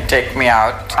see me and take me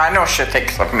out. I know she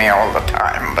thinks of me all the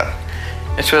time, but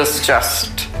it was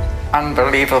just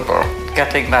unbelievable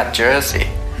getting that jersey.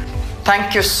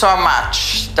 Thank you so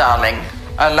much, darling.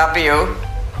 I love you.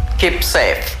 Keep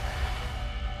safe.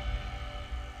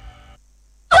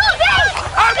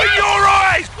 Open your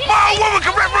eyes! My old woman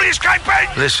can referee this game, Ben!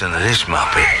 Listen to this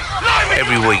muppet.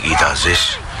 Every week he does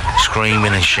this,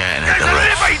 screaming and shouting at the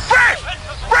ref.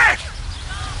 Ref!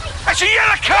 That's a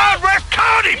yellow card, ref!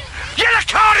 Card him! Yellow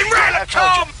card him, ref!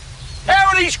 How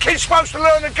are these kids supposed to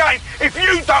learn the game if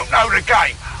you don't know the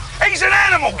game? He's an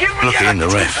animal! Give him a Look at him, the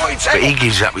ref. But he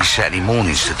gives up his Saturday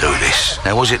mornings to do this.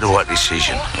 Now, was it the right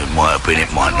decision? It might have been,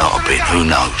 it might not have been. Who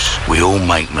knows? We all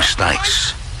make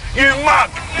mistakes. You mug!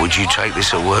 Would you take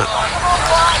this at work?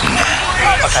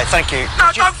 Nah. Okay, thank you. No,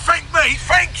 don't thank me,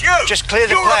 thank you! Just clear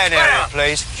the playing area,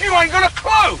 please. You ain't got a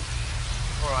clue!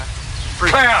 All right.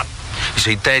 Clown! You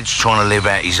see, Dad's trying to live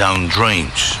out his own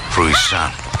dreams through his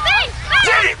son.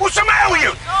 Did it? What's the matter with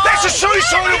you? That's a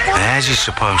suicidal boy! Now, how's he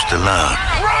supposed to learn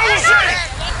Rosie!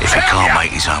 if he can't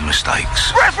make his own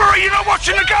mistakes? Referee, you're not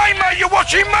watching the game, mate. You're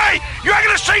watching me. You ain't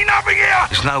going to see nothing here.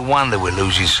 It's no wonder we're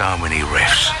losing so many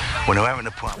refs when they're having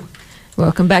to put...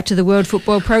 Welcome back to the World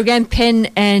Football Program.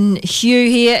 Pen and Hugh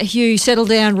here. Hugh, settle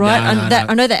down, right?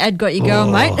 I know that ad got you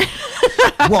going, mate.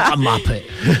 What a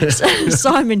muppet.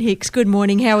 Simon Hicks, good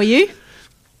morning. How are you?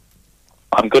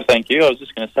 I'm good, thank you. I was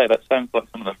just going to say, that sounds like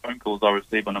some of the phone calls I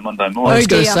receive on a Monday morning. I was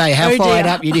going to say, how fired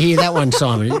up you to hear that one,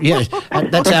 Simon. Yeah,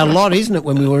 that's our lot, isn't it,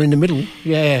 when we were in the middle?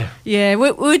 Yeah. Yeah,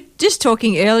 we were just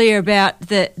talking earlier about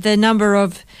the number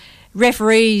of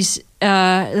referees,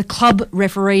 the club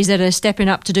referees that are stepping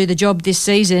up to do the job this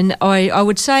season. I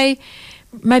would say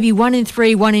maybe 1 in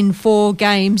 3, 1 in 4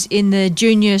 games in the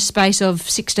junior space of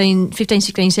 15, 16,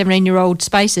 17-year-old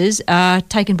spaces are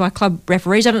taken by club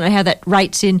referees. I don't know how that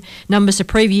rates in numbers of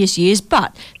previous years,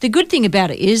 but the good thing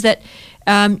about it is that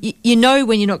you know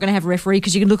when you're not going to have a referee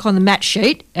because you can look on the match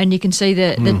sheet and you can see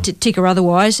the tick or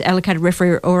otherwise, allocated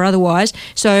referee or otherwise.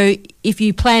 So if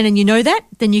you plan and you know that,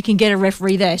 then you can get a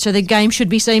referee there. So the game should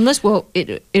be seamless. Well,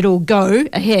 it'll go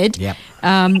ahead. Yep.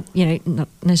 Not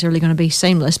necessarily going to be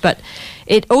seamless, but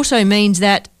it also means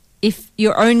that if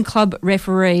your own club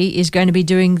referee is going to be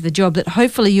doing the job, that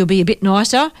hopefully you'll be a bit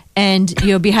nicer and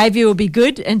your behaviour will be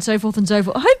good and so forth and so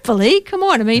forth. Hopefully, come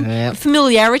on. I mean,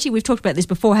 familiarity, we've talked about this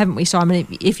before, haven't we, Simon?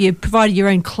 If you provide your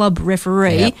own club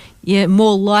referee, you're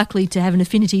more likely to have an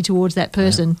affinity towards that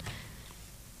person.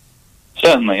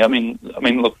 Certainly. I mean,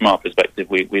 look, from our perspective,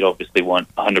 we'd obviously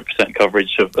want 100%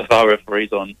 coverage of our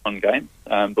referees on games,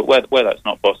 but where that's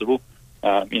not possible,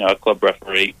 a club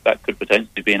referee, that could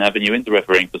potentially be an avenue into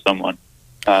refereeing for someone,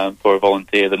 for a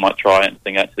volunteer that might try it and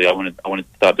think, actually, I wanted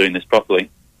to start doing this properly.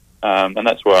 And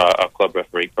that's where our club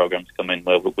referee programs come in,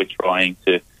 where we're trying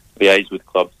to liaise with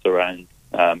clubs around,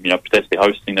 potentially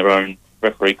hosting their own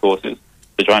referee courses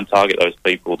to try and target those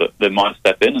people that might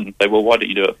step in and say, well, why don't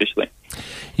you do it officially?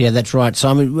 Yeah, that's right,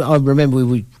 Simon. I remember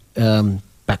we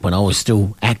back when I was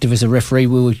still active as a referee,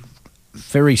 we were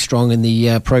very strong in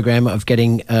the program of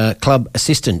getting club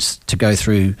assistants to go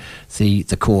through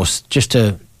the course, just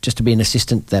to be an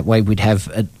assistant. That way, we'd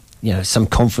have some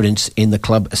confidence in the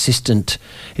club assistant.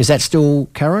 Is that still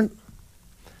current?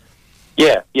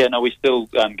 Yeah. No, we still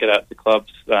get out to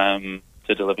clubs to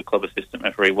deliver club assistant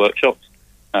referee workshops.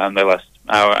 They last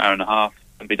hour and a half,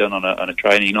 and be done on a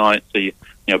training night. So you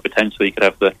potentially you could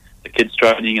have the kids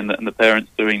training and the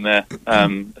parents doing their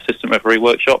assistant referee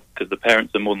workshop, because the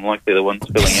parents are more than likely the ones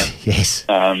filling in. Yes.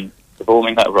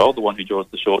 Performing that role, the one who draws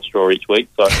the short straw each week.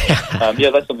 So,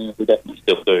 that's something that we definitely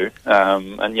still do.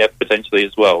 And potentially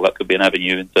as well, that could be an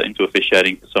avenue into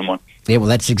officiating for someone. Yeah, well,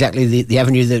 that's exactly the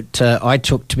avenue that I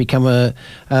took to become a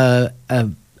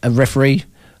referee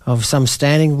of some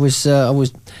standing. I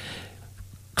was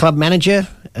club manager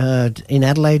in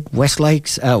Adelaide, West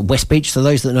Beach. So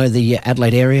those that know the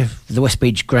Adelaide area, the West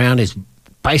Beach ground is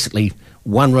basically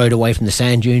one road away from the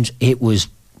sand dunes. It was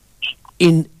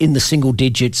in the single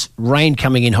digits, rain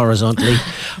coming in horizontally,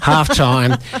 half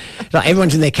time. Like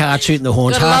everyone's in their car shooting the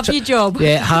horns. Gotta love your job.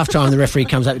 Yeah, half time the referee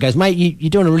comes up and goes, mate, you're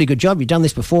doing a really good job. You've done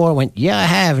this before. I went, yeah, I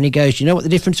have. And he goes, you know what the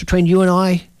difference between you and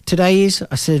I today is?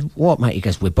 I said, what, mate? He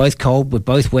goes, we're both cold, we're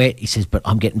both wet. He says, but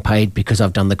I'm getting paid because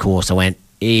I've done the course. I went,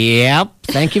 yep,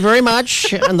 thank you very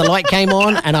much. And the light came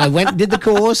on and I went and did the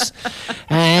course,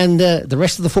 and the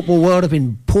rest of the football world have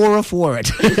been poorer for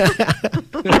it.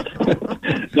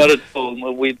 Not at all.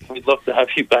 Well, we'd love to have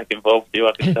you back involved, too,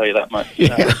 I can tell you that much.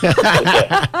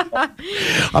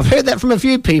 I've heard that from a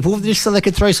few people, just so they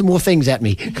could throw some more things at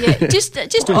me. Yeah,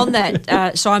 just on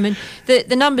that, Simon,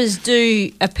 the numbers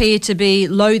do appear to be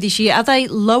low this year. Are they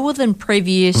lower than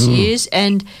previous years?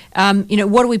 And,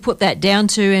 what do we put that down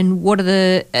to, and what are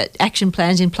the action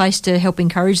plans in place to help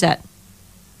encourage that?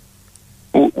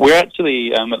 We're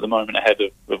actually, at the moment, ahead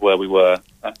of where we were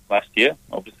last year.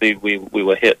 Obviously, we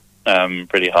were hit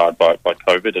pretty hard by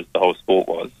COVID, as the whole sport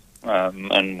was,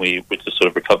 and we're just sort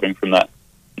of recovering from that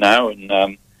now. And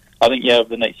I think, over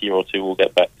the next year or two, we'll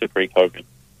get back to pre-COVID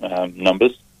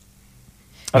numbers.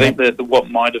 I think that what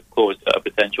might have caused a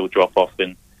potential drop-off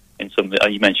in some of the,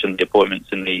 you mentioned the appointments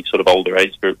in the sort of older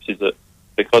age groups, is that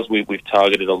because we've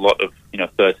targeted a lot of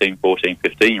 13, 14,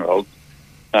 15-year-olds,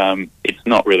 it's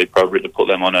not really appropriate to put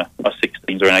them on a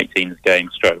 16s or an 18s game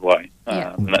straight away.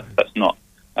 And that's not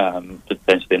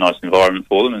potentially a nice environment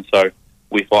for them. And so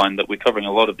we find that we're covering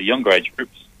a lot of the younger age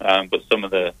groups, but some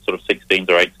of the sort of 16s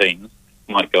or 18s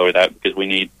might go without, because we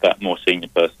need that more senior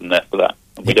person there for that.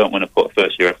 And we don't want to put a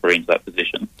first-year referee into that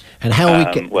position, and how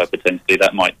where potentially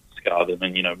that might scar them,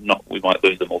 and we might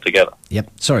lose them altogether. Yep.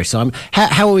 Sorry, Simon.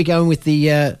 How are we going with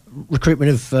the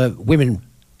recruitment of women,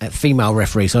 female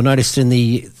referees? I noticed in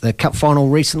the cup final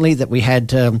recently that we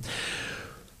had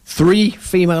 3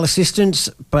 female assistants,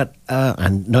 but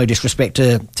and no disrespect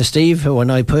to Steve, who I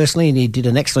know personally, and he did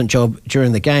an excellent job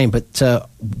during the game. But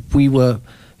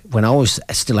when I was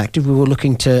still active, we were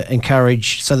looking to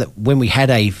encourage so that when we had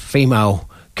a female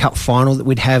cup final, that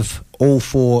we'd have all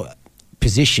 4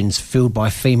 positions filled by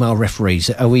female referees.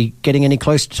 Are we getting any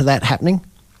closer to that happening?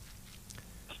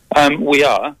 We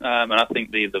are, and I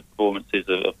think the performances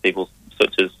of people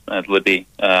such as Libby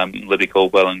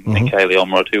Caldwell and Kaylee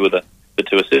Omrod, who were the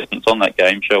 2 assistants on that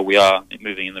game, show we are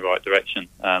moving in the right direction.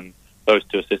 Those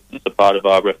 2 assistants are part of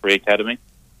our referee academy.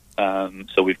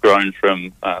 So we've grown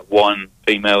from 1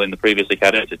 female in the previous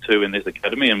academy to 2 in this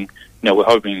academy, and we're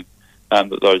hoping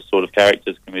that those sort of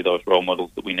characters can be those role models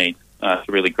that we need to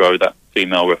really grow that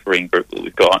female refereeing group that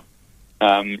we've got.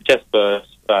 Jess Burst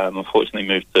unfortunately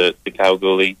moved to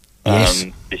Kalgoorlie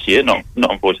this year. Not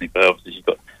unfortunately for her, obviously she's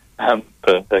got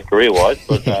her career-wise,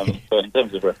 but in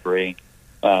terms of refereeing,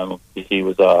 she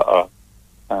was our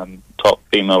top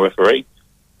female referee.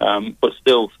 But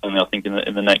still, I think in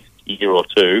the next year or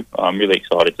two, I'm really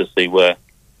excited to see where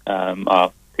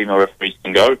our female referees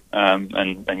can go. And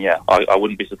I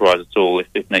wouldn't be surprised at all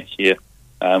if next year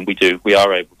we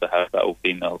are able to have that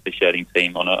all-female officiating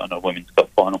team on a Women's Cup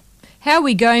final. How are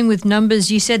we going with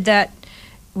numbers? You said that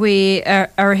we are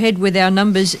ahead with our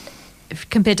numbers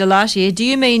compared to last year. Do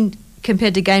you mean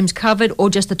compared to games covered or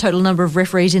just the total number of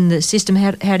referees in the system?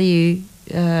 How do you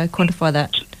quantify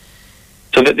that?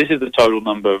 So this is the total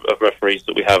number of referees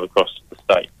that we have across the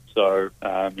state. So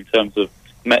in terms of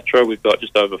Metro, we've got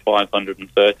just over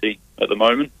 530 at the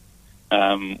moment,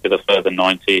 with a further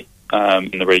 90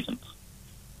 in the regions.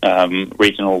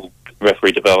 Regional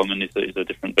referee development is a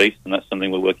different beast, and that's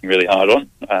something we're working really hard on.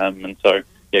 And so,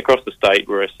 across the state,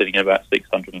 we're sitting at about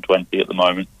 620 at the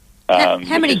moment. How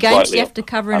many games do you have to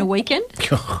cover in a weekend?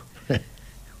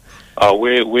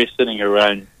 We're sitting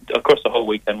around, across the whole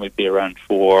weekend, we'd be around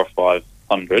 400 or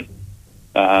 500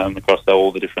 across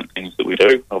all the different things that we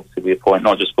do. Obviously, we appoint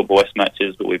not just Football West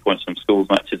matches, but we appoint some schools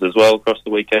matches as well across the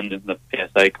weekend in the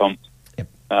PSA comps. Yep.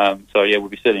 We'll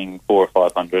be sitting 400 or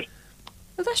 500.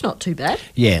 Well, that's not too bad.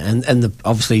 Yeah, and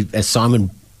obviously, as Simon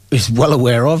is well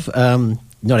aware of,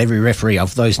 not every referee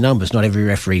of those numbers, not every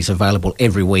referee is available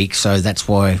every week, so that's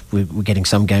why we're getting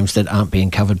some games that aren't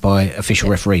being covered by official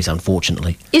referees,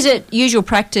 unfortunately. Is it usual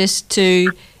practice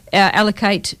to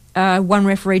allocate one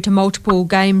referee to multiple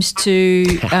games to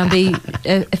be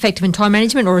effective in time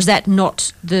management, or is that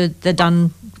not the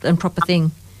done and proper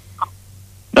thing?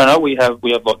 No, we have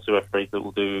lots of referees that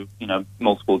will do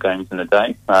multiple games in a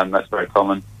day. That's very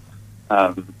common.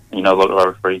 A lot of our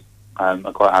referees are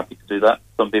quite happy to do that.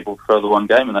 Some people prefer the one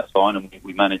game, and that's fine, and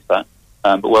we manage that.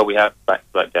 But where we have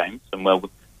back-to-back games, and where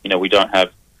we don't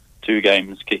have two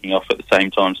games kicking off at the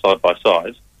same time side by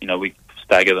side, we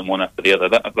stagger them one after the other.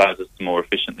 That allows us to more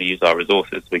efficiently use our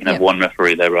resources. We can have one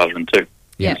referee there rather than two.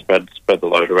 Yeah. Spread the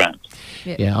load around.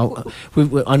 Yeah,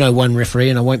 I know one referee,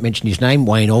 and I won't mention his name,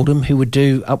 Wayne Oldham, who would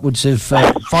do upwards of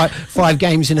five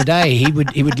games in a day. He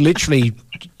would literally,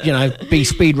 be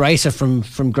speed racer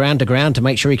from ground to ground to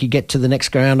make sure he could get to the next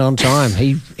ground on time.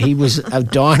 He was a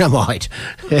dynamite.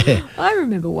 I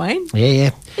remember Wayne.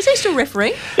 Yeah. Is he still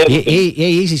refereeing? Yeah,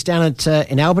 he is. He's down at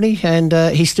in Albany, and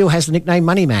he still has the nickname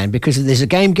Money Man because if there's a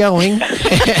game going,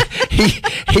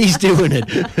 he's doing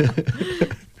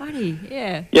it. Funny,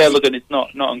 yeah. Yeah, look, and it's not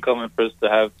uncommon for us to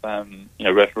have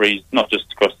referees not just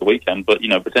across the weekend, but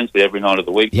potentially every night of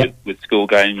the week with school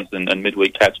games and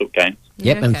midweek catch-up games.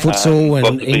 Yep, and futsal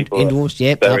and indoors.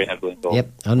 Yep, very heavily involved.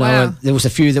 Yep, I know. There was a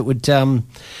few that would no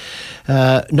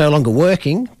longer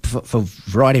working for a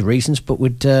variety of reasons, but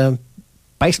would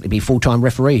basically be full-time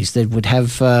referees. They would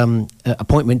have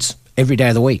appointments every day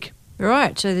of the week.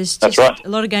 Right, so there's just a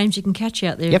lot of games you can catch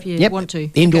out there if you want to.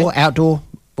 Indoor, outdoor.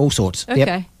 All sorts.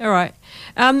 Okay, all right.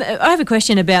 I have a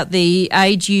question about the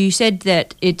age. You said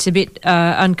that it's a bit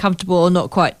uncomfortable or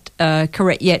not quite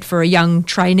correct yet for a young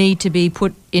trainee to be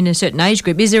put in a certain age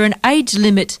group. Is there an age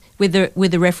limit with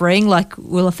the refereeing? Like,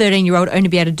 will a 13-year-old only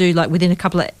be able to do, like, within a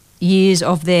couple of years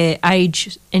of their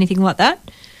age, anything like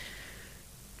that?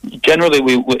 Generally,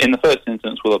 we in the first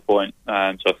instance, we'll appoint, so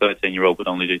a 13-year-old would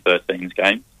only do 13s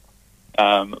games.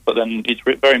 But then it's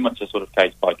very much a sort of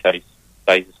case-by-case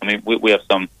basis. I mean, we have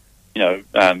some,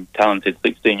 talented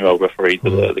 16-year-old referees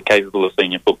that are capable of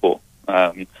senior football,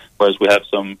 whereas we have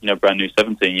some, brand new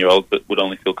 17-year-olds that would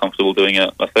only feel comfortable doing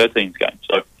a 13s game.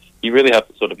 So you really have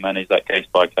to sort of manage that case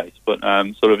by case. But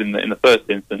sort of in the first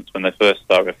instance, when they first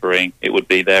start refereeing, it would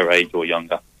be their age or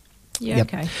younger. Yeah.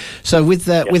 Yep. Okay. So with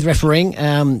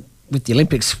refereeing. With the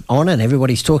Olympics on and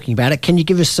everybody's talking about it, can you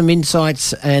give us some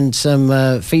insights and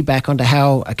some feedback onto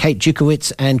how Kate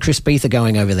Jukowitz and Chris Beath are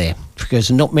going over there?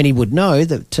 Because not many would know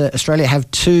that Australia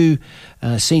have two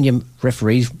senior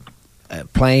referees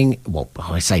playing. Well,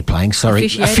 I say playing. Sorry,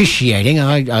 officiating.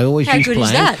 I always use playing. How good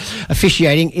is that?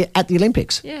 Officiating at the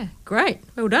Olympics. Yeah, great.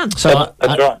 Well done. So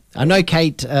I know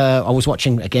Kate. I was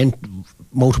watching again.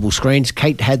 Multiple screens.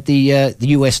 Kate had the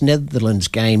US-Netherlands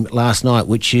game last night,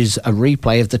 which is a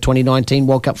replay of the 2019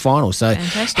 World Cup final. So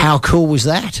fantastic. How cool was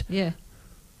that? Yeah.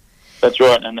 That's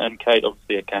right. And Kate,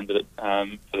 obviously a candidate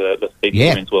for the FIFA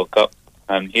Women's World Cup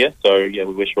here. So, we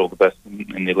wish her all the best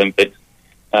in the Olympics.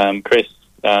 Chris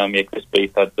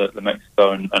Beath had the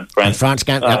Mexico and France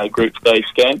game, group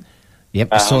stage game. Yep,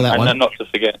 I saw that one. And not to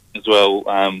forget as well,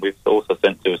 we've also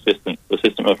sent two assistant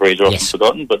referees are often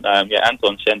forgotten, but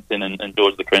Anton Shenton and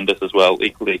George Lakrindis as well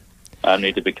equally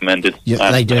need to be commended.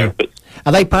 Yeah, they do.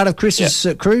 Are they part of Chris's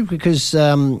crew? Because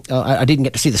I didn't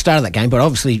get to see the start of that game, but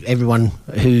obviously everyone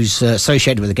who's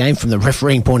associated with the game from the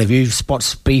refereeing point of view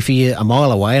spots Beefy a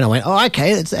mile away, and I went, oh,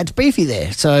 okay, that's Beefy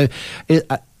there. So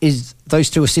is those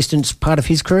two assistants part of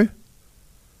his crew?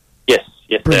 Yes,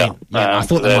 Yes, Brilliant. they are. Yeah, I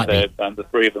thought they might be. The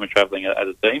three of them are travelling as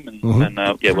a team and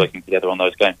working together on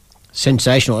those games.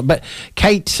 Sensational. But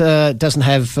Kate doesn't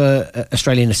have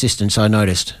Australian assistance, I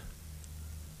noticed.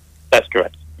 That's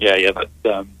correct. Yeah.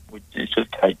 It's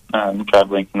just Kate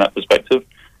travelling from that perspective.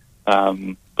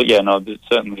 But yeah, no,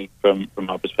 certainly from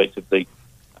our perspective,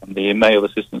 the male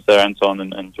assistants there, Anton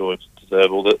and George,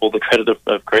 deserve all the credit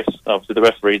of Chris. Obviously, the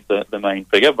referee's the main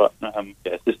figure, but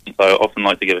assistants I often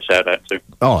like to give a shout out to.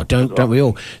 Oh, don't we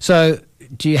all? So,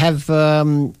 do you have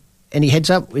any heads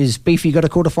up? Is Beefy got a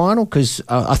quarter final? Because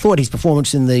I thought his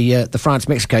performance in the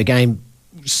France-Mexico game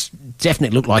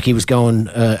definitely looked like he was going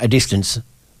a distance.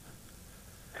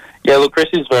 Yeah, look, Chris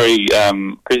is very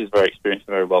experienced and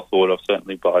very well thought of,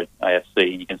 certainly by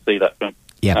AFC, and you can see that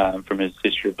from his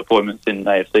history of appointments in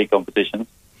AFC competitions.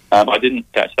 I didn't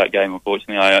catch that game,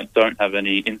 unfortunately. I don't have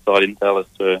any inside intel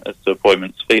as to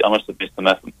appointments. I must have missed the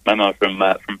memo from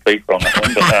FIFA on that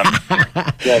one,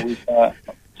 but we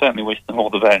certainly wish them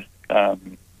all the best.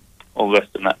 All the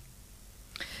best in that.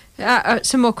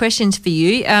 Some more questions for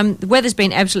you. The weather's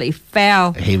been absolutely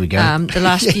foul. Here we go. The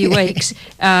last few weeks.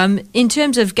 In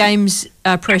terms of games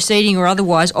proceeding or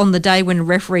otherwise on the day when a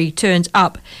referee turns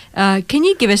up, can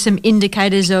you give us some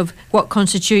indicators of what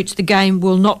constitutes the game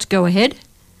will not go ahead?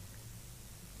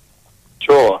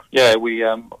 Sure. Yeah,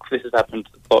 this has happened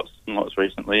lots and lots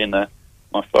recently, and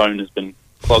my phone has been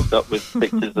clogged up with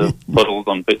pictures of puddles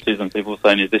on pitches and people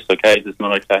saying, "Is this okay? Is this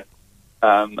not okay?"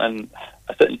 And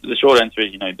I think the short answer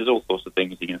is, there's all sorts of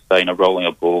things you can say, rolling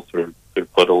a ball through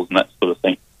puddles and that sort of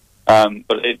thing.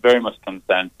 But it very much comes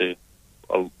down to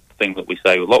a thing that we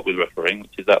say a lot with refereeing,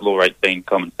 which is that Law 18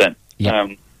 common sense. Yeah.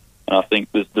 And I think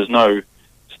there's no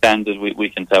standard we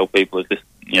can tell people, is this,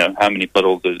 how many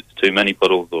puddles is too many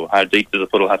puddles, or how deep does a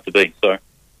puddle have to be? So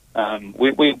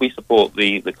we support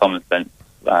the common sense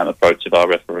approach of our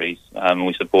referees, and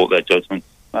we support their judgment.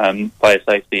 Player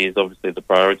safety is obviously the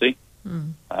priority.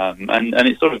 And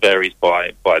it sort of varies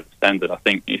by the standard. I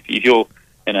think if you're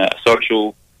in a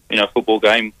social, football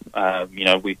game, my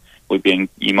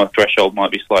threshold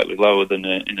might be slightly lower than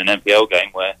in an NPL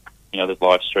game where there's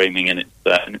live streaming and it's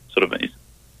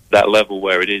that level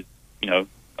where it is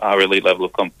our elite level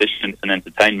of competition. It's an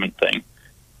entertainment thing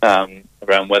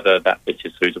around whether that pitch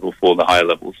is suitable for the higher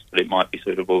levels, but it might be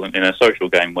suitable in a social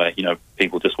game where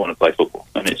people just want to play football,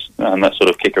 and it's that sort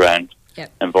of kick around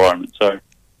environment. So.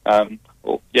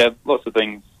 Lots of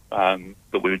things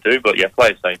that we would do, but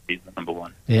player safety is the number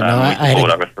one. I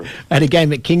had a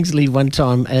game at Kingsley one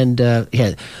time, and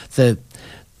the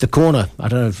corner. I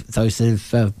don't know if those that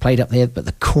have played up there, but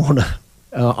the corner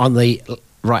on the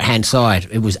right hand side,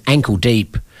 it was ankle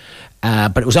deep.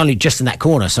 But it was only just in that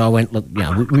corner, so I went, look,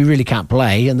 we really can't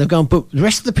play. And they're going, but the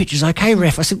rest of the pitch is okay,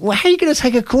 ref. I said, well, how are you going to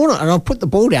take a corner? And I put the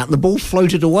ball down, and the ball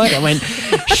floated away. I went,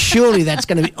 surely that's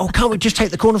going to be, can't we just take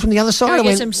the corner from the other side? Go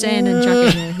get some sand and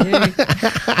chuck in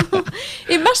there.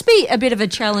 It must be a bit of a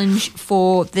challenge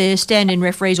for the stand-in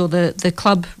referees or the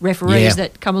club referees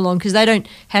that come along, because they don't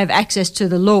have access to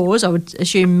the laws. I would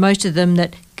assume most of them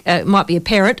that might be a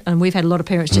parent, and we've had a lot of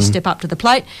parents just step up to the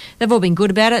plate. They've all been good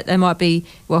about it. They might be,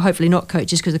 hopefully not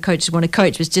coaches, because the coaches want to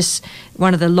coach. It's just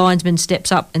one of the linesmen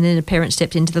steps up, and then a parent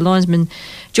steps into the linesman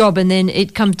job, and then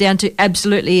it comes down to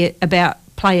absolutely about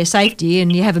player safety,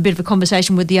 and you have a bit of a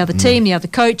conversation with the other team, the other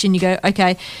coach, and you go,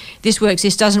 okay, this works,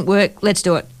 this doesn't work, let's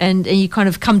do it. And you kind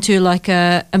of come to like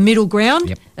a middle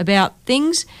ground about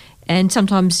things. And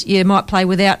sometimes you might play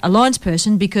without a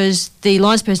linesperson because the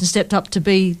linesperson stepped up to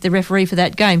be the referee for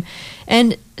that game.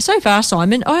 And so far,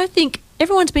 Simon, I think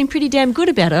everyone's been pretty damn good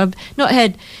about it. I've not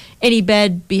had any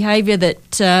bad behaviour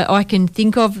that I can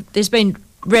think of. There's been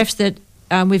refs that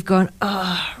we've gone,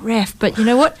 ref, but you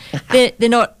know what? They're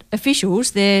not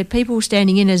officials. They're people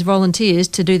standing in as volunteers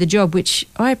to do the job, which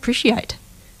I appreciate.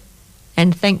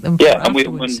 And thank them for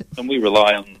afterwards. And we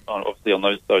rely on obviously on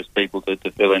those people to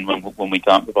fill in when we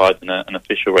can't provide an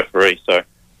official referee. So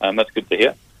that's good to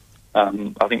hear.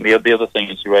 I think the other thing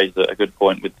is you raised a good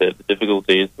point with the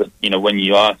difficulty is that when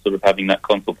you are sort of having that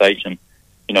consultation,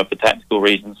 for tactical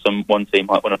reasons, one team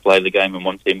might want to play the game and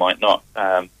one team might not.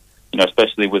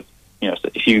 Especially with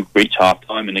if you reach half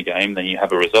time in a game, then you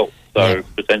have a result. So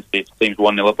potentially if the team's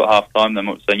 1-0 up at half time, they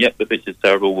might say, "Yep, the pitch is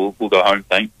terrible. We'll go home,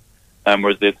 thanks."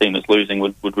 Whereas the team that's losing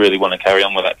would really want to carry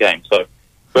on with that game. So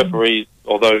referees,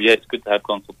 although, it's good to have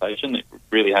consultation, it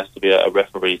really has to be a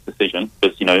referee's decision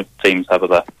because, teams have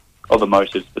other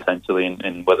motives potentially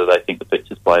in whether they think the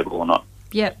pitch is playable or not.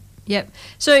 Yep.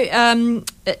 So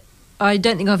I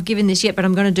don't think I've given this yet, but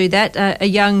I'm going to do that. A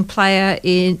young player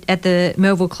at the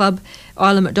Melville club,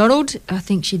 Isla McDonald, I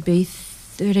think she'd be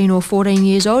 13 or 14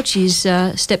 years old. She's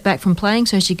stepped back from playing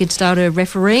so she could start her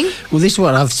refereeing. Well, this is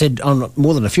what I've said on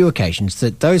more than a few occasions,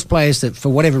 that those players that, for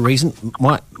whatever reason,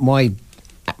 my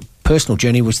personal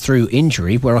journey was through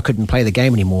injury where I couldn't play the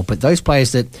game anymore, but those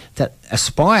players that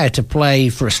aspire to play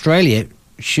for Australia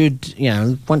should,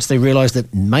 once they realise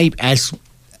that maybe, as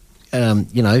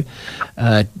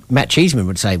Matt Cheeseman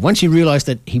would say, once he realised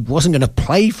that he wasn't going to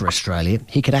play for Australia,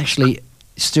 he could actually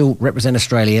still represent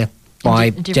Australia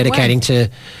by dedicating to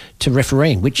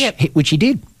refereeing, which he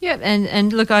did. Yeah,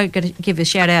 and look, I've got to give a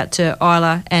shout out to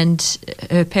Isla and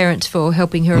her parents for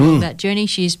helping her along that journey.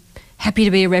 She's happy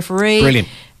to be a referee. Brilliant.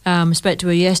 Spoke to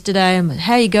her yesterday. I'm like,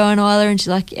 how you going, Isla? And she's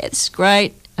like, yeah, it's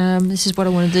great. This is what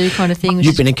I want to do, kind of thing.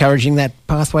 You've been encouraging that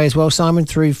pathway as well, Simon,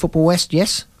 through Football West,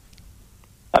 yes?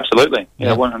 Absolutely,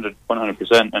 100%.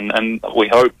 And we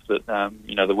hope that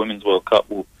the Women's World Cup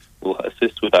will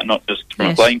assist with that, not just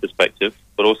from a playing perspective,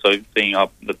 but also seeing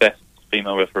up the best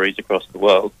female referees across the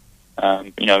world,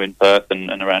 in Perth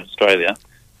and around Australia.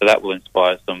 So that will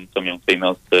inspire some young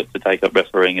females to take up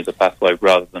refereeing as a pathway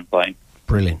rather than playing.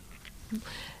 Brilliant.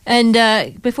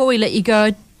 And before we let you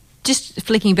go, just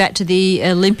flicking back to the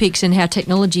Olympics and how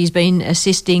technology has been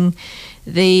assisting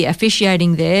the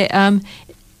officiating there,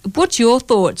 what's your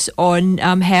thoughts on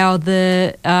how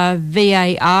the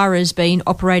VAR has been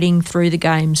operating through the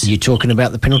games? You talking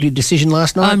about the penalty decision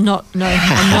last night? I'm not.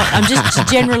 I'm just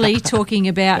generally talking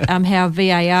about how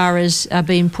VAR has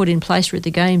been put in place for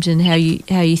the games and how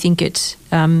you think it's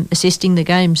assisting the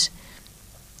games.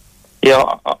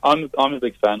 Yeah, I'm a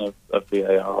big fan of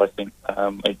VAR. I think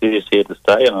it is here to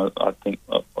stay, and I think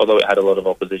although it had a lot of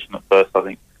opposition at first, I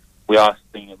think we are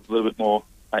seeing a little bit more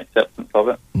acceptance of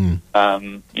it.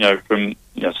 From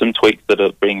some tweaks that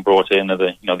are being brought in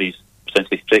are these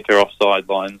potentially thicker offside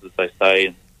lines, as they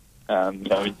say, and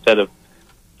instead of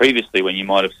previously when you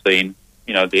might have seen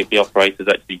the operators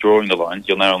actually drawing the lines,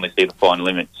 you'll now only see the final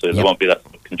limit, so there won't be that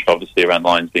sort of controversy around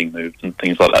lines being moved and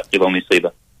things like that. You'll only see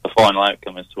the final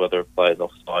outcome as to whether a player is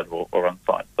offside or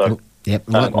onside. So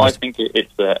I think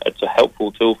it's a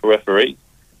helpful tool for referees.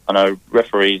 I know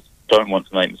referees don't want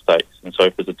to make mistakes, and so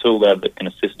if there's a tool there that can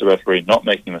assist the referee not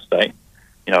making a mistake,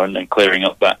 and then clearing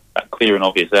up that clear and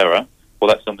obvious error, well,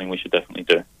 that's something we should definitely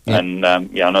do. And I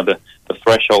know the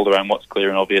threshold around what's clear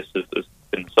and obvious has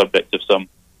been the subject of some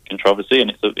controversy,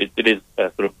 and it is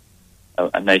sort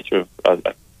of a nature of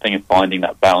a thing of finding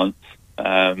that balance.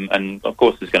 And of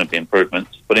course, there's going to be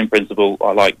improvements, but in principle,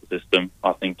 I like the system.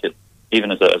 I think it, even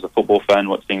as a football fan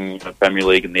watching Premier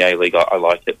League and the A-League, I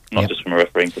like it, not just from a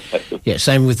refereeing perspective. Yeah,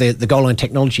 same with the goal line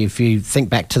technology. If you think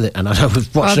back to and I know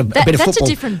we've watched a bit of football. That's a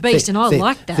different beast, and I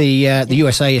like that. The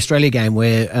USA-Australia game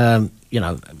where,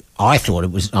 I thought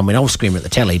it was, I was screaming at the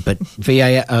telly, but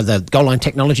the goal line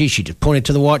technology, she just pointed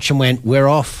to the watch and went, we're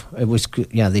off. It was,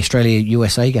 the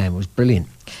Australia-USA game was brilliant.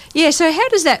 Yeah, so how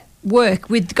does that work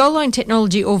with goal line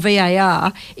technology or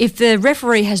VAR if the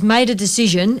referee has made a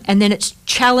decision and then it's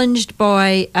challenged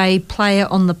by a player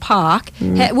on the park?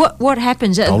 What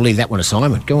happens? I'll leave that one to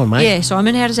Simon. Go on, mate. Yeah,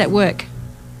 Simon, how does that work?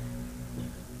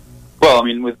 Well,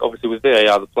 with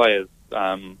VAR, the players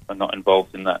are not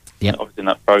involved in that. Obviously, in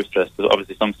that process.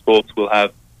 Obviously, some sports will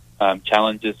have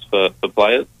challenges for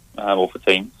players or for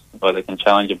teams where they can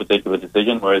challenge a particular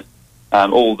decision, whereas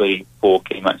all the 4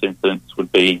 key match incidents would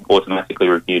be automatically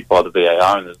reviewed by the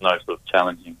VAR, and there's no sort of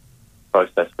challenging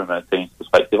process from a team's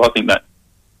perspective. I think that's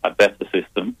a better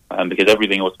system because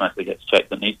everything automatically gets checked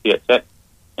that needs to get checked,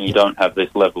 and you don't have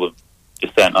this level of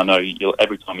dissent. I know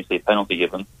every time you see a penalty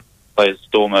given, players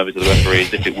storm over to the referee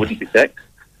as if it wouldn't be checked,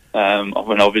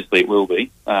 when obviously it will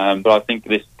be. But I think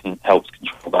this helps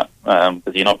control that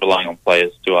because you're not relying on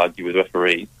players to argue with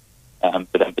referees to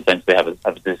then potentially have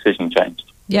a decision changed.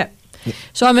 Yeah.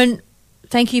 Simon,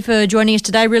 thank you for joining us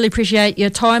today. Really appreciate your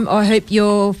time. I hope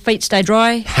your feet stay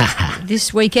dry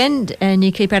this weekend and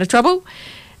you keep out of trouble.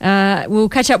 We'll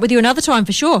catch up with you another time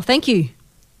for sure. Thank you.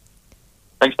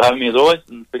 Thanks for having me as always,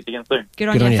 and speak to you again soon. Good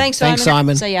on you. Thanks, Simon. Thanks,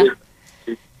 Simon. See ya.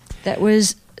 That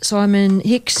was Simon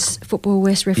Hicks, Football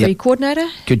West referee coordinator.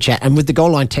 Good chat. And with the goal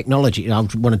line technology, I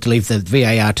wanted to leave the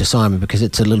VAR to Simon because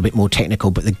it's a little bit more technical,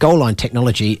 but the goal line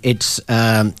technology, it's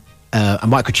a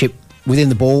microchip within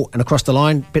the ball and across the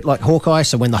line, a bit like Hawkeye.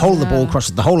 So when the whole of the ball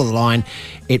crosses the whole of the line,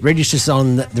 it registers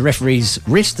on the referee's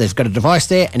wrist. There's got a device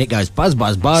there, and it goes buzz,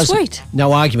 buzz, buzz. Sweet.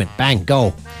 No argument. Bang,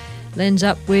 goal. Len's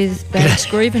up with Barrett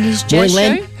Screeve and his jazz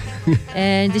show.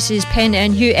 And this is Pen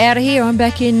and Hugh out of here. I'm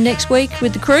back in next week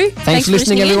with the crew. Thanks for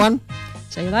listening, everyone.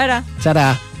 See you later.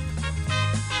 Ta-da.